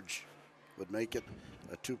huge. Would make it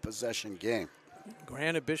a 2-possession game.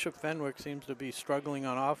 Granted, Bishop Fenwick seems to be struggling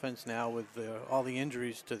on offense now with all the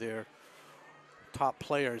injuries to their top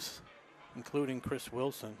players, including Chris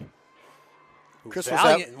Wilson, who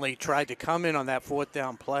valiantly tried to come in on that 4th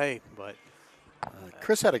down play, but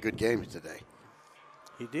Chris had a good game today.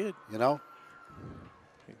 He did.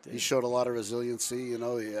 He showed a lot of resiliency.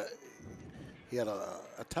 He had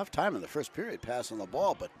a tough time in the first period passing the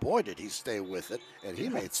ball, but boy, did he stay with it, and he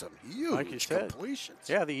made some huge completions.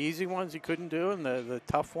 Yeah, the easy ones he couldn't do, and the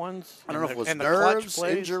tough ones. I don't know if it was nerves,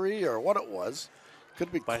 injury, or what it was.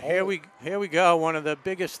 Could be. But here we go. One of the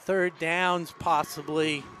biggest 3rd downs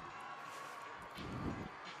possibly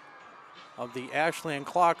of the Ashland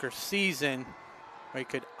Clocker season. We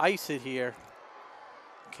could ice it here.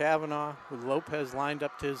 Kavanaugh with Lopez lined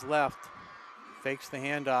up to his left. Fakes the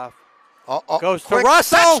handoff. Goes to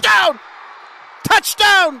Russell. Touchdown!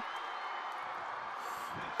 Touchdown!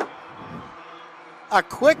 A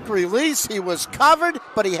quick release. He was covered,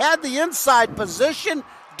 but he had the inside position.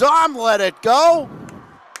 Dom let it go.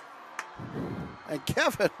 And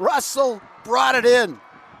Kevin Russell brought it in.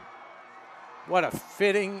 What a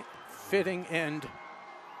fitting end.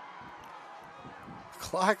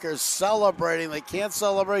 Clockers celebrating. They can't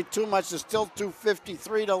celebrate too much. There's still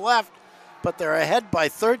 2:53 to left, but they're ahead by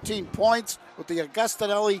 13 points with the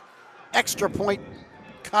Augustinelli extra point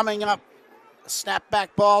coming up. A snapback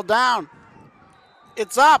ball down.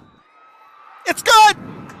 It's up. It's good.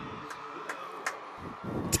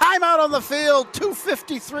 Timeout on the field.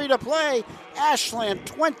 2:53 to play. Ashland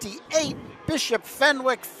 28, Bishop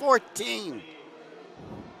Fenwick 14.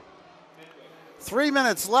 3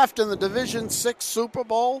 minutes left in the Division VI Super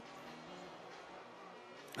Bowl.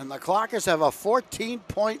 And the Clockers have a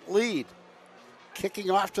 14-point lead, kicking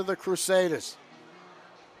off to the Crusaders.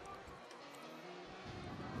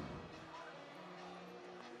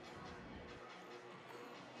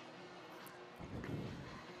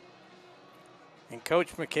 And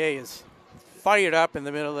Coach McKay is fired up in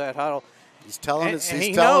the middle of that huddle. He's telling he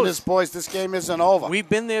his boys this game isn't over. We've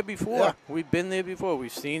been there before. Yeah. We've been there before.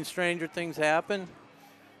 We've seen stranger things happen.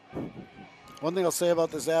 One thing I'll say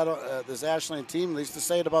about this Ashland team, they used to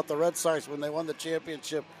say it about the Red Sox when they won the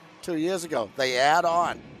championship 2 years ago. They add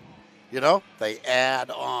on. You know? They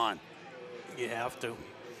add on. You have to.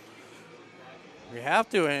 You have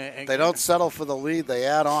to. And They don't settle for the lead. They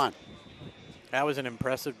add on. That was an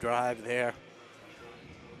impressive drive there.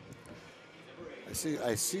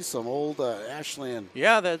 I see some old Ashland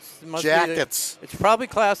must jackets. It's probably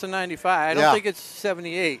class of 95. I don't think it's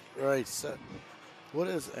 78. Right. So, what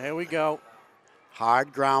is it? There we go.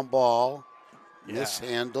 Hard ground ball.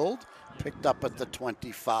 Mishandled. Picked up at the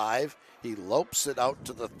 25. He lopes it out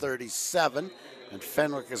to the 37. And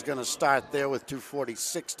Fenwick is going to start there with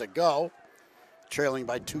 2:46 to go. Trailing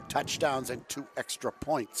by 2 touchdowns and 2 extra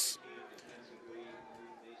points.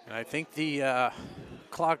 And I think the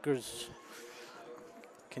Clockers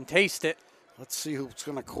can taste it. Let's see who's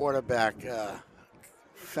going to quarterback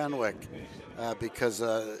Fenwick because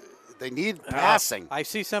they need passing. I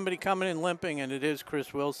see somebody coming in limping, and it is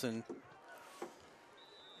Chris Wilson.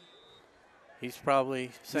 He's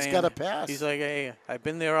probably saying he's got a pass. He's like, "Hey, I've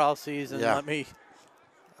been there all season. Yeah. Let me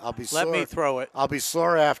throw it." I'll be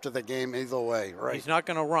sore after the game either way. Right. He's not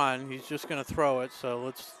going to run. He's just going to throw it. So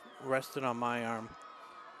let's rest it on my arm.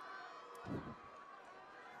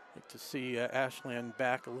 Like to see Ashland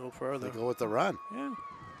back a little further. They go with the run. Yeah.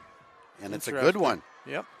 And it's a good one.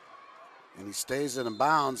 Yep. And he stays in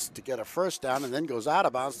bounds to get a first down and then goes out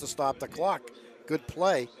of bounds to stop the clock. Good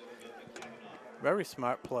play. Very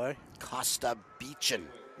smart play. Costa Beechin,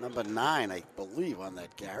 number 9, I believe, on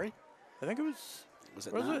that carry. I think it was. Was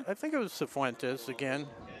it 9? I think it was Cifuentes again.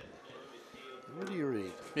 What do you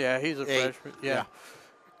read? Yeah, he's a 8. freshman. Yeah.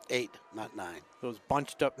 8, not 9. Those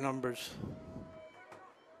bunched up numbers.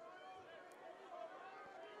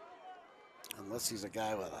 Unless he's a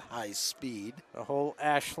guy with a high speed. The whole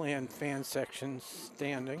Ashland fan section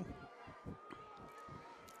standing.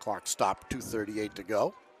 Clock stopped, 2:38 to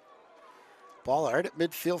go. Ball right at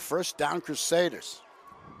midfield, first down, Crusaders.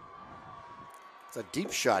 It's a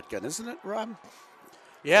deep shotgun, isn't it, Rob?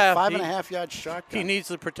 Yeah. 5.5-yard shotgun. He needs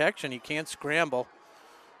the protection. He can't scramble.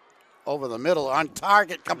 Over the middle, on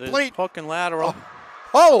target, complete. Hook and lateral.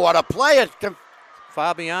 Oh, what a play.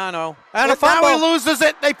 Fabiano. And a fumble. Now he loses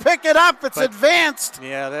it. They pick it up. It's advanced.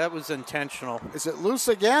 Yeah, that was intentional. Is it loose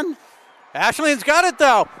again? Ashland's got it,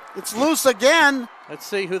 though. It's loose again. Let's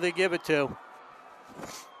see who they give it to.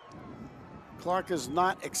 Clark is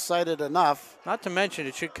not excited enough. Not to mention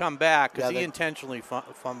it should come back because he intentionally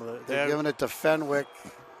fumbled it. They're giving it to Fenwick.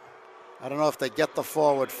 I don't know if they get the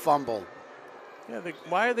forward fumble. Yeah,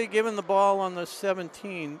 why are they giving the ball on the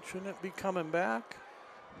 17? Shouldn't it be coming back?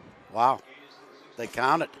 Wow. They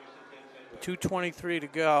counted. 2:23 to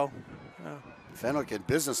go. Yeah. Fenwick in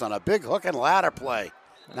business on a big hook and ladder play.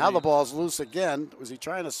 Now the ball's loose again. Was he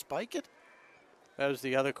trying to spike it? That was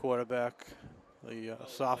the other quarterback. The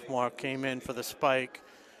sophomore came in for the spike.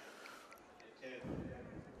 I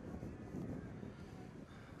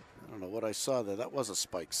don't know what I saw there. That was a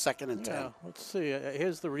spike. 2nd and 10. Yeah, let's see.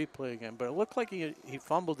 Here's the replay again. But it looked like he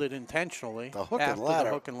fumbled it intentionally. The hook and ladder.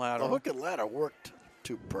 The hook and ladder. The hook and ladder worked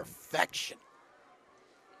to perfection.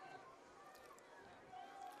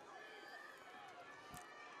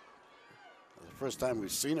 The first time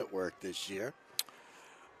we've seen it work this year.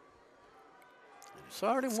 It's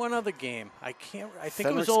already one other game. I think Fenwick's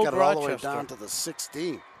it was Old got it Rochester. all the way down to the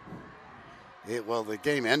 16. Well, the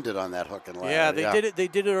game ended on that hook and ladder. Yeah, they did it. They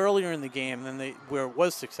did it earlier in the game than where it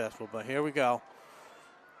was successful. But here we go.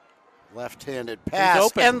 Left-handed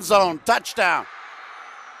pass, end zone, touchdown.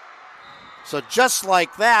 So just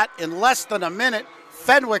like that, in less than a minute,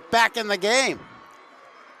 Fenwick back in the game.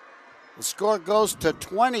 The score goes to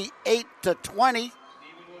 28-20.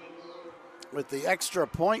 With the extra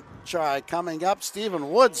point try coming up, Stephen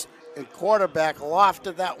Woods in quarterback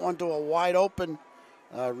lofted that one to a wide open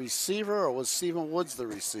receiver, or was Stephen Woods the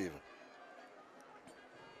receiver?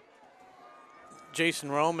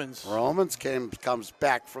 Jason Romans. Romans comes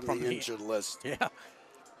back from the injured list. Yeah.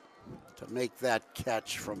 To make that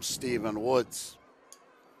catch from Stephen Woods.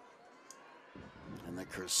 And the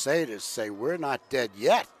Crusaders say, we're not dead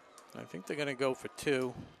yet. I think they're going to go for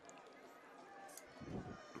 2.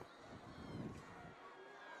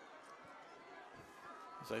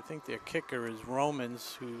 I think their kicker is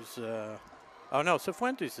Romans, who's Oh, no,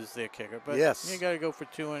 Cifuentes is their kicker. But yes. you got to go for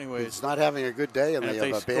 2 anyways. He's not having a good day, and if they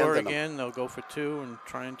they have score abandoned again, him. they'll go for 2 and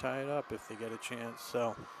try and tie it up if they get a chance.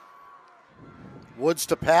 So Woods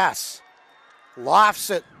to pass. Lofts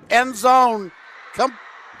it. End zone.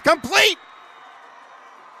 Complete.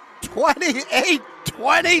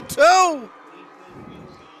 28-22.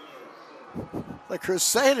 The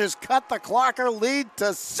Crusaders cut the Clocker lead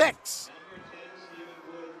to 6.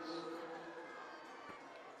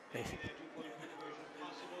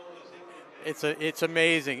 It's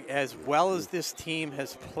amazing. As well as this team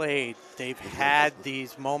has played, they've had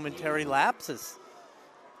these momentary lapses.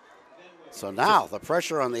 So now the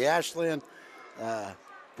pressure on the Ashland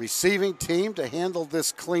receiving team to handle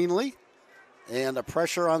this cleanly, and the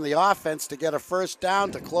pressure on the offense to get a first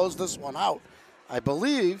down to close this one out. I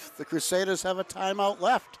believe the Crusaders have a timeout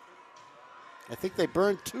left. I think they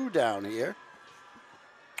burned 2 down here.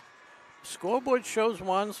 Scoreboard shows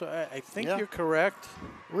 1, so I think you're correct.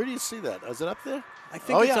 Where do you see that? Is it up there? I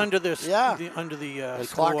think it's under this. Yeah. Under the and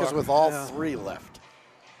score. Clock is with all 3 left.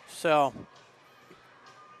 So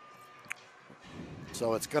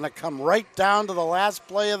it's going to come right down to the last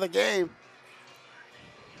play of the game.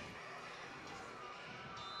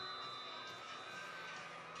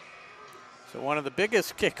 So one of the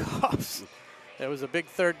biggest kickoffs. There was a big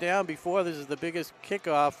 3rd down before. This is the biggest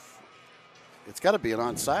kickoff. It's got to be an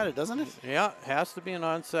onside, doesn't it? Yeah, it has to be an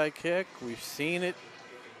onside kick. We've seen it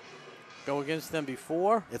go against them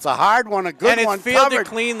before. It's a hard one, a good one. And it's fielded covered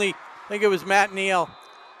cleanly. I think it was Matt Neal.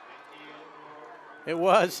 It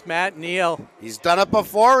was Matt Neal. He's done it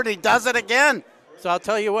before, and he does it again. So I'll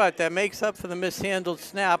tell you what, that makes up for the mishandled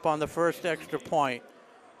snap on the first extra point.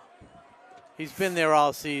 He's been there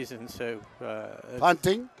all season, so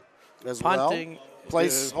punting as well.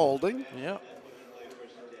 Place holding. Yeah.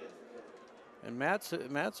 And Matt's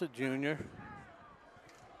a junior.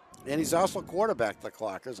 And he's also quarterbacked the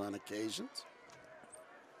Clockers on occasions.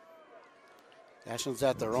 Ashland's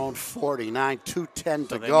at their own 49, 2:10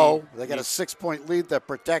 to go. They got a 6-point lead they're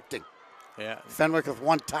protecting. Yeah. Fenwick with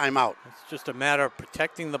 1 timeout. It's just a matter of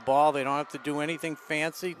protecting the ball. They don't have to do anything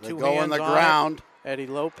fancy. They 2 go hands on the on ground. It. Eddie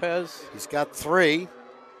Lopez. He's got 3.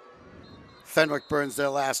 Fenwick burns their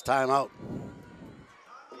last timeout.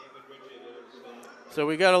 So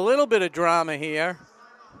we got a little bit of drama here.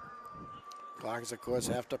 Clockers, of course,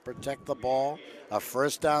 have to protect the ball. A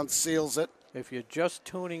first down seals it. If you're just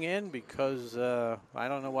tuning in, because I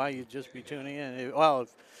don't know why you'd just be tuning in. Well,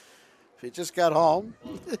 if you just got home.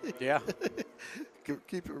 Yeah.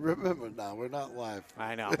 Keep it. Remember now, we're not live.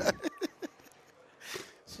 I know.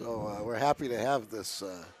 So we're happy to have this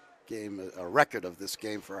game, a record of this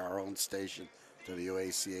game for our own station,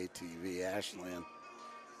 WACA-TV Ashland.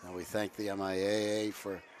 And we thank the MIAA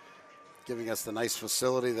for giving us the nice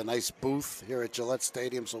facility, the nice booth here at Gillette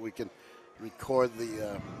Stadium so we can record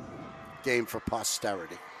the game for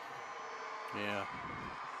posterity. Yeah.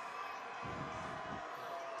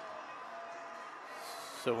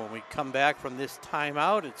 So when we come back from this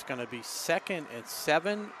timeout, it's going to be 2nd and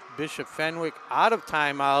 7. Bishop Fenwick out of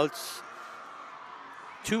timeouts.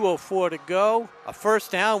 2:04 to go. A first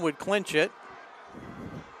down would clinch it.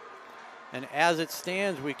 And as it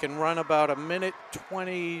stands, we can run about a minute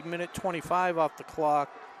 25 off the clock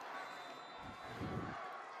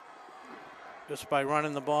just by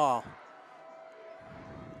running the ball.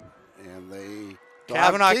 And they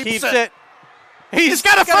Kavanaugh keeps it. He's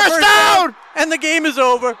got a first down! And the game is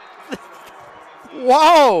over.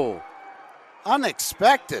 Whoa!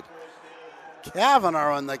 Unexpected.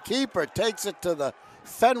 Kavanaugh on the keeper takes it to the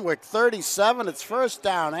Fenwick 37. It's first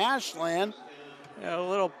down, Ashland. Yeah, a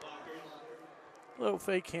little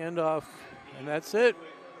fake handoff, and that's it.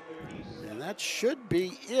 And that should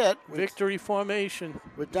be it. Victory formation.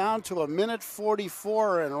 We're down to a minute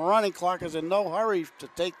 44, and running clock is in no hurry to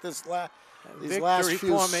take this these last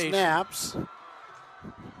few snaps.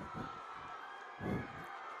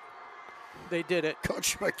 They did it.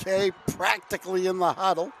 Coach McKay practically in the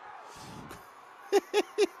huddle.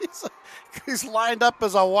 He's lined up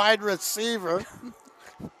as a wide receiver.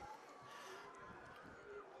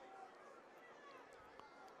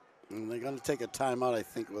 And they're going to take a timeout, I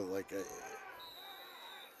think, with like a,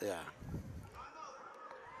 yeah.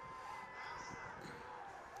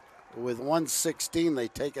 With 1:16, they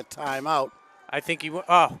take a timeout. I think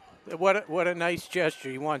what a nice gesture.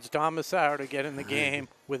 He wants Don Massaro to get in the game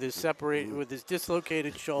with his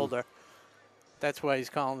dislocated shoulder. That's why he's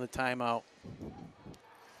calling the timeout.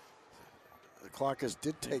 The Clockers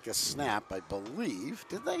did take a snap, I believe.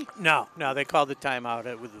 Did they? No, they called the timeout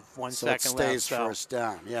with 1 second left. So it stays first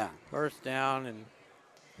down, yeah. First down and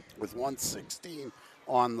with 1:16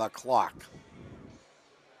 on the clock.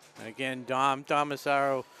 Again, Dom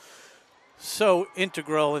Massaro, so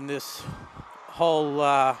integral in this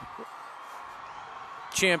whole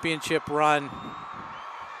championship run.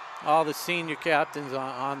 All the senior captains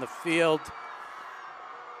on the field.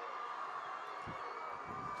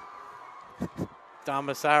 Dom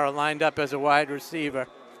Massaro lined up as a wide receiver.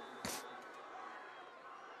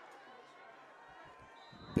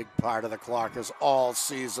 Big part of the Clockers all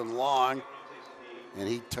season long. And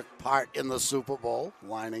he took part in the Super Bowl,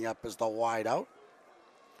 lining up as the wideout.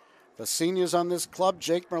 The seniors on this club,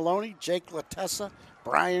 Jake Merlone, Jake Latessa,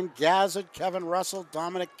 Brian Gazzard, Kevin Russell,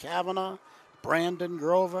 Dominic Kavanaugh, Brandon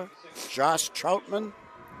Grover, Josh Troutman,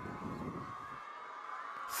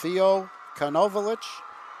 Theo Konovalich,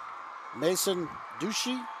 Mason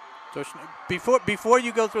Ducey. Before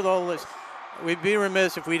you go through the whole list, we'd be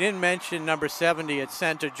remiss if we didn't mention number 70 at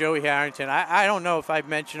center, Joey Harrington. I don't know if I've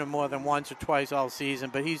mentioned him more than once or twice all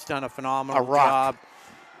season, but he's done a phenomenal job.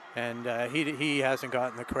 And he hasn't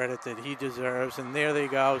gotten the credit that he deserves. And there they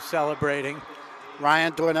go, celebrating.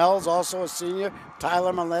 Ryan Dwinell's also a senior.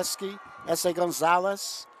 Tyler Molesky, Esse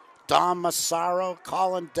Gonzalez, Dom Massaro,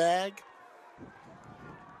 Colin Dagg,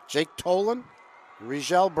 Jake Tolan,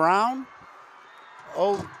 Rigel Brown,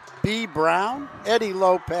 O.B. Brown, Eddie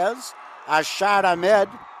Lopez, Ashad Ahmed,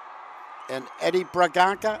 and Eddie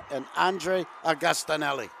Braganca, and Andre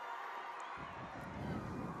Augustinelli.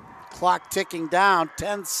 Clock ticking down,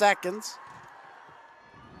 10 seconds.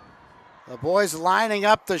 The boys lining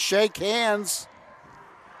up to shake hands.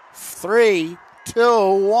 3,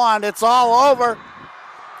 2, 1, it's all over.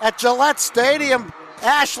 At Gillette Stadium,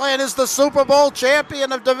 Ashland is the Super Bowl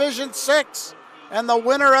champion of Division 6 and the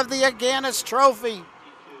winner of the Aganis Trophy.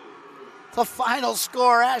 The final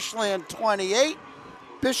score, Ashland 28,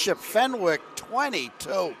 Bishop Fenwick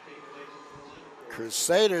 22.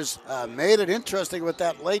 Crusaders made it interesting with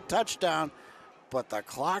that late touchdown, but the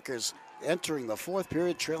Clockers entering the fourth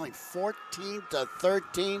period trailing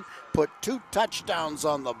 14-13, put 2 touchdowns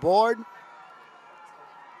on the board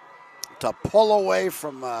to pull away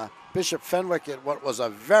from Bishop Fenwick in what was a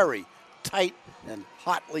very tight and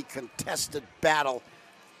hotly contested battle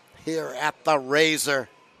here at the Razor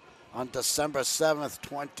on December 7th,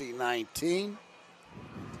 2019.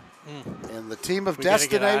 And the team of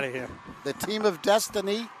Destiny, the team of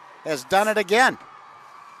Destiny has done it again.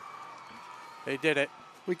 They did it.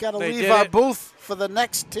 We got to leave our booth for the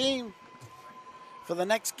next team, for the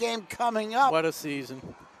next game coming up. What a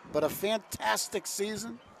season. But a fantastic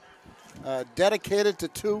season, dedicated to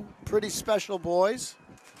 2 pretty special boys,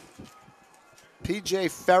 P.J.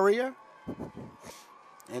 Ferrier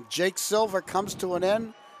and Jake Silver comes to an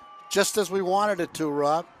end just as we wanted it to,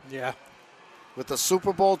 Rob. Yeah. With the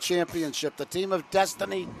Super Bowl championship. The team of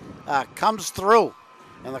Destiny comes through,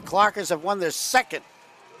 and the Clockers have won their 2nd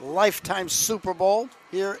lifetime Super Bowl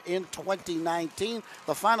here in 2019.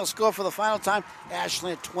 The final score for the final time,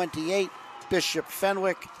 Ashland 28, Bishop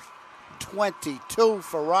Fenwick 22.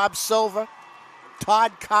 For Rob Silver,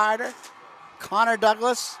 Todd Carter, Connor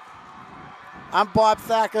Douglas, I'm Bob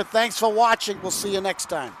Thacker. Thanks for watching. We'll see you next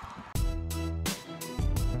time.